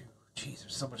blues too. Jeez,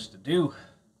 there's so much to do.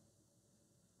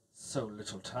 So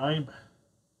little time.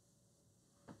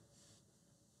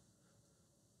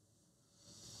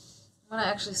 I'm gonna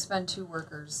actually spend 2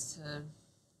 workers to.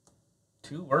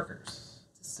 2 workers.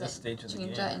 This stage of the game.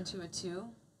 Change that into a 2.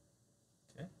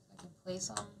 Okay. I can place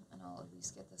them, and I'll at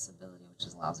least get this ability, which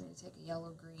allows me to take a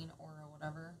yellow, green, or a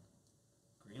whatever.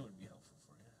 Green would be helpful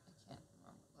for you. I can't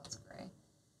remember. That's gray.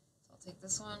 So I'll take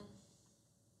this one.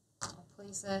 I'll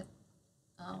place it.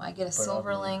 I get a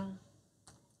silverling.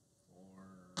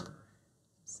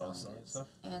 For selling stuff.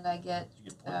 And I get,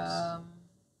 you get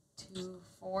points?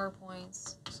 4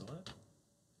 points. Excellent.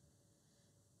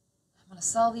 I'm going to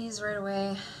sell these right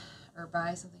away. Or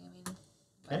buy something, I mean.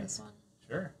 Buy this one.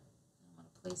 Sure. I'm going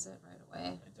to place it right away.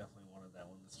 I definitely wanted that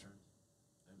one this turn.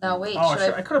 Now, wait.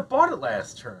 I could have bought it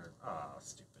last turn. Ah,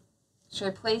 stupid. Should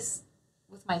I place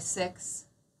with my 6?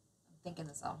 I'm thinking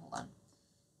this out. Hold on.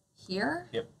 Here?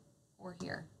 Yep. Or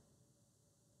here?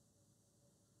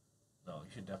 No,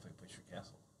 you should definitely place your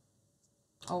castle.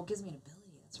 Oh, it gives me an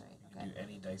ability. That's right. You can do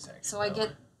any dice action. So I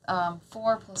get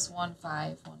 4 plus 1,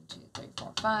 5. 1, 2, 3,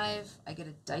 4, 5. I get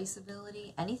a dice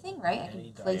ability. Anything, right? I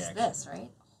can place this,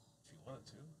 right? If you wanted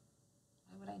to.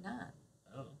 Why would I not?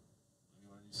 I don't know. Maybe you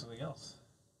want to do something else.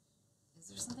 Is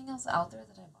there something else out there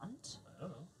that I want? I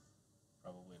don't know.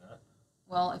 Probably not.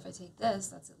 Well, if I take this,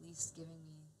 that's at least giving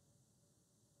me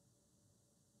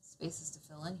spaces to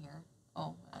fill in here.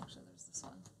 Oh, actually, there's this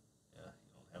one. Yeah,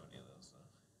 you don't have any of those, though.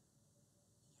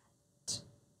 It's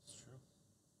true.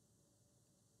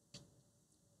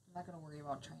 I'm not going to worry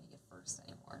about trying to get first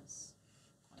anymore. It's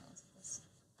pointless at this.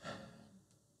 I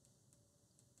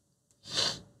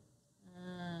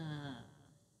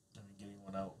mean, getting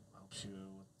one out helps you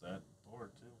with that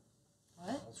board, too.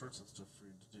 What? All sorts of stuff for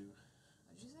you to do.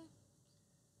 What did you say?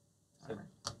 Whatever.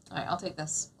 All right, I'll take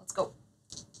this. Let's go.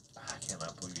 I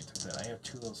cannot believe you took that. I have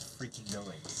 2 of those freaking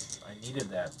buildings. I needed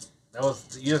that. That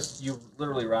was you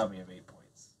literally robbed me of 8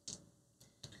 points. I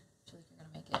feel like you're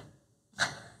gonna make it.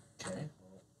 Okay,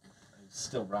 well, you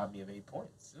still robbed me of 8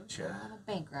 points, didn't you? I'm a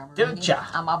bank robber. Didn't ya?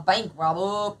 I'm a bank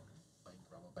robber. Bank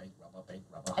robber, bank robber, bank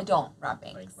robber. I don't rob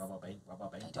banks. Bank robber, bank robber,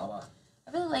 bank I don't. robber.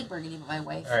 I really like Burgundy, but my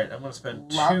wife All right, I'm gonna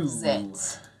spend loves 2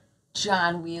 it.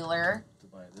 John Wheeler. to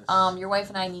buy this. Your wife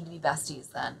and I need to be besties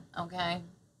then. Okay.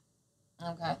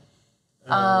 Okay.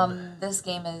 This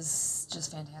game is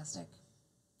just fantastic.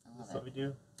 I love That's what it. we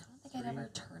do. I don't think I'd ever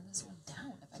turn this one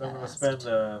down if So I I'm got gonna asked. spend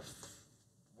a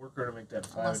worker to make that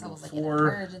 5 Unless I into was like in an 4.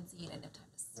 emergency, I didn't have time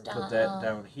to I'm stop. gonna put that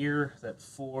down here. That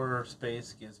 4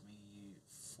 space gives me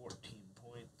 14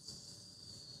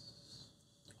 points.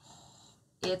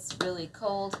 It's really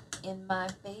cold in my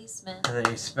basement. And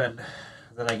then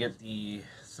then I get the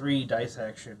 3 dice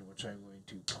action, which I'm going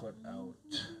to put out.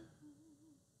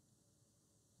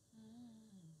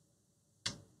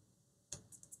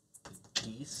 The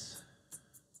geese.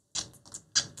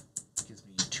 Gives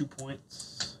me 2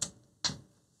 points.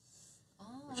 Oh,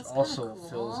 Which that's also cool.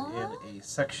 fills in a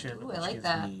section Ooh, I which like gives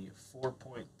that. me 4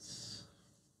 points.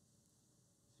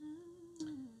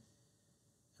 And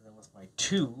then with my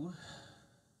 2,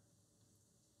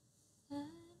 boy.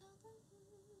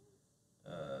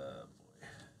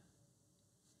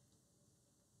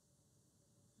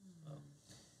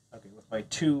 Okay, with my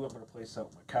 2, I'm going to place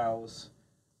out my cows,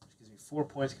 which gives me 4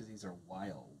 points because these are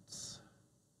wilds.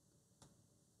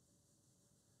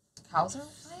 Cows are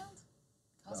wild?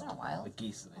 Cows aren't The wild.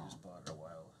 geese that I just bought are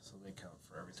wild, so they count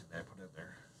for everything that I put in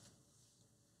there.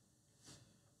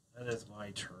 That is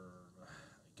my turn, I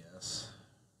guess.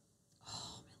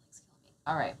 Oh, my leg's killing me.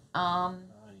 All right. I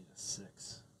need a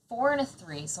 6. 4 and a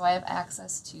 3, so I have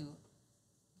access to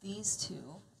these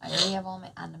 2. I already have all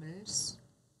my animals.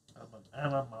 I'm an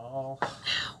animal. Ow.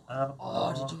 Animal.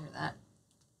 Oh, did you hear that?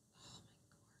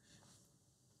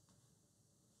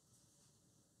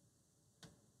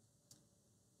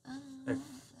 I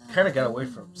kind of got away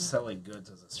from selling goods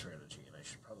as a strategy, and I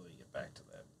should probably get back to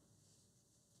that.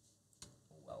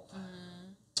 Well.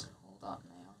 Hold up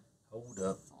now. Hold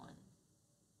up. Son.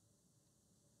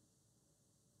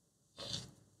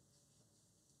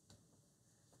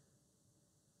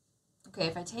 Okay,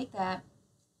 if I take that,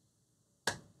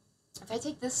 if I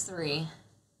take this 3,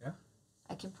 yeah,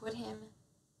 I can put him.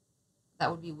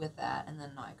 That would be with that, and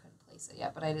then no, I couldn't place it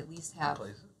yet, but I'd at least have.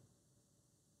 Place it.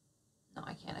 No,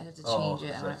 I can't. I'd have to change it.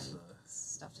 I don't have that's, any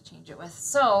stuff to change it with.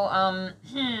 So,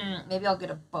 maybe I'll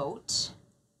get a boat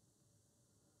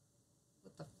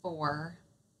with the 4. I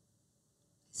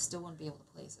still wouldn't be able to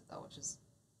place it though, which is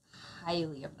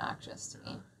highly obnoxious to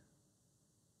me.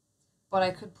 But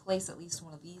I could place at least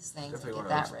one of these things Definitely and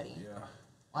get that ready. Yeah.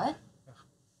 What?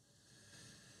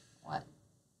 What?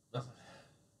 Nothing.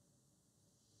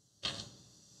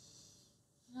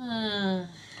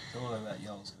 Something of that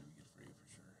yellow is going to be good for you for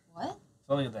sure. What?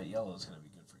 Something of that yellow is going to be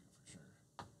good for you for sure.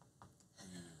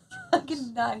 I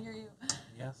cannot hear you.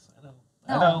 Yes, I know.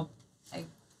 No. I know. Okay.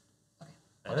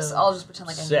 I'll just pretend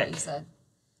like I knew what you said.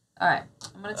 All right.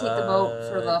 I'm going to take the boat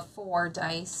for the 4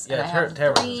 dice. Yeah, and I have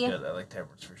taverns 3. is good. I like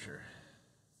taverns for sure.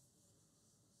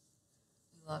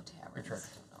 You love taverns. Your turn.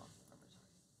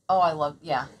 Oh, I love,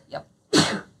 yeah, yep.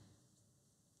 I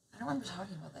don't remember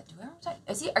talking about that. Do I remember talking?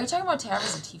 Are you talking about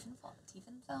taverns in Tiefenthal?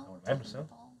 Tiefenthal? Oh, I understand.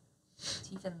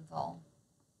 Tiefenthal.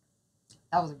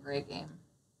 That was a great game.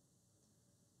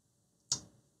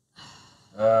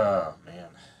 Oh, man.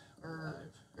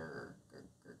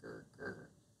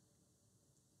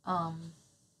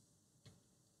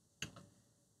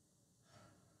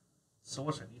 So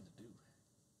much I need to do.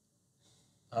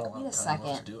 I don't have time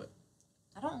left to do it.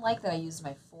 I don't like that I used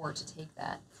my 4 to take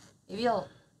that. Maybe I'll...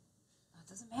 It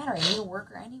doesn't matter. I need a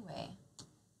worker anyway.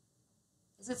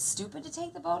 Is it stupid to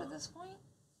take the boat at this point?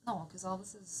 No, because all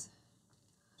this is...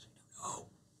 Gosh, I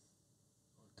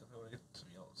don't know. I want to get some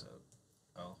yellows out.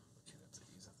 Oh, okay, that's an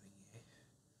easy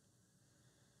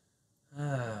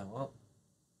thingy. Well...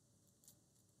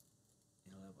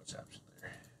 You don't have much option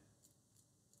there.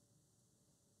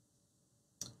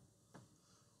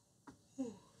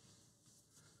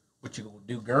 What you gonna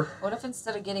do, girl? What if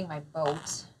instead of getting my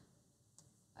boat,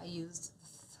 I used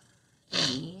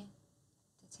 3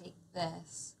 to take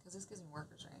this? Because this gives me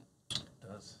workers, right? It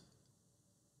does.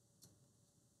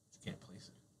 You can't place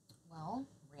it. Well,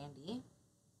 Randy. Let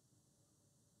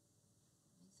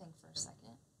me think for a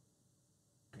second.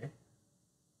 Okay.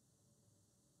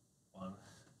 1.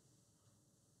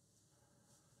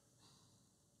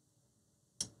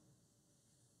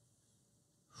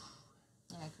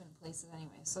 Yeah, I couldn't place it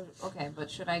anyway. So, okay,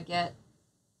 but should I get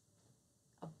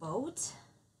a boat?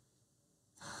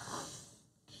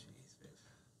 Jeez, babe.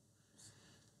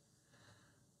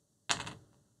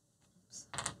 Oops.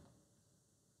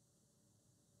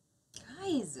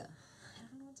 Guys, I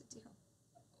don't know what to do.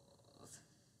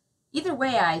 Either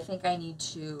way, I think I need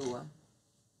to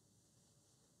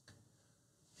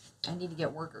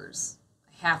get workers.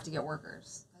 I have to get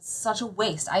workers. That's such a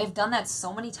waste. I have done that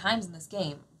so many times in this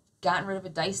game. Gotten rid of a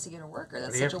dice to get a worker.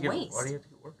 That's such a waste. Why do you have to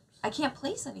get workers? I can't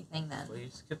place anything then. Well, you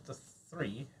just get the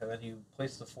 3, and then you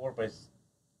place the 4 by...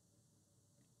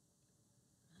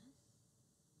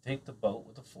 Take the boat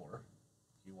with the 4.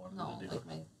 You wanted to do like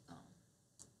my... Oh.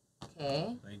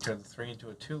 Okay. Then you turn the 3 into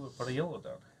a 2 and put a yellow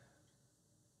down.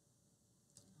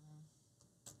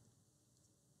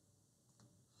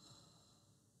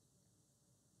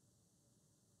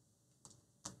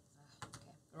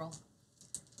 Okay, roll.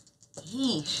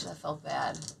 Yeesh, that felt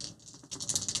bad.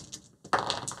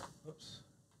 Whoops.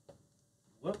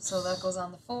 Whoops. So that goes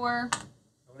on the 4.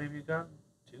 How many have you got?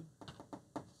 2?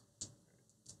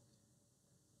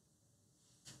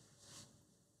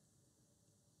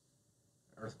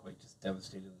 Earthquake just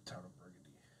devastated the town of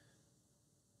Burgundy.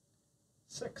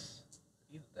 6.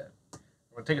 Either that. I'm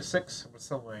going to take a 6. I'm going to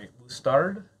sell my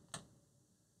Mustard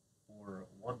for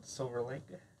 1 silver link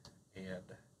and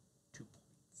 2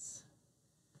 points.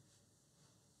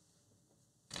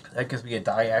 That gives me a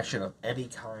die action of any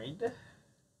kind.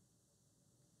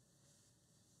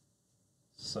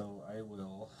 So I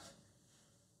will...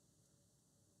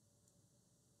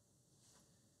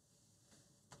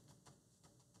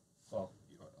 Well,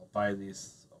 you know what, I'll buy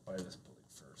this pudding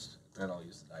first. Then I'll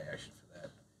use the die action for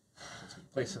that. So we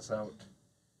place this out to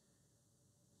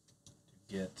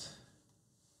get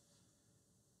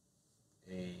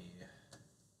a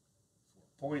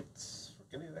 4 points for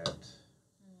getting that.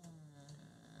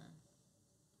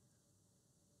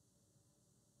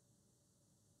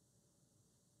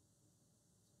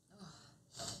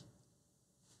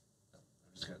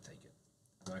 I'm just gonna take it.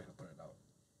 I'm not gonna put it out.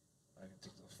 I'm gonna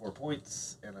take the 4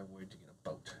 points, and I'm going to get a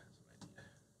boat. That's what I need. A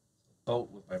boat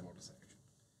with my bonus action.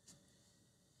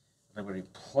 And I'm going to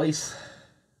place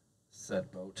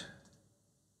said boat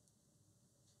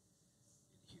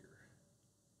in here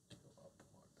to go up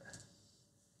 1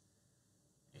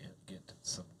 and get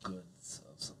some goods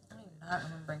of some kind. I'm not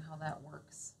remembering how that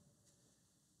works.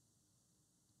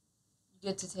 You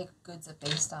get to take goods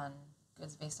based on what? I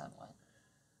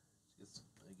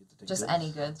get to take Just goods.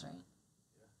 any goods, right?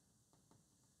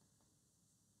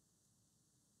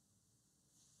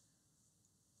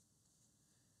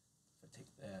 If I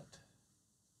take that,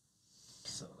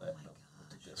 so that, no, I'll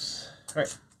take this.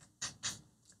 Alright.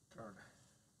 Turn.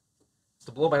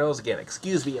 To blow my nose again.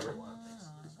 Excuse me, everyone.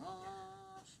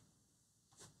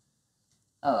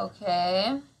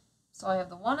 Okay. So I have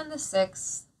the 1 and the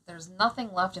 6. There's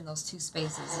nothing left in those 2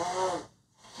 spaces.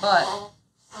 But...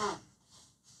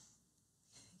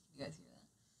 You guys hear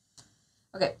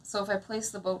that? Okay, so if I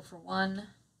place the boat for 1,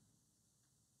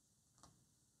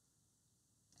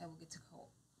 I will get to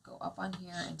go up on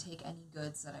here and take any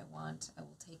goods that I want. I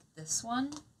will take this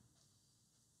one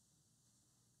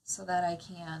so that I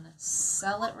can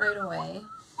sell it right away. I'm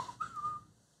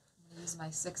going to use my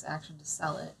 6 action to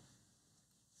sell it.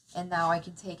 And now I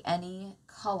can take any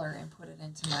color and put it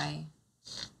into my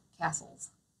castles.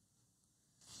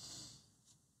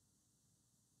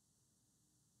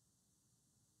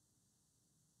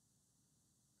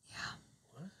 Yeah.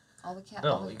 What? All the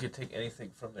No, you could take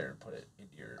anything from there and put it in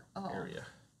your area.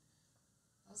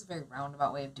 That was a very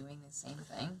roundabout way of doing the same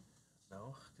thing.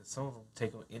 No, because some of them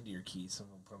take them into your keys, some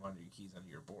of them put them under your keys onto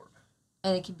your board.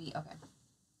 And it can be, okay. All right,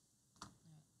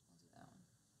 we'll do that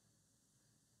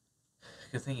one.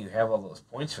 Good thing you have all those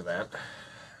points for that.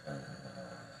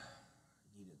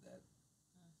 Needed that.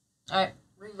 All right,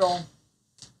 re-roll.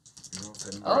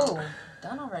 Oh,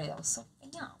 done already. That was so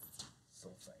fast. So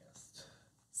fast.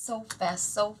 So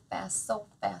fast, so fast, so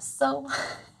fast, so...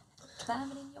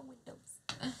 Climbing in your windows.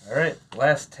 All right,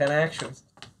 last 10 actions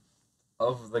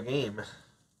of the game.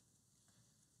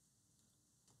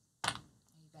 Are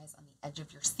you guys on the edge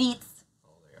of your seats?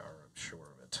 Oh, they are. I'm sure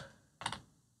of it.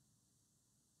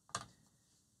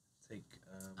 Take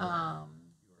your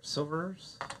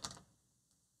silvers.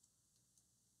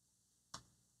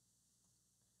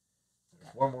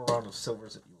 There's one more round of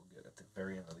silvers that you will get at the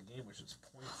very end of the game, which is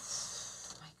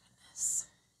points. My goodness.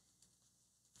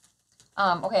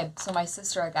 Okay, so my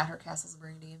sister, I got her Castles of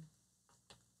Burgundy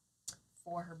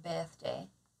for her birthday.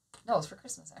 No, it was for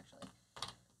Christmas, actually.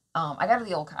 I got her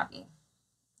the old copy.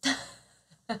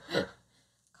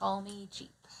 Call me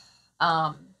cheap.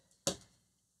 I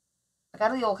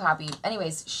got her the old copy.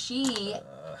 Anyways, she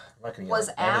was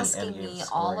asking me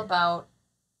all about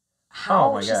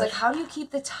how, she's like, how do you keep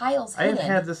the tiles hidden? I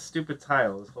have had this stupid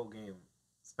tile this whole game.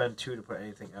 Spend 2 to put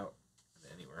anything out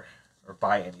anywhere or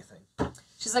buy anything.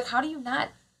 She's like, how do you not,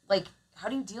 like, how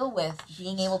do you deal with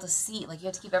being able to see? Like, you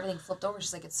have to keep everything flipped over.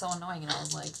 She's like, it's so annoying. And I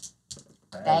was like,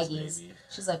 baggies.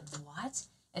 She's like, what?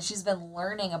 And she's been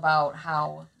learning about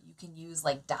how you can use,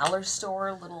 like, dollar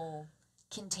store little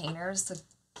containers to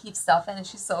keep stuff in. And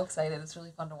she's so excited. It's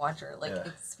really fun to watch her, like,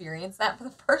 experience that for the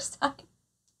first time.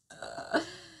 I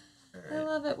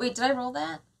love it. Wait, did I roll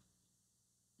that?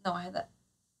 No, I had that.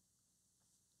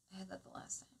 I had that the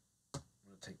last time. I'm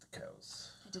going to take the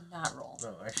cows. I did not roll.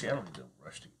 No, actually, I don't need to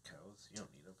rush to get cows. You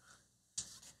don't need them.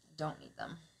 Don't need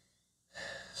them.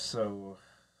 So,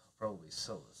 I'll probably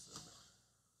sell this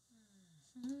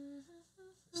then.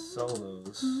 Sell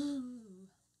those.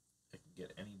 I can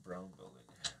get any brown building.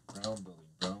 Brown building,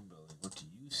 brown building. What do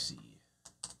you see?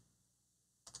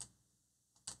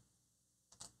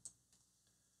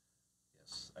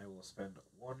 Yes, I will spend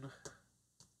 1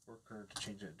 worker to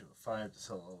change it into a 5 to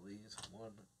sell all these.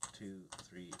 1, 2,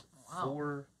 3,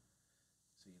 4.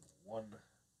 So you get 1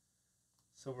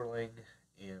 silverling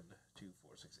and 2,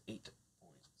 4, 6, 8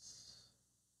 points.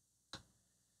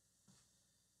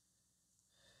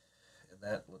 And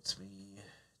that lets me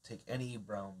take any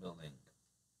brown building.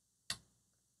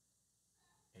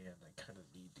 And I kind of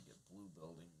need to get blue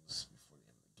buildings before the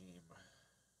end of the game.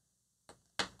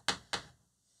 So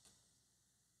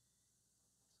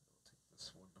I'll take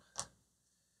this one.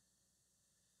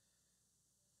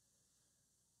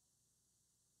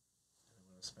 And I'm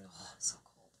going to spend. Oh, so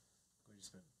cold. I'm going to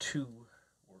spend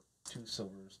 2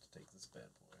 silvers to take this bad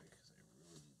boy because I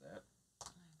really need that.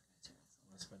 I'm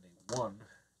going to spend a 1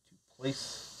 to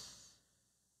place.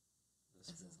 This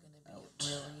is going to be out.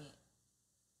 Really.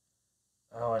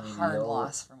 Oh, I need hard yellow.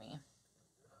 Loss for me.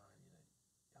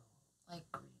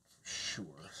 Like green for sure.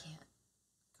 I can't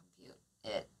compute it.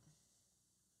 It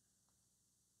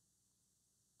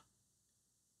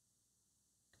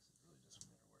really doesn't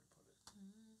matter where I put it.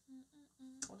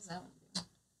 What does that one do?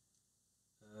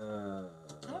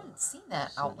 I haven't seen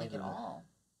that so out like at all.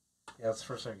 Yeah, that's the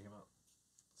first time it came out.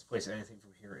 Let's place anything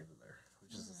from here into there,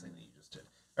 which is the thing that you just did.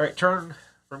 All right, turn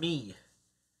for me.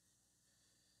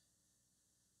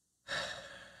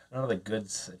 None of the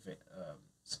goods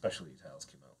specialty tiles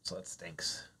came out, so that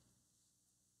stinks.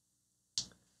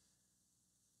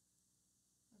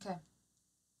 Okay.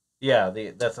 Yeah,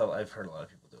 that's all. I've heard a lot of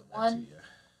people doing that 1, too. Yeah.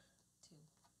 2.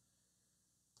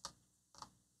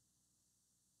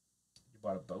 You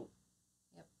bought a boat.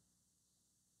 Yep.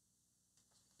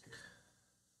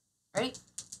 Ready?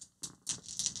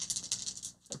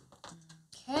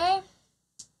 Okay.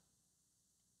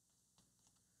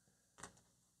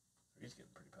 He's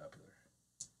getting pretty popular.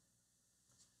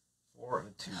 4 and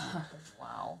a 2.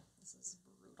 Wow, this is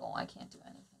brutal. I can't do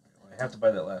anything with it. I have to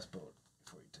buy that last boat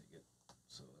before you take it,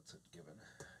 so that's a given.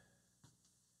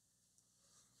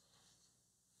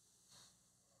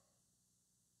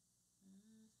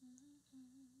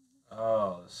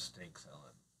 Oh, this stinks,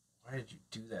 Ellen. Why did you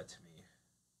do that to me?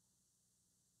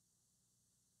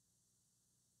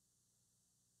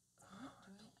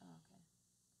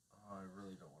 Oh, I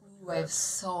really don't want to do that. I have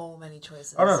so many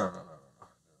choices. Oh, no.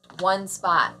 1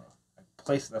 spot. I'm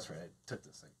placing, that's right, I took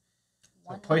this thing.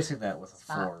 So I'm placing that with a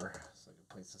 4, so I can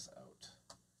place this out,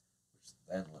 which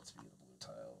then lets me get the blue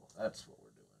tile. That's what we're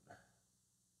doing.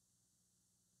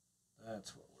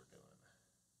 That's what we're doing.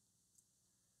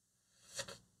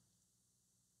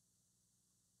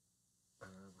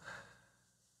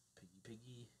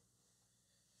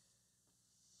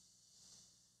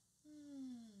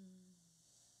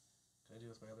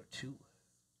 2.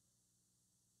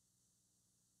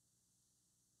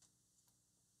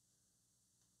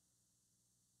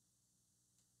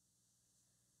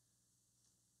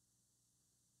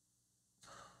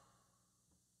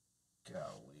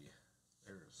 Golly.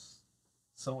 There's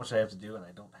so much I have to do, and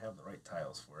I don't have the right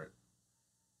tiles for it.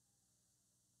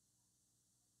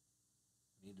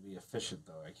 I need to be efficient,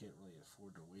 though. I can't really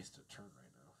afford to waste a turn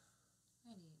right now.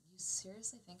 Randy, you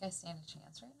seriously think I stand a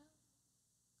chance right now?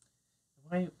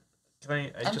 I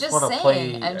just want to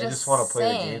play. I just want to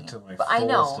play the game to my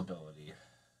full stability.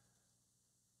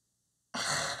 I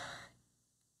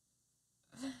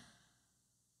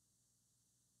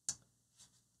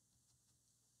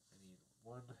need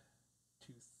 1,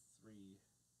 2, 3,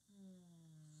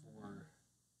 4.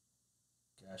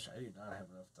 Gosh, I do not have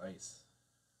enough dice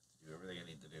to do everything I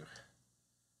need to do.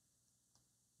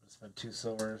 I'm gonna spend 2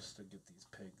 silvers to get these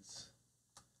pigs.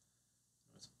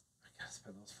 I gotta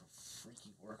spend those for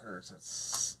freaky workers. That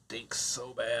stinks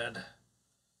so bad.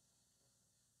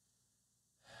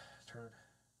 Turn.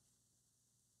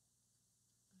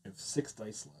 I have 6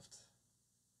 dice left.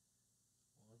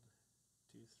 1,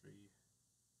 2, 3,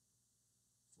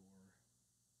 4,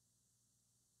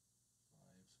 5.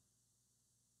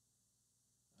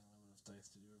 I don't have enough dice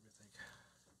to do everything.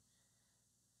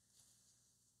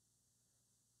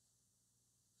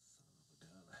 Son of a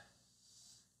gun.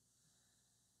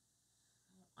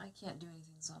 I can't do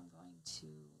anything, so I'm going to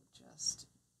just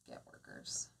get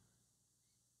workers.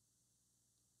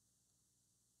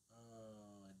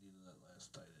 Oh, I needed that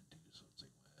last die to do something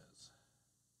with.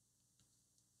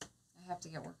 I have to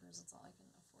get workers. That's all I can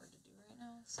afford to do right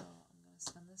now, so I'm going to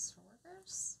spend this for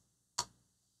workers. And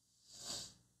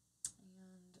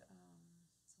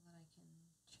so that I can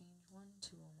change 1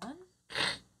 to a 1.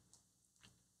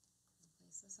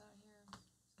 Place this out here.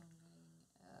 So I'm getting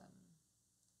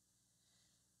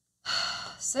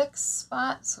 6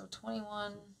 spots, so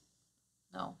 21.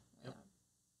 No, yep.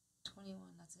 21,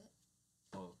 that's it.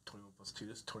 Well, 21 plus 2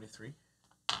 is 23.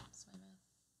 That's my math.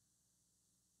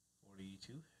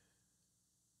 42.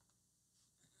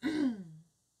 And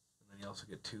then you also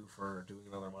get 2 for doing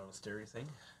another monastery thing.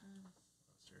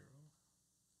 Monastery roll.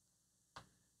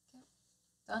 Okay,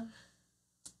 done.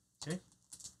 Okay.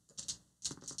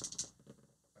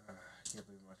 I can't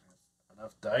believe I have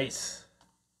enough dice.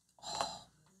 Oh,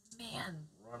 man.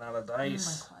 Run out of dice.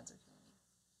 My quads are killing me.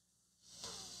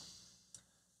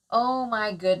 Oh,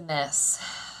 my goodness.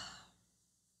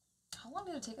 How long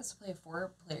did it take us to play a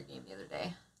 4-player game the other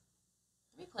day?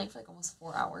 We playing for like almost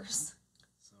 4 hours.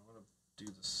 So I'm going to do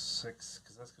the 6,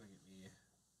 because that's going to get me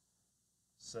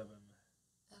 7.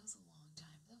 That was a long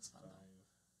time. That was fun, 5.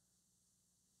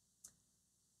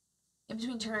 though. In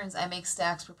between turns, I make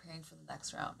stacks preparing for the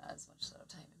next round. Not as much setup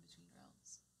time in between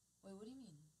rounds. Wait, what do you mean?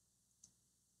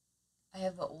 I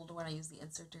have the older one. I use the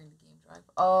insert during the game drive.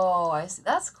 Oh, I see.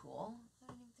 That's cool. I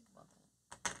didn't even think about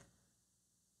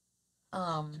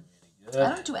that. I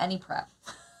don't do any prep.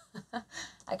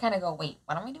 I kind of go, wait,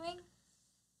 what am I doing?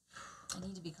 I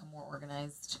need to become more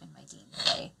organized in my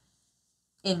gameplay.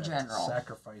 In general.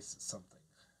 Sacrifice something.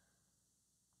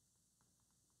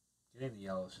 Getting the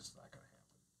yellow is just not going to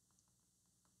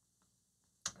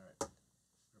happen. Alright.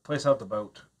 Replace out the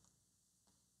boat.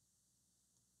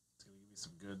 It's going to give me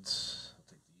some goods. I'll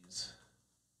take these.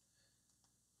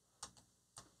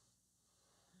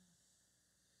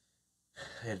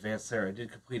 I advanced there. I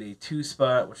did complete a 2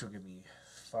 spot, which will give me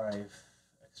 5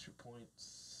 extra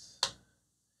points. I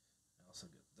also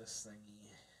get this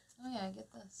thingy. Oh yeah, I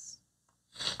get this.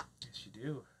 Yes, you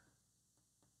do.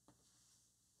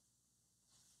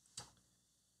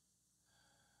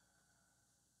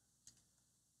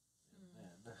 And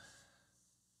then,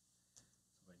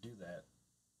 if I do that,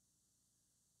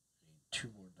 I need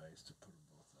 2 more dice to put them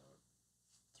both out.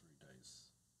 3 dice.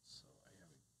 So I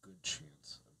have a good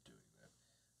chance of doing that.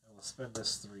 I will spend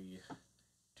this 3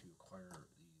 to acquire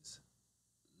these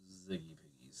Ziggy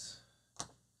Piggies.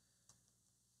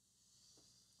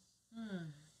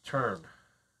 Turn.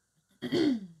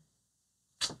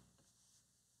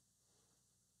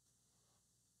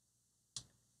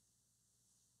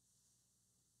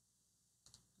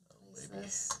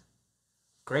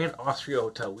 Grand Austria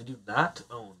Hotel. We do not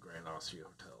own Grand Austria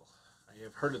Hotel. I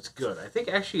have heard it's good. I think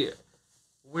actually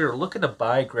we were looking to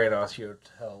buy Grand Austria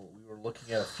Hotel. We were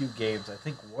looking at a few games. I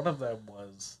think one of them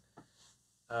was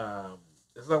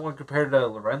is that one compared to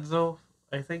Lorenzo,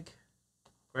 I think?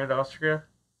 Grand Austria?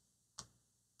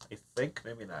 I think.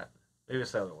 Maybe not. Maybe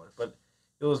it's the other one. But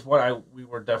it was what we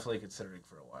were definitely considering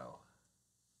for a while.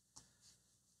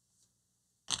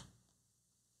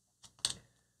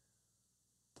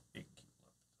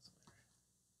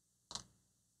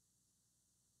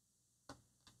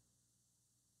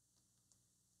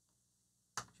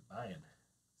 Mine.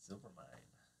 Silver mine.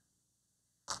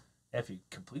 If you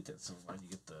complete that silver mine, you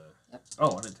get the... Yep.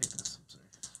 Oh, I didn't take this. I'm sorry.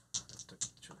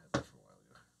 Should have had that for a while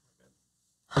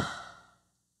ago.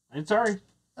 I'm sorry.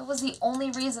 That was the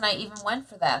only reason I even went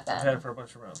for that then. I had it for a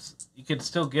bunch of rounds. You can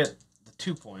still get the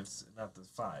 2 points, not the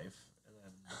 5. And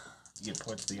then you get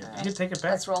points at the end. Right. You can take it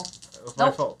back. Let's roll. That was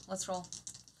my fault. Let's roll.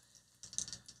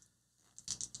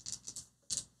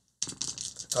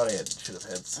 I thought I should have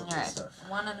had some stuff.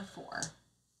 1 and a 4.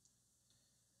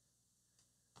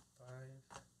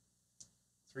 5,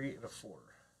 3, and a 4.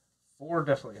 4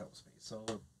 definitely helps me. So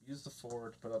use the 4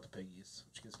 to put out the piggies,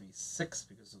 which gives me 6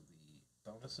 because of the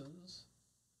bonuses.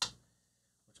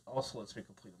 Which also lets me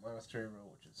complete a monastery row,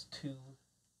 which is 2.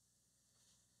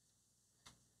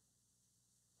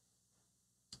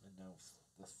 And now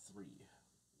the 3.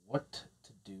 What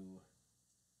to do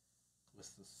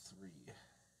with the 3?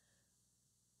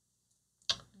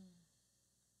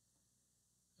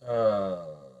 I'm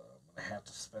gonna have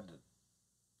to spend it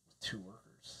with 2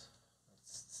 workers.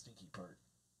 That's the stinky part.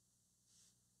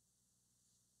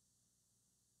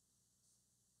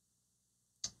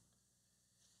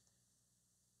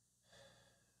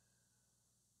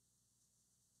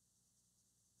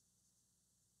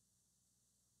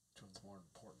 Which one's more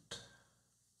important?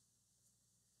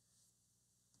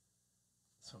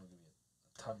 This one will give me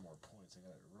a ton more points. I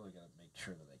really gotta make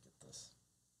sure that I get this.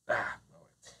 No way.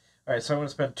 Alright, so I'm going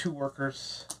to spend 2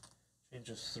 workers, change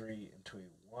this 3 into a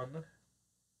 1.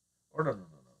 Or no. If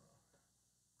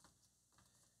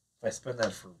I spend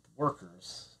that for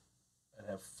workers, I'd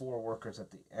have 4 workers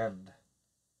at the end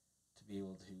to be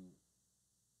able to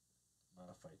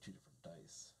modify 2 different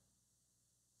dice.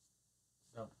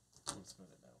 No, I'm going to spend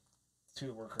it now.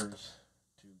 2 workers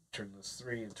to turn this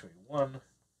 3 into a 1.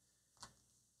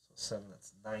 So 7,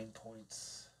 that's 9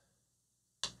 points.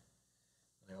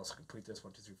 I also complete this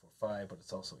 1, 2, 3, 4, 5, but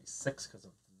it's also a 6 because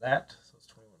of that. So it's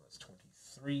 21, that's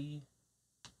 23.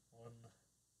 1,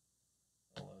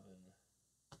 11,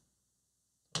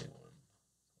 21,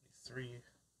 23.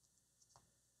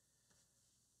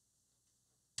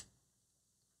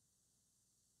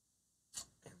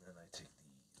 And then I take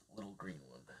the little green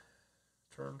one.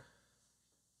 Turn.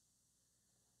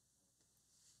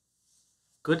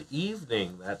 Good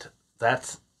evening.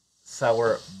 That's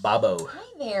Sour Babo. Hi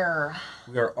there.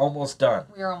 We are almost done.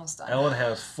 Ellen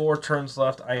has 4 turns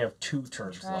left. I have 2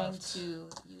 turns left. I'm trying to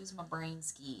use my brain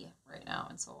ski right now,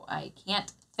 and so I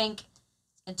can't think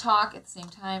and talk at the same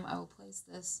time. I will place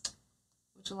this,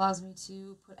 which allows me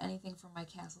to put anything from my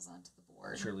castles onto the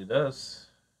board. Surely does.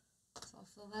 So I'll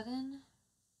fill that in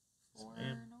for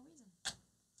no reason.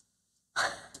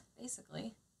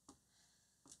 Basically.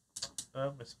 I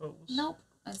suppose. Nope,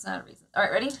 that's not a reason. All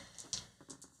right, ready?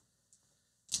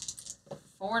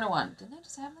 4 and a 1. Didn't I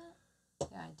just have that?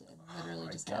 Yeah, I did.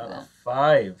 Literally just have that. A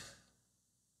 5.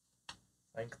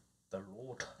 Thank the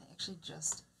Lord. I actually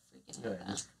just freaking had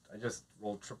that. I just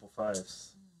rolled triple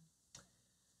 5s.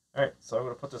 Alright, so I'm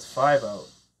going to put this 5 out,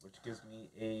 which gives me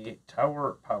a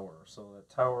tower power. So that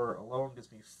tower alone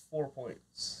gives me 4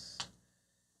 points.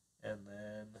 And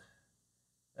then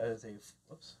that is a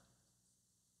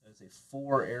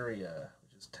 4 area,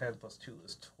 which is 10 plus 2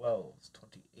 is 12. It's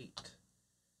 28.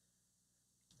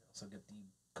 Also get the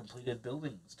completed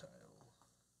buildings tile.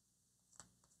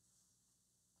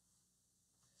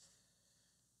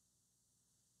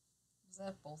 Is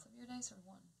that both of your dice or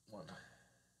 1? 1.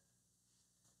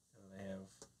 And I have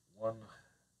 1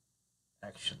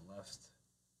 action left,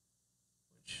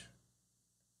 which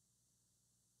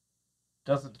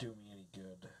doesn't do me any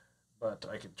good, but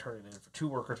I can turn it in for 2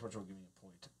 workers, which will give me a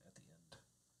point at the end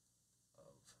of...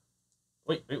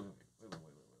 Wait.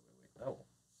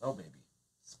 No, baby.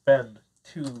 Spend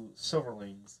 2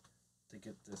 silverlings to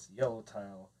get this yellow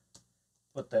tile.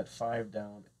 Put that 5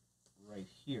 down right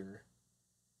here,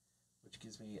 which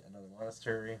gives me another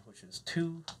monastery, which is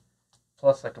 2.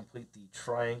 Plus I complete the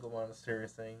triangle monastery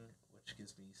thing, which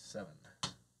gives me 7.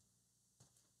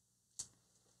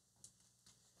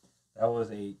 That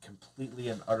was a completely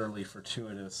and utterly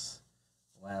fortuitous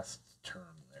last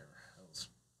turn there. That was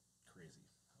crazy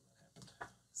how that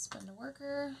happened. Spend a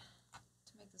worker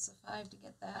to make this a 5 to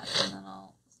get that, and then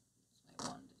I'll use my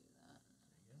 1 to do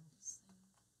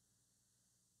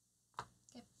that.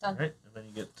 Okay, done. Alright, and then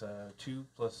you get 2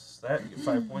 plus that. You get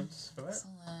 5 points for that.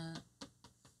 Excellent.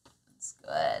 That's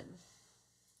good.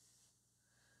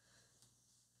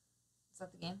 Is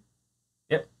that the game?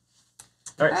 Yep.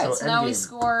 Alright, so now we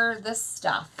score this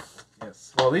stuff.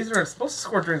 Yes. Well, these are supposed to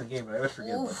score during the game, but I always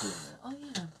forget about doing that. Oh,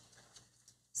 yeah.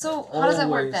 So, how does that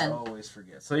work then? Always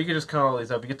forget. So, you can just count all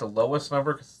these up. You get the lowest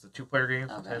number, because it's a 2-player game,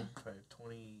 so okay. 10, 5,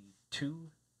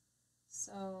 22.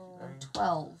 So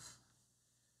 12.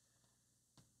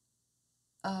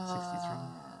 63.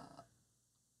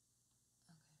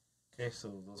 Okay,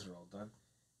 so those are all done.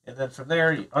 And then from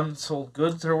there, unsold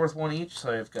goods are worth 1 each.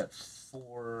 So I've got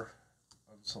 4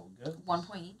 unsold goods. 1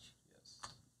 point each? Yes.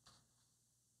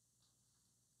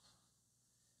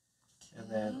 Okay. And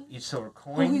then each silver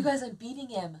coin. Oh, you guys, I'm beating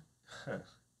him.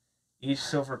 Each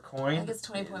silver coin. I think it's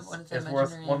 20.1 is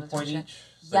worth 1 point each.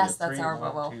 So yes, that's our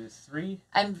Bobo. 1, 2, 3.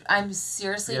 I'm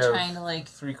seriously trying to like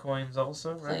 3 coins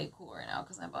also, right? Play cool right now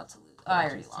because I'm about to lose. Oh, I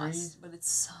already lost, but it's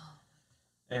so.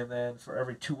 And then for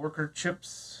every 2 worker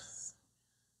chips.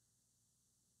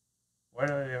 Why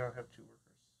do I not have 2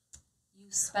 workers? You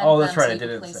spent. Oh, that's right. So I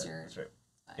didn't say. That's right.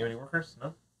 Do you have any workers?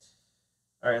 No.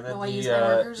 All right, and then the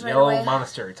yellow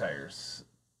monastery tiles.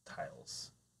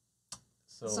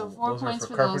 So 4 points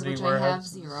for those, which I have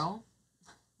 0.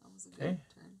 That was a good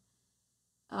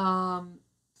turn.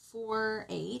 4,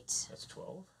 8. That's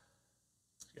 12.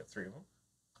 You got 3 of them.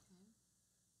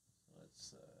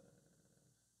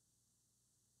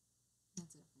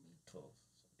 That's it for me. 12,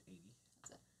 80.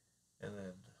 That's it. And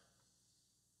then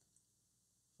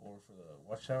 4 for the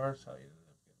watchtowers. How you ended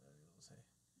up getting that? Let's say.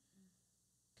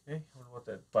 Okay. I wonder what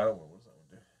that bottom one was. That one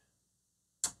do?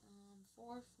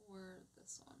 4 for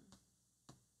this one.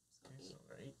 So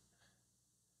 8.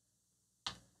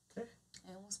 Okay. I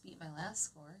almost beat my last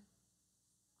score,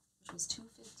 which was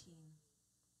 215.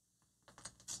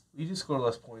 You just scored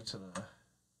less points in a 2-point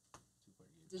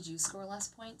game. Did you score less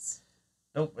points?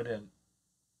 Nope, I didn't.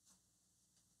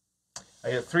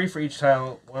 I get 3 for each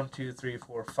tile. 1, 2, 3,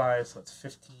 4, 5. So that's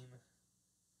 15.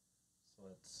 So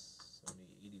that's 70,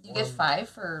 81. You get 5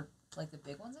 for like the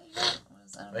big ones that you got? What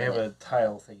is that? I have a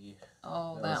tile thingy.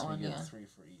 Oh, that one, you get 3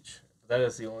 for each. But that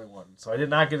is the only one. So I did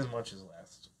not get as much as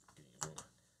last game.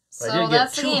 So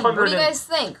that's the game. What do you guys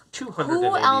think?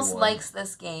 Who else likes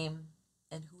this game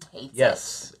and who hates it?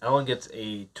 Yes, Ellen gets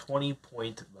a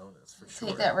 20-point bonus for sure.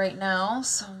 Take that right now.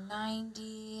 So 90.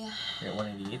 You're at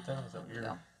 188 then? Is that what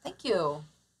you're... Thank you.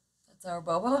 That's our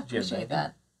Bobo. Appreciate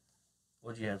that.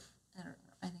 What'd you have? I don't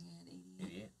know. I think I had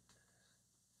 88.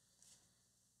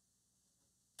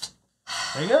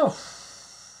 There you go.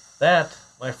 That,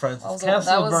 my friends, is Castle of Burgundy.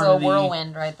 That was a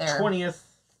whirlwind right there. 20th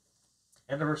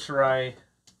anniversary.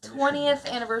 20th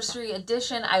anniversary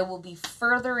edition. I will be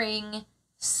furthering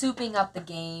souping up the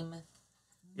game.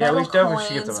 Yeah, we definitely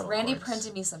should get the metal Randy coins.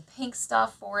 printed me some pink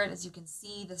stuff for it. As you can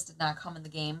see, this did not come in the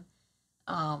game,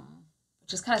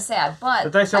 which is kind of sad. But the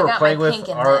dice that we're playing with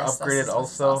are upgraded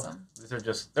also. Awesome. These are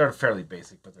they're fairly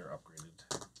basic, but they're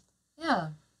upgraded. Yeah.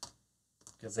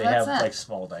 Because they have like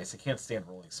small dice. I can't stand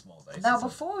rolling small dice. Now,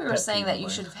 before we were saying that you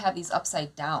should have these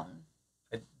upside down.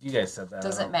 You guys said that.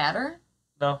 Does it matter?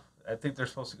 No, I think they're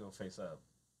supposed to go face up.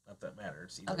 Not that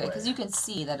matters. Okay, because you can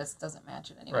see that it doesn't match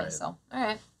it anyway. Right. So, all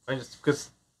right. Because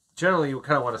generally you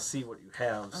kind of want to see what you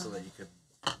have so that you can.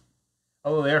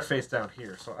 Although they are face down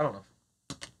here, so I don't know.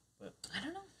 But I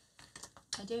don't know.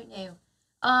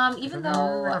 Even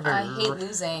though I hate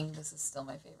losing, this is still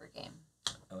my favorite game.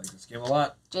 I like this game a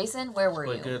lot. Jason, where were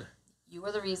you? Good. You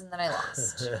were the reason that I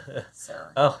lost,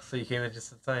 sir. Oh, so you came in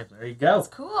just in time. There you go. That's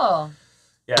cool.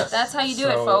 Yes. That's how you do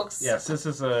it, folks. Yes, this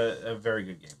is a very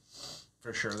good game.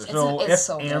 For sure. There's no ifs,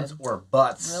 ands, or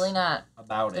buts. Really not.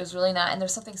 About it. There's really not. And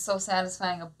there's something so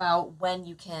satisfying about when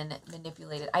you can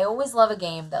manipulate it. I always love a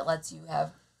game that lets you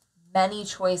have many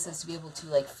choices to be able to,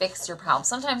 like, fix your problem.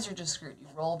 Sometimes you're just screwed. You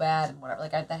roll bad and whatever.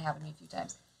 Like, that happened to me a few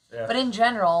times. Yeah. But in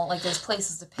general, like, there's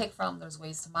places to pick from. There's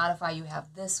ways to modify. You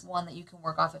have this one that you can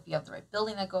work off if you have the right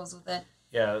building that goes with it.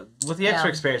 Yeah, with the extra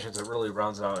expansions, it really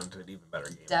rounds out into an even better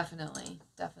game. Definitely.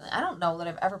 I don't know that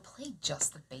I've ever played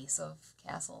just the base of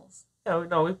Castles. Yeah,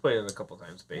 no, we played it a couple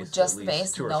times base. Just the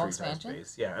base, 2 or no 3 expansion?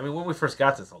 times base. Yeah, I mean, when we first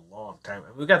got this a long time,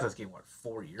 we got this game,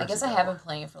 4 years ago? I guess I have been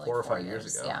playing it for like 4 or 5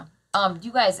 years ago. Yeah.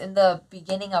 You guys, in the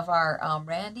beginning of our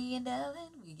Randy and Ellen,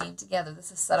 we game together.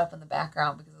 This is set up in the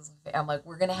background because I'm like,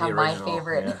 we're going to have my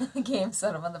favorite game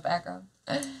set up in the background.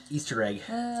 Easter egg.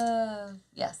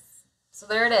 Yes. So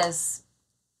there it is.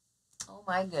 Oh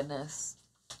my goodness.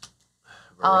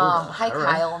 Verona. Hi,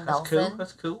 Kyle Nelson.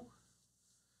 That's cool.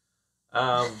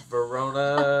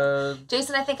 Verona.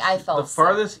 Jason, I think I felt the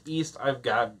farthest east I've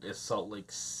gotten is Salt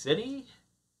Lake City,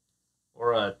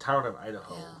 or a town in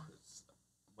Idaho. Yeah.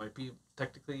 Might be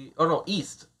technically. Oh no,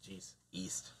 east. Jeez,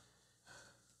 east.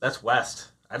 That's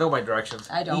west. I know my directions.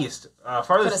 I don't. East.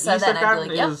 Farthest east I've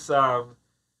gotten is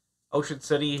Ocean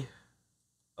City.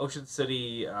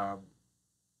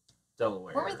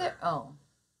 Delaware. Were we there? Oh.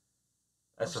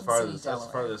 That's the farthest. That's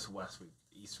the farthest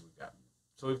east we've gotten.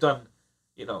 So we've done,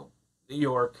 New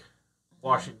York,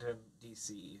 Washington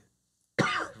D.C.,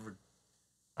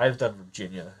 I've done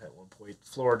Virginia at one point.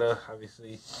 Florida,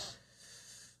 obviously.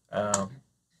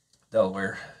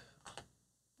 Delaware.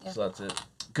 Yeah. So that's it.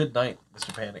 Good night,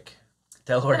 Mr. Panic.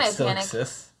 Delaware still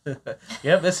exists.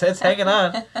 Yep, it's hanging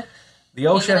on. The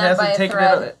ocean hasn't taken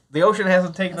it. The ocean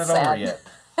hasn't taken it over yet.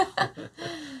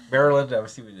 Maryland,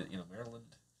 obviously, we did. Maryland.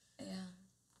 Yeah.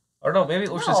 Or no, maybe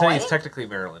Ocean City is technically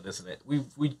Maryland, isn't it? We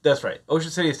that's right.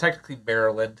 Ocean City is technically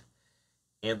Maryland,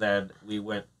 and then we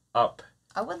went up.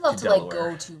 I would love to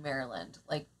go to Maryland,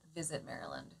 visit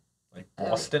Maryland. Like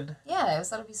Boston? Yeah, I always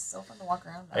thought it'd be so fun to walk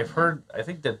around. I've heard, I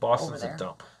think that Boston's a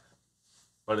dump.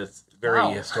 But it's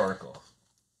very historical.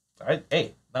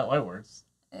 Hey, not my words.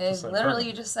 Literally,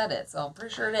 you just said it, so I'm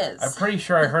pretty sure it is. I'm pretty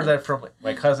sure I heard that from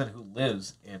my cousin who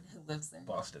lives in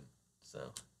Boston.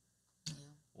 So,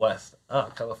 west.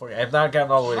 Oh, California. I've not gotten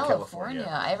all the way to California.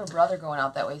 I have a brother going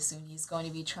out that way soon. He's going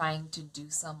to be trying to do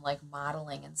some,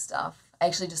 modeling and stuff. I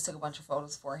actually just took a bunch of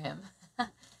photos for him.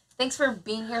 Thanks for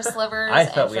being here, Slivers. I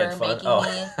thought we had fun.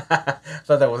 I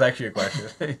thought that was actually a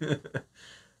question.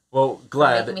 Well,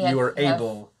 glad that you were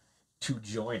able to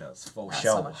join us. Full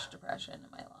show. So much depression in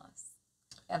my loss.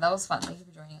 Yeah, that was fun. Thank you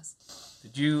for joining us.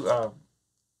 Did you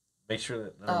make sure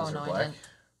that none of us are black? I didn't.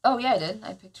 Oh, yeah, I did.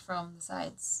 I picked from the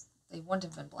sides. They wouldn't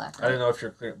have been black, right? I don't know if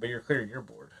you're clear, but you're clearing your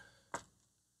board.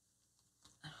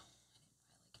 I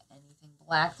didn't buy anything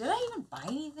black. Did I even buy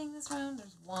anything this round?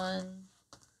 There's one.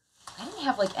 I didn't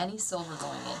have any silver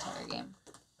going the entire game.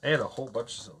 I had a whole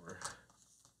bunch of silver.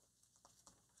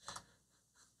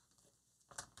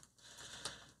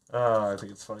 I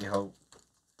think it's funny how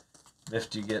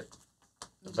miffed you get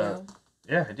about.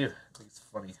 Yeah, I do. I think it's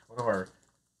funny. One of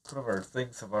our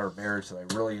things of our marriage that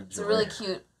I really enjoy. It's a really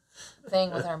cute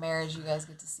thing with our marriage. You guys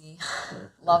get to see.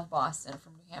 Love Boston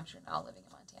from New Hampshire, now living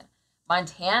in Montana.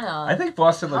 Montana. I think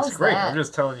Boston looks great. I'm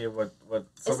just telling you what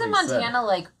isn't Montana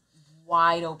said.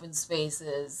 Wide open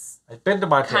spaces? I've been to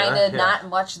Montana. Kind of not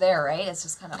much there, right? It's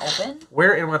just kind of open.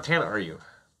 Where in Montana are you?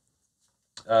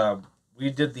 We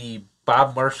did the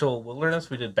Bob Marshall Wilderness.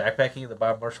 We did backpacking in the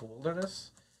Bob Marshall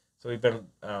Wilderness. So we've been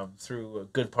through a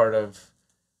good part of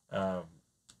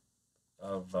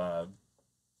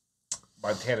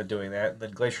Montana doing that, and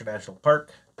then Glacier National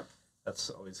Park. That's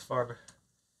always fun.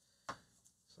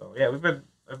 So yeah,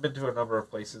 I've been to a number of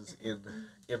places in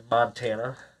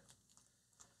Montana.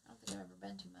 I don't think I've ever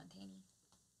been to Montana.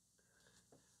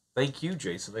 Thank you,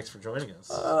 Jason. Thanks for joining us.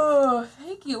 Oh,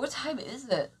 thank you. What time is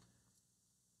it?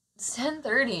 It's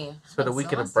 10:30. Spent a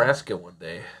week in Nebraska one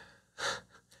day.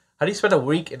 How do you spend a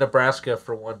week in Nebraska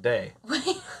for one day?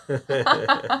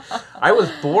 I was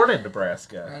born in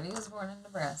Nebraska. Randy was born in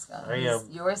Nebraska. I am.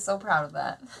 You're always so proud of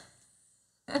that.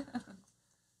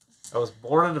 I was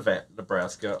born in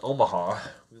Nebraska, Omaha.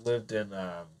 We lived in.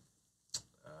 I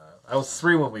was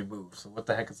 3 when we moved. So what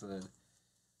the heck is it?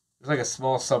 It's like a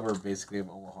small suburb, basically, of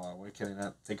Omaha. Why can I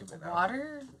not think of it now?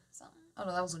 Water? Something? Oh,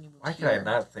 no, that was when you moved Why can I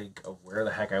not think of where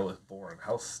the heck I was born?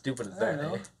 How stupid is that,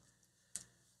 eh?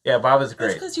 Yeah, Bob is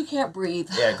great. It's because you can't breathe.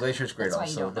 Yeah, Glacier's great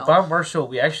also. The Bob Marshall,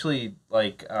 we actually,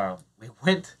 we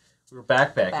were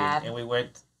backpacking, and we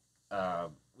went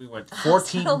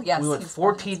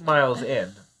 14 miles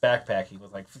in backpacking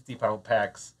with 50-pound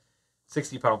packs,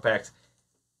 60-pound packs.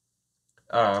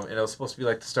 And it was supposed to be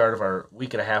the start of our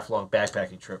week-and-a-half-long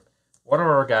backpacking trip. One of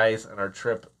our guys on our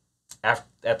trip, at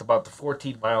about the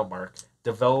 14-mile mark,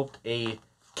 developed a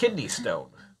kidney stone.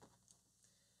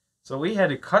 So we had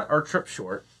to cut our trip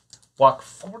short, walk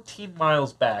 14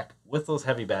 miles back with those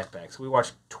heavy backpacks. We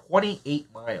walked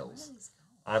 28 miles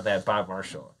on that Bob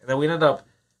Marshall. And then we ended up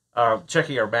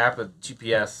checking our map and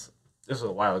GPS. This was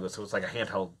a while ago, so it's like a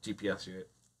handheld GPS unit.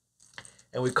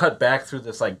 And we cut back through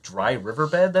this dry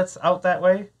riverbed that's out that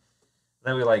way. And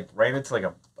then we ran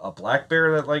into a black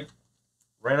bear that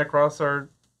ran across our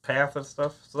path and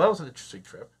stuff. So that was an interesting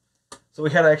trip. So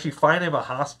we had to actually find him a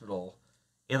hospital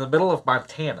in the middle of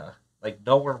Montana,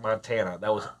 nowhere in Montana,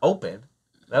 that was open.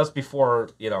 That was before,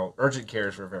 urgent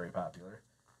cares were very popular.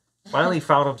 Finally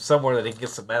found him somewhere that he could get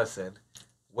some medicine.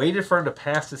 Waited for him to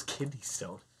pass his kidney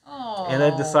stone. Aww. And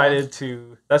then decided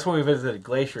to... That's when we visited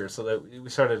Glacier, so that we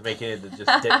started making it into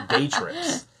just day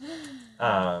trips.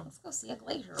 Let's go see a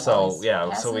glacier. So,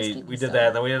 yeah, so we did that,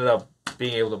 and then we ended up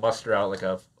being able to muster out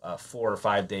a 4 or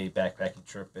 5 day backpacking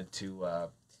trip into...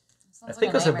 I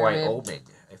think it was in Wyoming,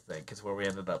 I think, is where we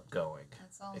ended up going.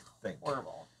 That sounds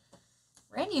horrible.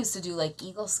 Randy used to do,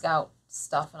 Eagle Scout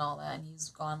stuff and all that, and he's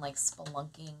gone,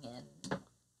 spelunking and...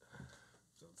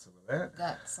 Some of that.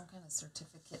 Got some kind of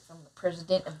certificate from the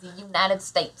President of the United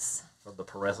States. From the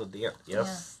President,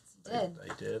 yes. Yeah, he did.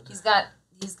 I did. He's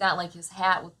got, his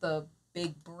hat with the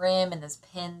big brim and his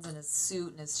pins and his suit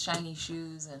and his shiny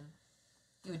shoes, and...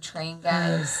 You would train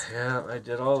guys. Yeah, I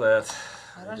did all that.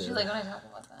 Why don't you like when I talk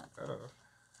about that? I don't know.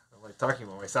 I like talking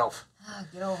about myself.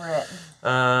 Get over it.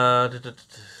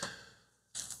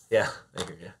 Yeah, I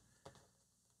hear you.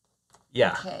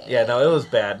 Yeah, okay. Yeah. No, it was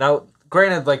bad. Now,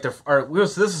 granted, like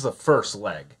this is the first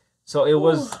leg, so it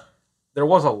was. There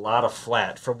was a lot of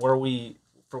flat from where we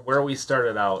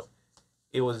started out.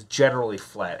 It was generally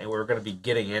flat, and we were going to be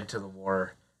getting into the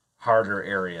more harder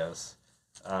areas.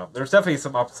 There's definitely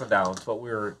some ups and downs, but we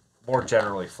were more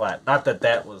generally flat. Not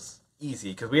that was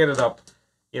easy, because we ended up,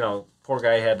 poor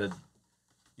guy had to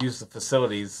use the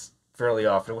facilities fairly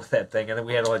often with that thing, and then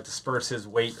we had to disperse his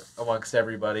weight amongst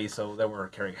everybody, so then we were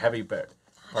carrying heavy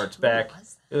parts back.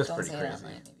 It was pretty crazy.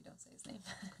 Maybe don't say his name.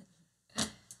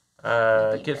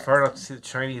 Get far enough to see the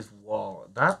Chinese wall.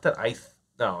 Not that I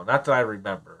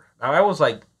remember. Now I was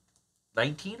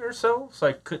 19 or so,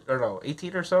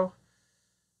 18 or so.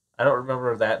 I don't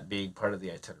remember that being part of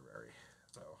the itinerary.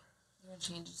 So. You want to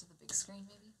change it to the big screen,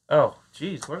 maybe? Oh,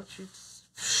 geez, what did she?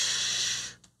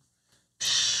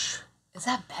 Is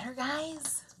that better,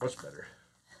 guys? It's much better.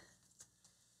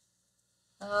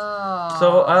 Oh.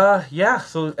 So,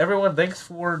 So everyone, thanks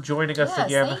for joining us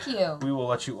again. Thank you. We will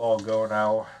let you all go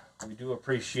now. We do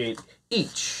appreciate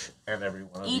each and every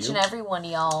one of you. Each and every one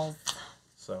of y'all.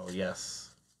 So,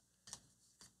 yes.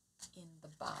 In the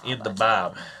bob. In the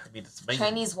bob. I mean, it's amazing.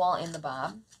 Chinese wall in the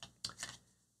bob.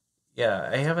 Yeah,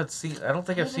 I don't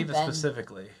think I've seen it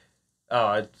specifically.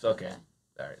 Oh, it's okay.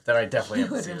 All right. Then I definitely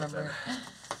haven't seen it then.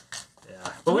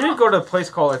 Yeah. But we did go to a place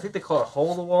called, I think they call it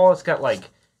Hole in the Wall. It's got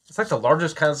it's the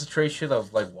largest concentration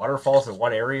of waterfalls in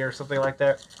one area or something like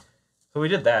that. So we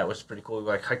did that, which is pretty cool.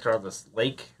 We hiked around this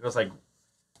lake. It was that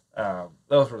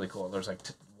was really cool. There's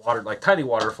water, tiny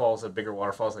waterfalls and bigger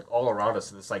waterfalls all around us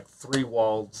in this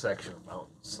 3-walled section of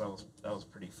mountains. So that was a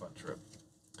pretty fun trip.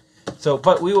 So,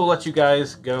 but we will let you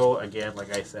guys go again,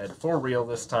 like I said, for real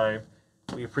this time.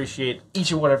 We appreciate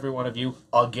each and every one of you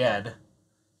again.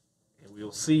 And we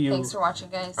will see you. Thanks for watching,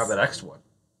 guys. On the next one.